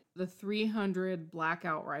holding the .300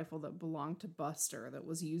 blackout rifle that belonged to Buster that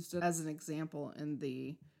was used as an example in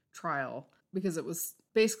the trial because it was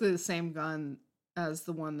basically the same gun as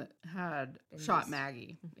the one that had shot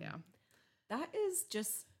Maggie. Yeah. That is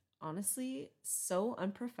just honestly so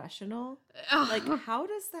unprofessional. Like, how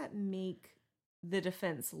does that make the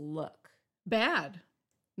defense look? Bad.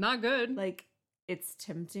 Not good. Like, it's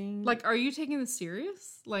tempting. Like, are you taking this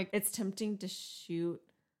serious? Like, it's tempting to shoot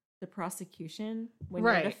the prosecution when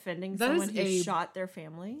right. you're defending that someone who shot their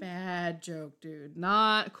family. Bad joke, dude.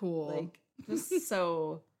 Not cool. Like, just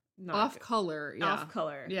so not off good. color. Yeah. Off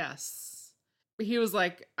color. Yes. But he was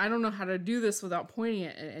like, I don't know how to do this without pointing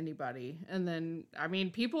it at anybody. And then, I mean,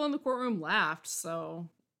 people in the courtroom laughed, so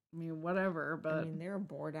I mean, whatever. But I mean, they were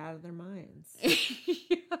bored out of their minds.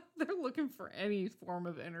 Yeah, they're looking for any form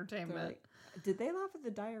of entertainment. Like, did they laugh at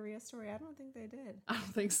the diarrhea story? I don't think they did. I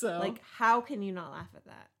don't think so. Like, how can you not laugh at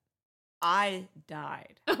that? I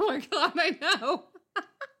died. Oh my God, I know.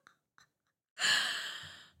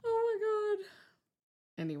 Oh my God.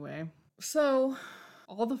 Anyway, so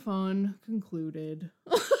all the fun concluded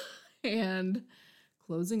and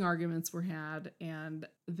closing arguments were had, and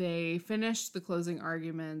they finished the closing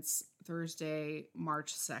arguments Thursday,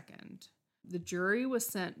 March 2nd. The jury was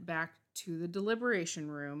sent back to the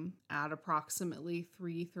deliberation room at approximately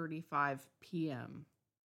 3:35 p.m.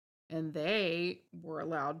 and they were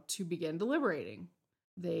allowed to begin deliberating.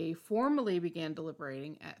 They formally began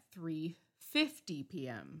deliberating at 3:50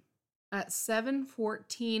 p.m. At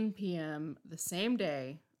 7:14 p.m. the same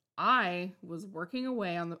day, I was working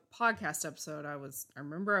away on the podcast episode. I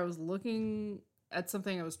remember I was looking at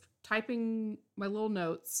something. I was typing my little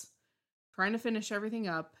notes, trying to finish everything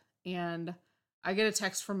up, and I get a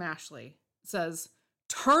text from Ashley. It says,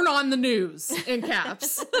 "Turn on the news," in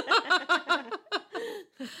caps.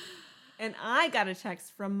 And I got a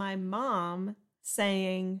text from my mom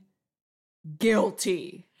saying,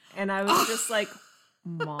 "Guilty." And I was just like,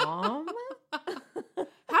 Mom? How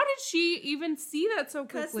did she even see that so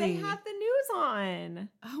quickly? Because they had the news on.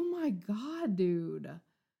 Oh my God, dude.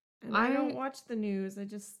 And I don't watch the news.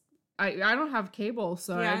 I don't have cable,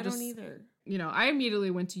 so yeah, I don't either. You know, I immediately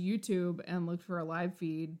went to YouTube and looked for a live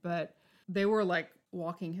feed, but they were like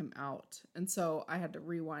walking him out. And so I had to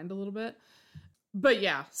rewind a little bit. But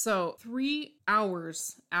yeah, so 3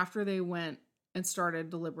 hours after they went and started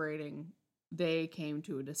deliberating, they came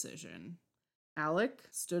to a decision. Alec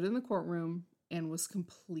stood in the courtroom and was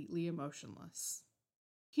completely emotionless.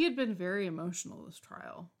 He had been very emotional this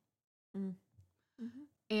trial. Mm-hmm.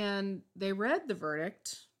 And they read the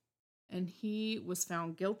verdict, and he was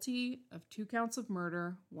found guilty of 2 counts of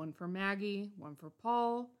murder, 1 for Maggie, 1 for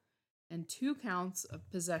Paul, and 2 counts of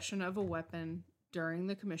possession of a weapon during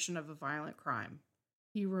the commission of a violent crime.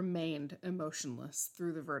 He remained emotionless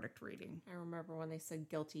through the verdict reading. I remember when they said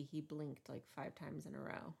guilty, he blinked like 5 times in a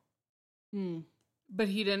row. But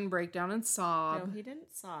he didn't break down and sob. No, he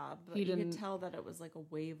didn't sob, but you could tell that it was like a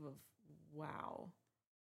wave of wow.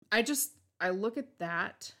 I look at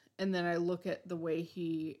that, and then I look at the way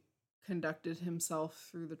he conducted himself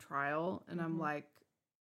through the trial, and I'm like,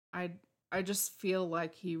 I just feel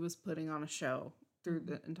like he was putting on a show through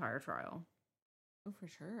the entire trial. Oh, for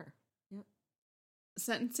sure. Yep.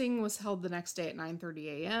 Sentencing was held the next day at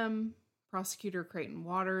 9:30 a.m. Prosecutor Creighton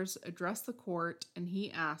Waters addressed the court, and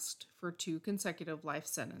he asked for 2 consecutive life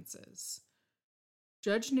sentences.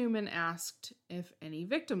 Judge Newman asked if any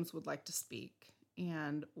victims would like to speak,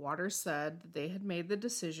 and Waters said that they had made the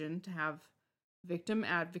decision to have victim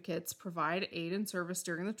advocates provide aid and service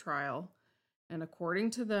during the trial, and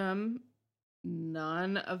according to them,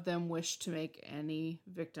 none of them wished to make any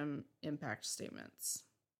victim impact statements,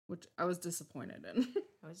 which I was disappointed in.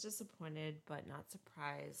 I was disappointed, but not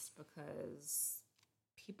surprised, because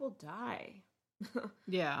people die.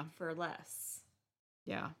 Yeah. For less.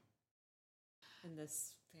 Yeah. In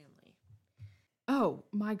this family. Oh,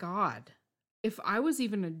 my God. If I was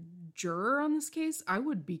even a juror on this case, I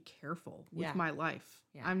would be careful with my life.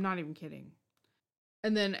 Yeah. I'm not even kidding.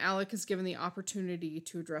 And then Alec is given the opportunity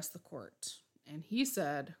to address the court. And he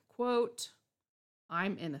said, quote,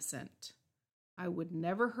 "I'm innocent. I would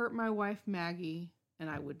never hurt my wife, Maggie, and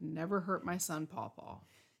I would never hurt my son, Paw.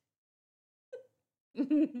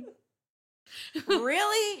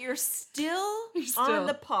 Really? You're still on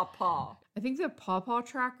the Paw. I think the Paw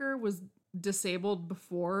tracker was disabled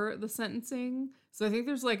before the sentencing. So I think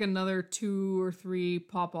there's like another 2 or 3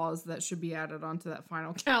 Paws that should be added onto that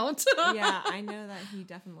final count. Yeah, I know that he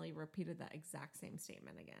definitely repeated that exact same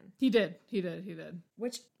statement again. He did.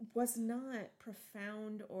 Which was not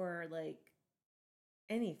profound or like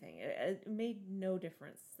anything. It made no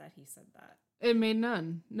difference that he said that. It made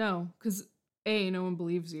none. No, because A, no one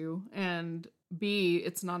believes you, and B,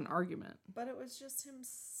 it's not an argument. But it was just him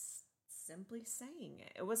simply saying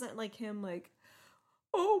it. It wasn't like him like,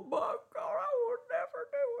 oh my God, I would never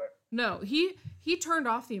do it. No, he turned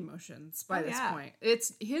off the emotions by this point.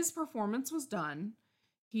 His performance was done.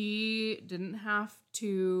 He didn't have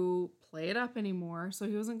to play it up anymore, so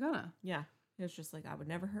he wasn't gonna. Yeah. It was just like, I would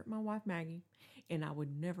never hurt my wife, Maggie, and I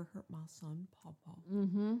would never hurt my son, Paw.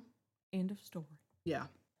 Mm-hmm. End of story. Yeah.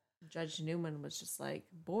 Judge Newman was just like,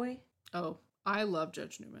 boy. Oh, I love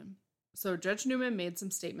Judge Newman. So Judge Newman made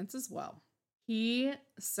some statements as well. He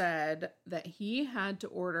said that he had to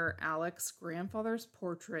order Alec's grandfather's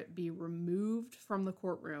portrait be removed from the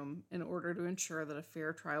courtroom in order to ensure that a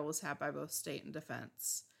fair trial was had by both state and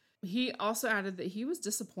defense. He also added that he was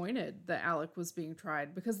disappointed that Alec was being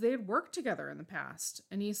tried because they had worked together in the past.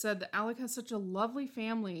 And he said that Alec has such a lovely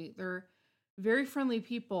family. They're very friendly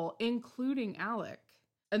people, including Alec.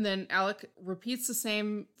 And then Alec repeats the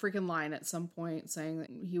same freaking line at some point, saying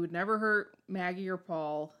that he would never hurt Maggie or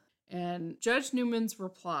Paul. And Judge Newman's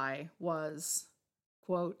reply was,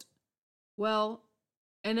 quote, "Well,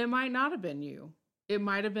 and it might not have been you. It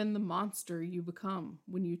might have been the monster you become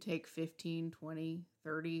when you take 15, 20,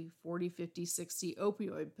 30, 40, 50, 60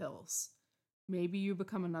 opioid pills. Maybe you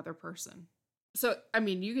become another person." So, I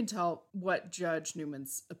mean, you can tell what Judge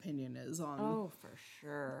Newman's opinion is on. Oh, for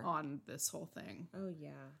sure. On this whole thing. Oh,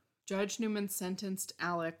 yeah. Judge Newman sentenced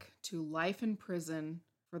Alec to life in prison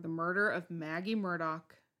for the murder of Maggie Murdaugh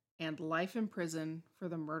and life in prison for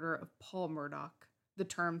the murder of Paul Murdaugh, the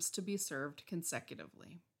terms to be served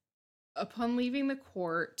consecutively. Upon leaving the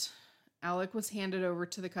court, Alec was handed over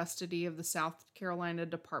to the custody of the South Carolina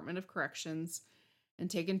Department of Corrections and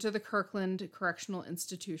taken to the Kirkland Correctional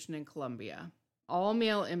Institution in Columbia. All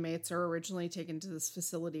male inmates are originally taken to this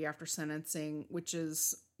facility after sentencing, which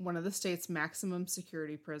is one of the state's maximum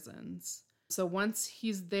security prisons. So once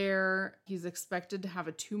he's there, he's expected to have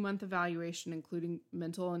a 2-month evaluation, including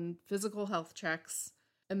mental and physical health checks.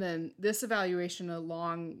 And then this evaluation,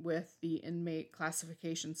 along with the inmate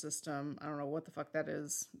classification system, I don't know what the fuck that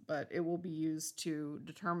is, but it will be used to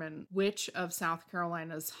determine which of South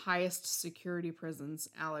Carolina's highest security prisons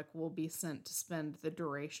Alec will be sent to spend the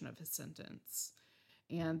duration of his sentence.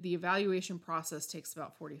 And the evaluation process takes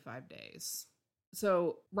about 45 days.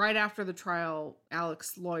 So right after the trial,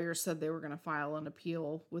 Alex's lawyers said they were going to file an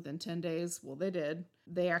appeal within 10 days. Well, they did.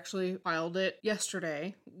 They actually filed it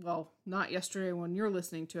yesterday. Well, not yesterday when you're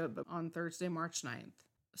listening to it, but on Thursday, March 9th.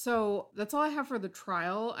 So that's all I have for the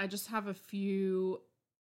trial. I just have a few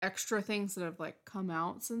extra things that have like come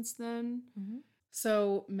out since then. Mm-hmm.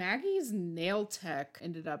 So Maggie's nail tech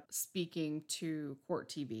ended up speaking to Court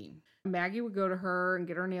TV. Maggie would go to her and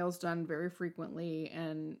get her nails done very frequently,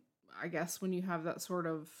 and I guess when you have that sort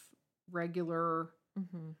of regular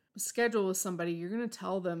schedule with somebody, you're going to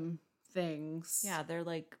tell them things. Yeah, they're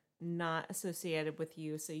like not associated with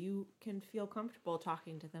you, so you can feel comfortable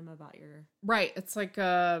talking to them about your... Right. It's like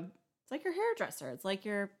your hairdresser. It's like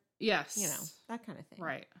your... Yes. You know, that kind of thing.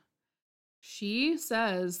 Right. She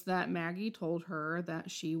says that Maggie told her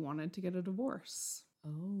that she wanted to get a divorce.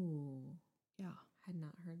 Oh. Yeah. Had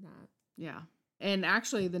not heard that. Yeah. And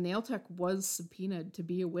actually, the nail tech was subpoenaed to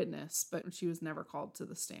be a witness, but she was never called to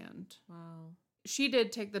the stand. Wow. She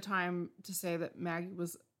did take the time to say that Maggie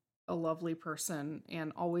was a lovely person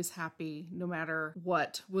and always happy no matter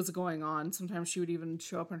what was going on. Sometimes she would even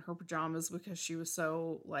show up in her pajamas because she was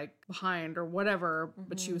so like behind or whatever,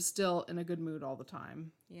 but she was still in a good mood all the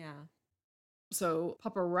time. Yeah. So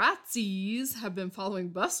paparazzis have been following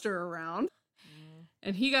Buster around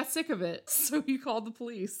and he got sick of it. So he called the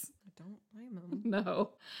police. I don't blame him.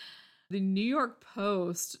 No. The New York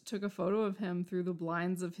Post took a photo of him through the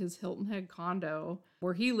blinds of his Hilton Head condo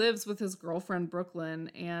where he lives with his girlfriend, Brooklyn,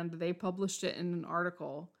 and they published it in an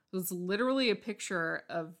article. It was literally a picture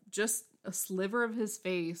of just a sliver of his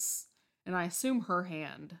face, and I assume her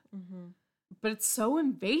hand. Mm-hmm. But it's so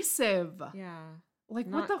invasive. Yeah. Like,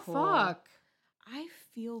 Not what the cool. fuck? I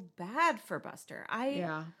feel bad for Buster.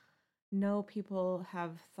 I know people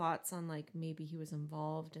have thoughts on, like, maybe he was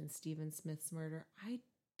involved in Stephen Smith's murder. I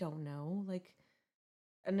don't know. Like,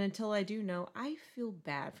 and until I do know, I feel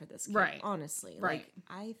bad for this kid, honestly. Right. Like,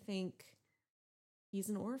 I think he's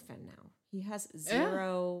an orphan now. He has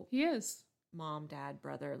zero... He is. Mom, dad,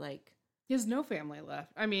 brother, like... He has no family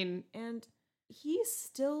left. I mean... And he's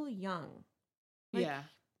still young. Like, yeah.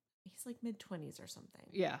 He's like mid-20s or something.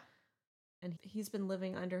 Yeah. And he's been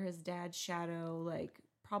living under his dad's shadow, like,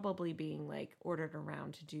 probably being, like, ordered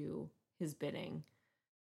around to do his bidding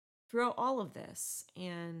throughout all of this.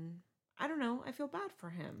 And I don't know, I feel bad for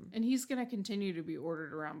him. And he's going to continue to be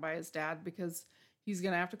ordered around by his dad because he's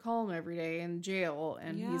going to have to call him every day in jail.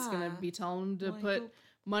 And he's going to be telling him to put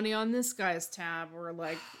money on this guy's tab or,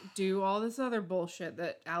 like, do all this other bullshit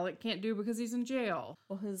that Alec can't do because he's in jail.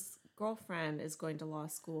 Well, his girlfriend is going to law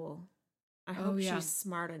school. I hope she's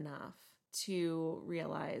smart enough to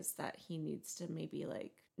realize that he needs to maybe,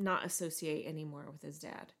 like, not associate anymore with his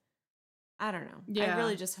dad. I don't know. Yeah. I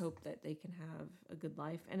really just hope that they can have a good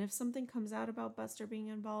life. And if something comes out about Buster being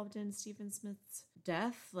involved in Stephen Smith's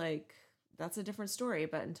death, like, that's a different story.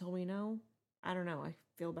 But until we know, I don't know. I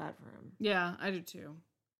feel bad for him. Yeah, I do too.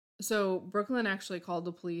 So Brooklyn actually called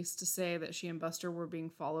the police to say that she and Buster were being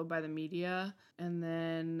followed by the media. And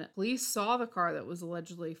then police saw the car that was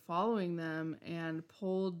allegedly following them and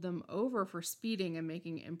pulled them over for speeding and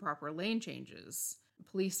making improper lane changes.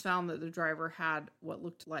 Police found that the driver had what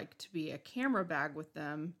looked like to be a camera bag with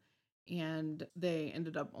them, and they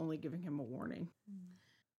ended up only giving him a warning.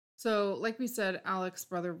 So, like we said, Alex's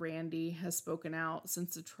brother Randy has spoken out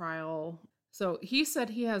since the trial. So he said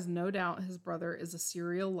he has no doubt his brother is a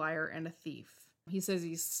serial liar and a thief. He says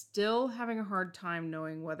he's still having a hard time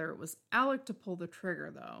knowing whether it was Alec to pull the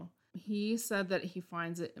trigger, though. He said that he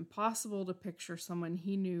finds it impossible to picture someone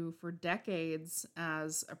he knew for decades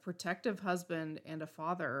as a protective husband and a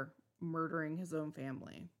father murdering his own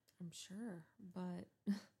family. I'm sure,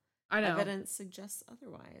 but I know evidence suggests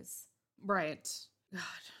otherwise. Right. God,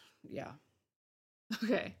 yeah.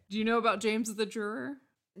 Okay. Do you know about James the juror?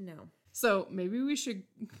 No. So maybe we should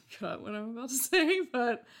cut what I'm about to say,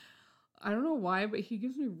 but I don't know why, but he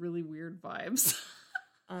gives me really weird vibes.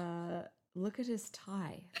 Look at his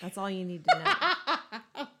tie. That's all you need to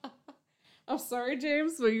know. I'm sorry,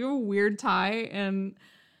 James, but you have a weird tie and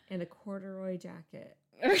a corduroy jacket.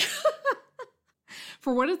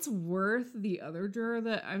 For what it's worth, the other juror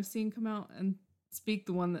that I've seen come out and speak,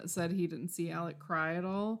 the one that said he didn't see Alec cry at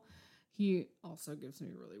all, he also gives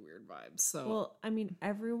me really weird vibes. So, well, I mean,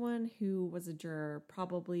 everyone who was a juror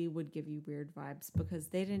probably would give you weird vibes because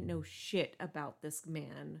they didn't know shit about this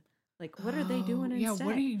man. Like, what are they doing instead? Yeah,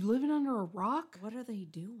 what are you, living under a rock? What are they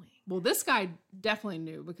doing? Well, this guy definitely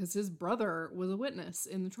knew because his brother was a witness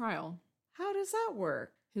in the trial. How does that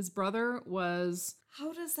work? His brother was...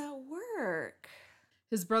 How does that work?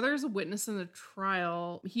 His brother is a witness in the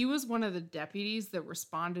trial. He was one of the deputies that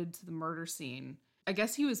responded to the murder scene. I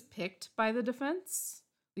guess he was picked by the defense.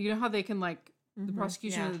 You know how they can, like, the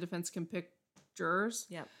prosecution and the defense can pick jurors?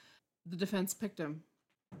 Yep. The defense picked him.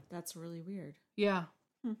 That's really weird. Yeah.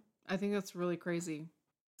 I think that's really crazy.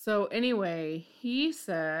 So anyway, he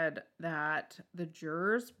said that the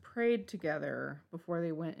jurors prayed together before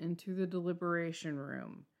they went into the deliberation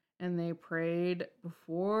room. And they prayed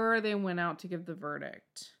before they went out to give the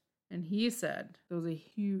verdict. And he said it was a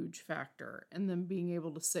huge factor in them being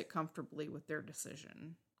able to sit comfortably with their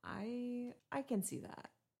decision. I can see that.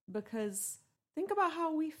 Because think about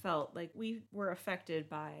how we felt. Like, we were affected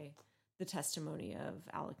by the testimony of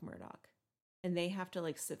Alex Murdaugh. And they have to,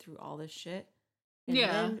 like, sit through all this shit and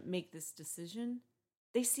then make this decision.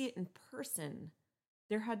 They see it in person.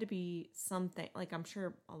 There had to be something, like, I'm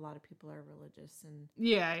sure a lot of people are religious and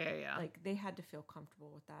yeah. Like, they had to feel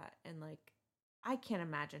comfortable with that. And, like, I can't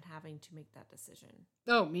imagine having to make that decision.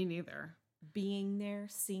 Oh, me neither. Being there,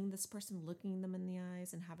 seeing this person, looking them in the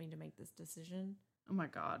eyes and having to make this decision. Oh my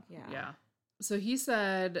God. Yeah. So he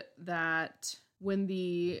said that when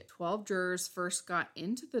the 12 jurors first got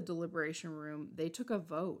into the deliberation room, they took a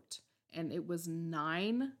vote, and it was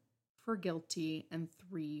 9 for guilty and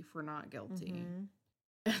 3 for not guilty.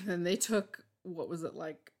 And then they took, what was it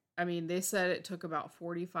like? I mean, they said it took about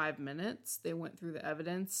 45 minutes. They went through the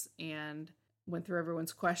evidence and went through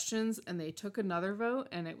everyone's questions, and they took another vote,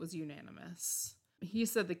 and it was unanimous. He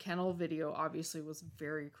said the kennel video obviously was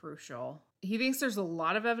very crucial. He thinks there's a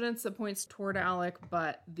lot of evidence that points toward Alec,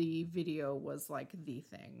 but the video was like the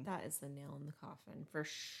thing. That is the nail in the coffin for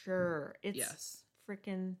sure. It's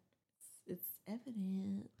freaking, it's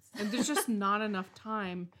evidence. And there's just not enough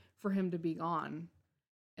time for him to be gone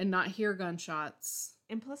and not hear gunshots.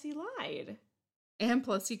 And plus he lied. And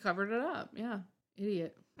plus he covered it up. Yeah.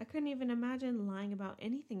 Idiot. I couldn't even imagine lying about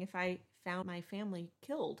anything if I found my family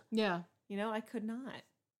killed. Yeah. You know, I could not.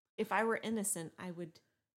 If I were innocent, I would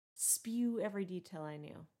spew every detail I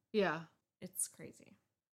knew. Yeah. It's crazy.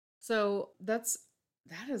 So that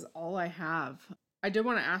is all I have. I did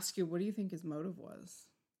want to ask you, what do you think his motive was?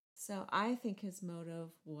 So I think his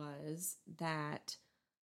motive was that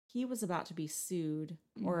he was about to be sued,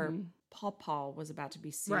 or Paul was about to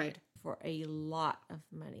be sued for a lot of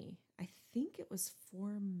money. I think it was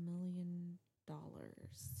 $4 million.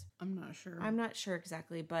 I'm not sure. I'm not sure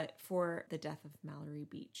exactly, but for the death of Mallory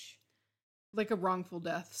Beach. Like a wrongful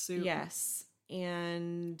death suit. Yes.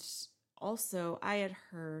 And also, I had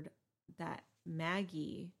heard that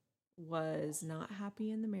Maggie was not happy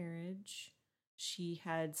in the marriage. She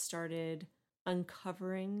had started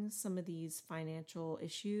uncovering some of these financial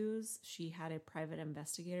issues. She had a private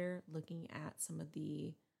investigator looking at some of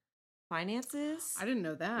the finances. I didn't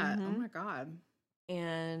know that. Oh my God.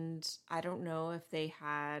 And I don't know if they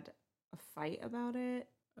had a fight about it.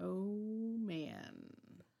 Oh, man.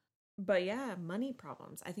 But yeah, money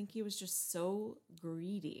problems. I think he was just so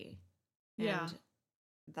greedy. Yeah. And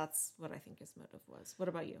that's what I think his motive was. What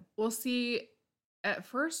about you? Well, see, at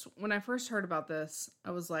first, when I first heard about this,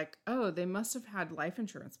 I was like, oh, they must have had life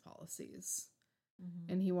insurance policies.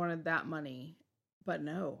 And he wanted that money. But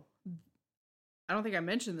no. I don't think I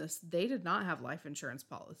mentioned this. They did not have life insurance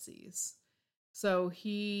policies. So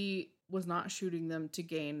he was not shooting them to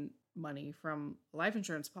gain money from life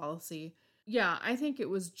insurance policy. Yeah, I think it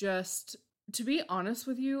was just, to be honest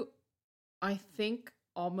with you, I think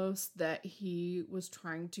almost that he was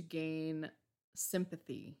trying to gain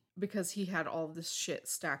sympathy because he had all this shit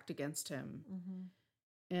stacked against him.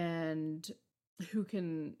 And who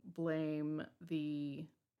can blame the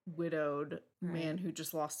widowed man who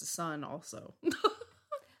just lost a son also?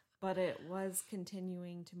 But it was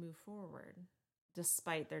continuing to move forward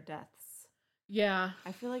despite their deaths. Yeah.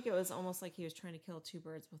 I feel like it was almost like he was trying to kill two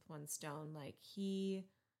birds with one stone. Like, he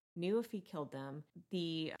knew if he killed them,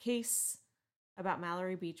 the case about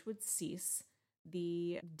Mallory Beach would cease.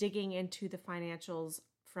 The digging into the financials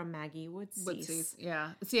from Maggie would cease.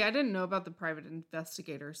 Yeah. See, I didn't know about the private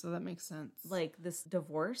investigator, so that makes sense. Like, this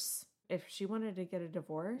divorce, if she wanted to get a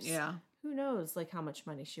divorce, who knows, like, how much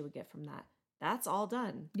money she would get from that. That's all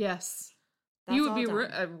done. Yes. That's you would all be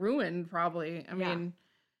done. ruined, probably. I mean,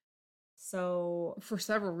 so for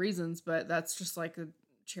several reasons, but that's just like a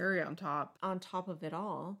cherry on top. On top of it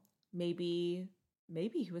all, maybe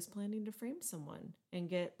he was planning to frame someone and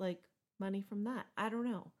get, like, money from that. I don't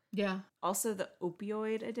know. Yeah. Also, the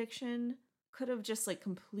opioid addiction could have just, like,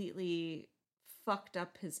 completely fucked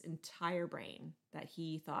up his entire brain that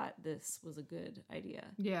he thought this was a good idea.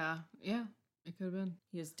 Yeah. Yeah. It could have been.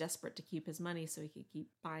 He was desperate to keep his money so he could keep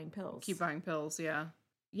buying pills. Yeah.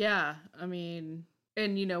 Yeah. I mean,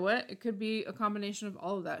 and you know what? It could be a combination of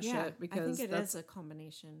all of that shit because I think it that's is a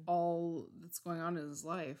combination. All that's going on in his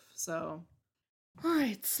life. So, All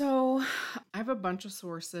right, so I have a bunch of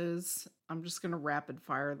sources. I'm just going to rapid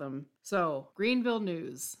fire them. So, Greenville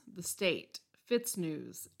News, The State, Fitz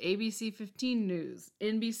News, ABC 15 News,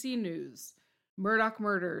 NBC News, Murdaugh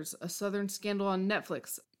Murders, A Southern Scandal on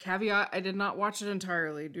Netflix. Caveat, I did not watch it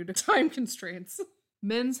entirely due to time constraints.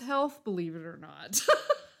 Men's Health, believe it or not.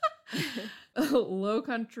 Low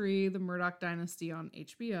Country, The Murdaugh Dynasty on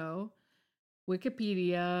HBO,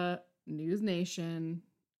 Wikipedia, News Nation,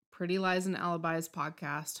 Pretty Lies and Alibis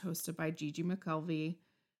podcast hosted by Gigi McKelvey,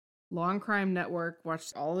 Law and Crime Network,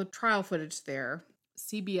 watched all the trial footage there,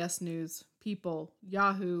 CBS News, People,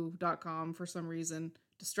 Yahoo.com for some reason,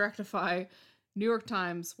 Distractify, New York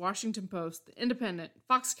Times, Washington Post, The Independent,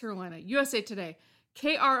 Fox Carolina, USA Today,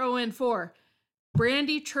 KRON4,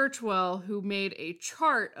 Brandy Churchwell, who made a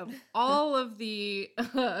chart of all of the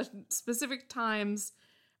specific times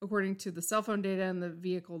according to the cell phone data and the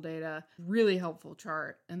vehicle data. Really helpful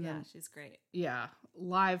chart. And then, she's great. Yeah.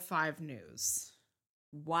 Live 5 News.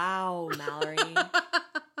 Wow, Mallory.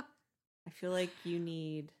 I feel like you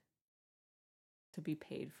need to be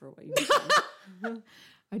paid for what you've done.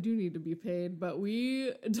 I do need to be paid, but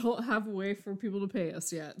we don't have a way for people to pay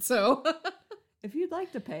us yet. So if you'd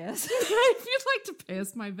like to pay us. If you'd like to pay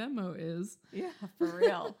us, my Venmo is. Yeah, for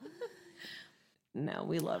real. No,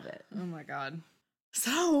 we love it. Oh my God.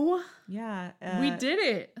 So, yeah, we did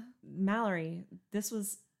it. Mallory, this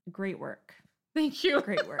was great work. Thank you.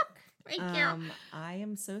 Great work. Thank you. I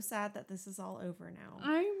am so sad that this is all over now.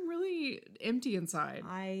 I'm really empty inside.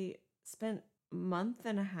 I spent a month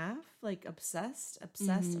and a half like obsessed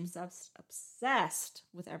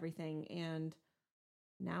with everything, and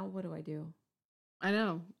now what do I do? I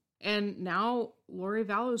know. And now Lori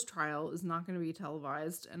Vallow's trial is not going to be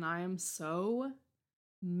televised, and I am so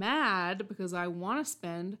mad because I want to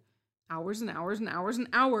spend hours and hours and hours and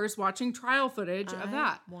hours watching trial footage of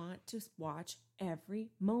that. I want to watch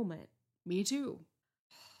every moment. Me too.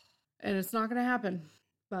 And it's not going to happen,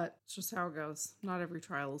 but it's just how it goes. Not every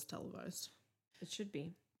trial is televised. It should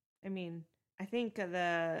be. I mean, I think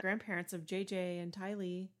the grandparents of JJ and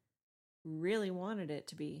Tylee really wanted it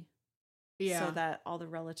to be. Yeah. So that all the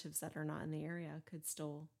relatives that are not in the area could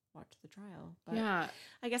still watch the trial. But yeah.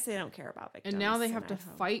 I guess they don't care about victims. And now they have to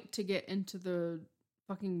fight to get into the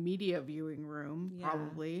fucking media viewing room,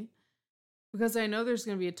 probably. Because I know there's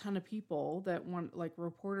going to be a ton of people that want, like,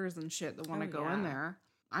 reporters and shit that want to go in there.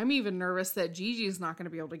 I'm even nervous that Gigi's not going to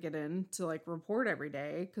be able to get in to, like, report every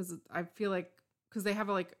day. Because I feel like, because they have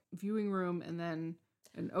a, like, viewing room and then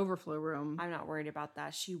an overflow room. I'm not worried about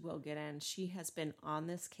that. She will get in. She has been on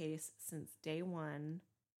this case since day one.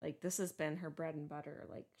 Like, this has been her bread and butter.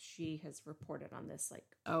 Like, she has reported on this,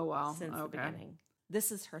 like, since the beginning.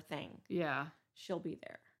 This is her thing. Yeah. She'll be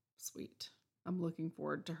there. Sweet. I'm looking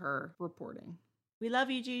forward to her reporting. We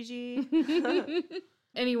love you, Gigi.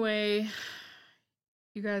 Anyway,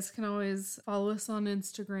 you guys can always follow us on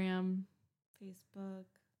Instagram, Facebook.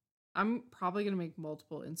 I'm probably going to make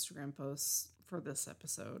multiple Instagram posts for this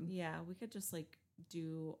episode. Yeah, we could just, like,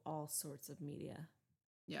 do all sorts of media.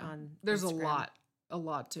 Yeah. On There's Instagram. a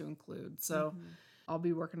lot to include. So I'll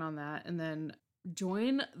be working on that. And then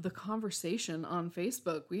join the conversation on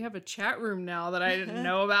Facebook. We have a chat room now that I didn't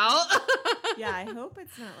know about. Yeah, I hope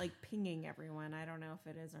it's not, like, pinging everyone. I don't know if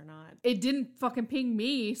it is or not. It didn't fucking ping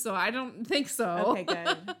me, so I don't think so. Okay,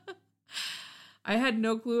 good. I had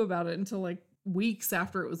no clue about it until, like, weeks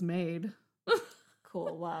after it was made.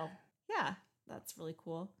 Cool. Wow. Yeah, that's really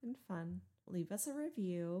cool and fun. Leave us a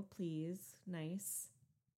review, please. Nice.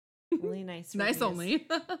 Only nice Nice only.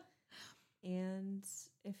 And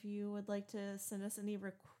if you would like to send us any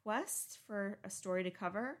requests for a story to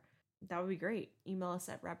cover, that would be great. Email us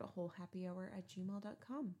at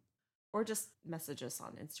rabbitholehappyhour@gmail.com. Or just message us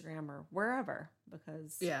on Instagram or wherever,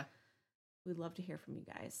 because we'd love to hear from you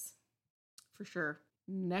guys. For sure.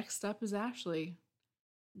 Next up is Ashley.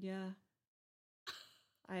 Yeah.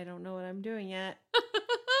 I don't know what I'm doing yet.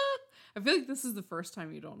 I feel like this is the first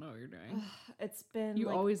time you don't know what you're doing. It's been You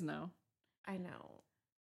always know. I know.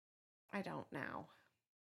 I don't now.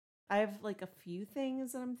 I have, like, a few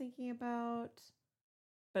things that I'm thinking about,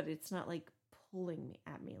 but it's not, like, pulling me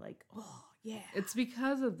at me like, oh, yeah. It's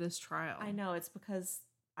because of this trial. I know. It's because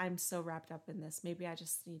I'm so wrapped up in this. Maybe I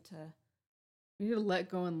just need to... You need to let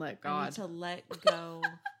go and let God. I need to let go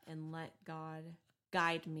and let God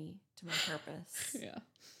guide me to my purpose. Yeah.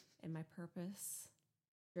 And my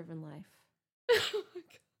purpose-driven life.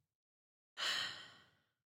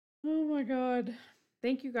 Oh my God.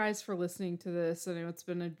 Thank you guys for listening to this. I know it's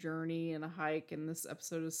been a journey and a hike, and this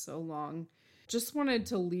episode is so long. Just wanted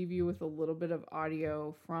to leave you with a little bit of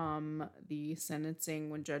audio from the sentencing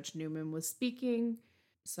when Judge Newman was speaking.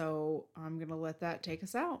 So I'm going to let that take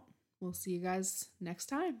us out. We'll see you guys next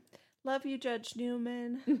time. Love you, Judge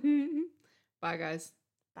Newman. Bye, guys.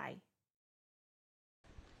 Bye.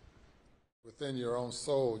 Within your own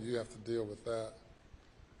soul, you have to deal with that.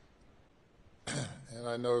 And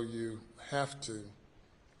I know you have to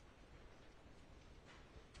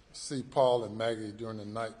see Paul and Maggie during the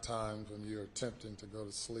night times when you're attempting to go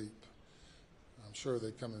to sleep. I'm sure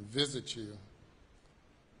they come and visit you.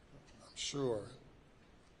 I'm sure.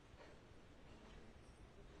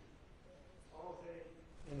 All day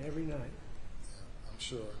and every night. Yeah, I'm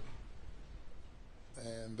sure.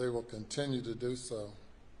 And they will continue to do so.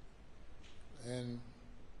 And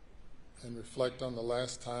reflect on the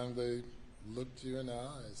last time they looked you in the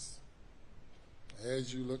eyes,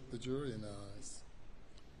 as you looked the jury in the eyes.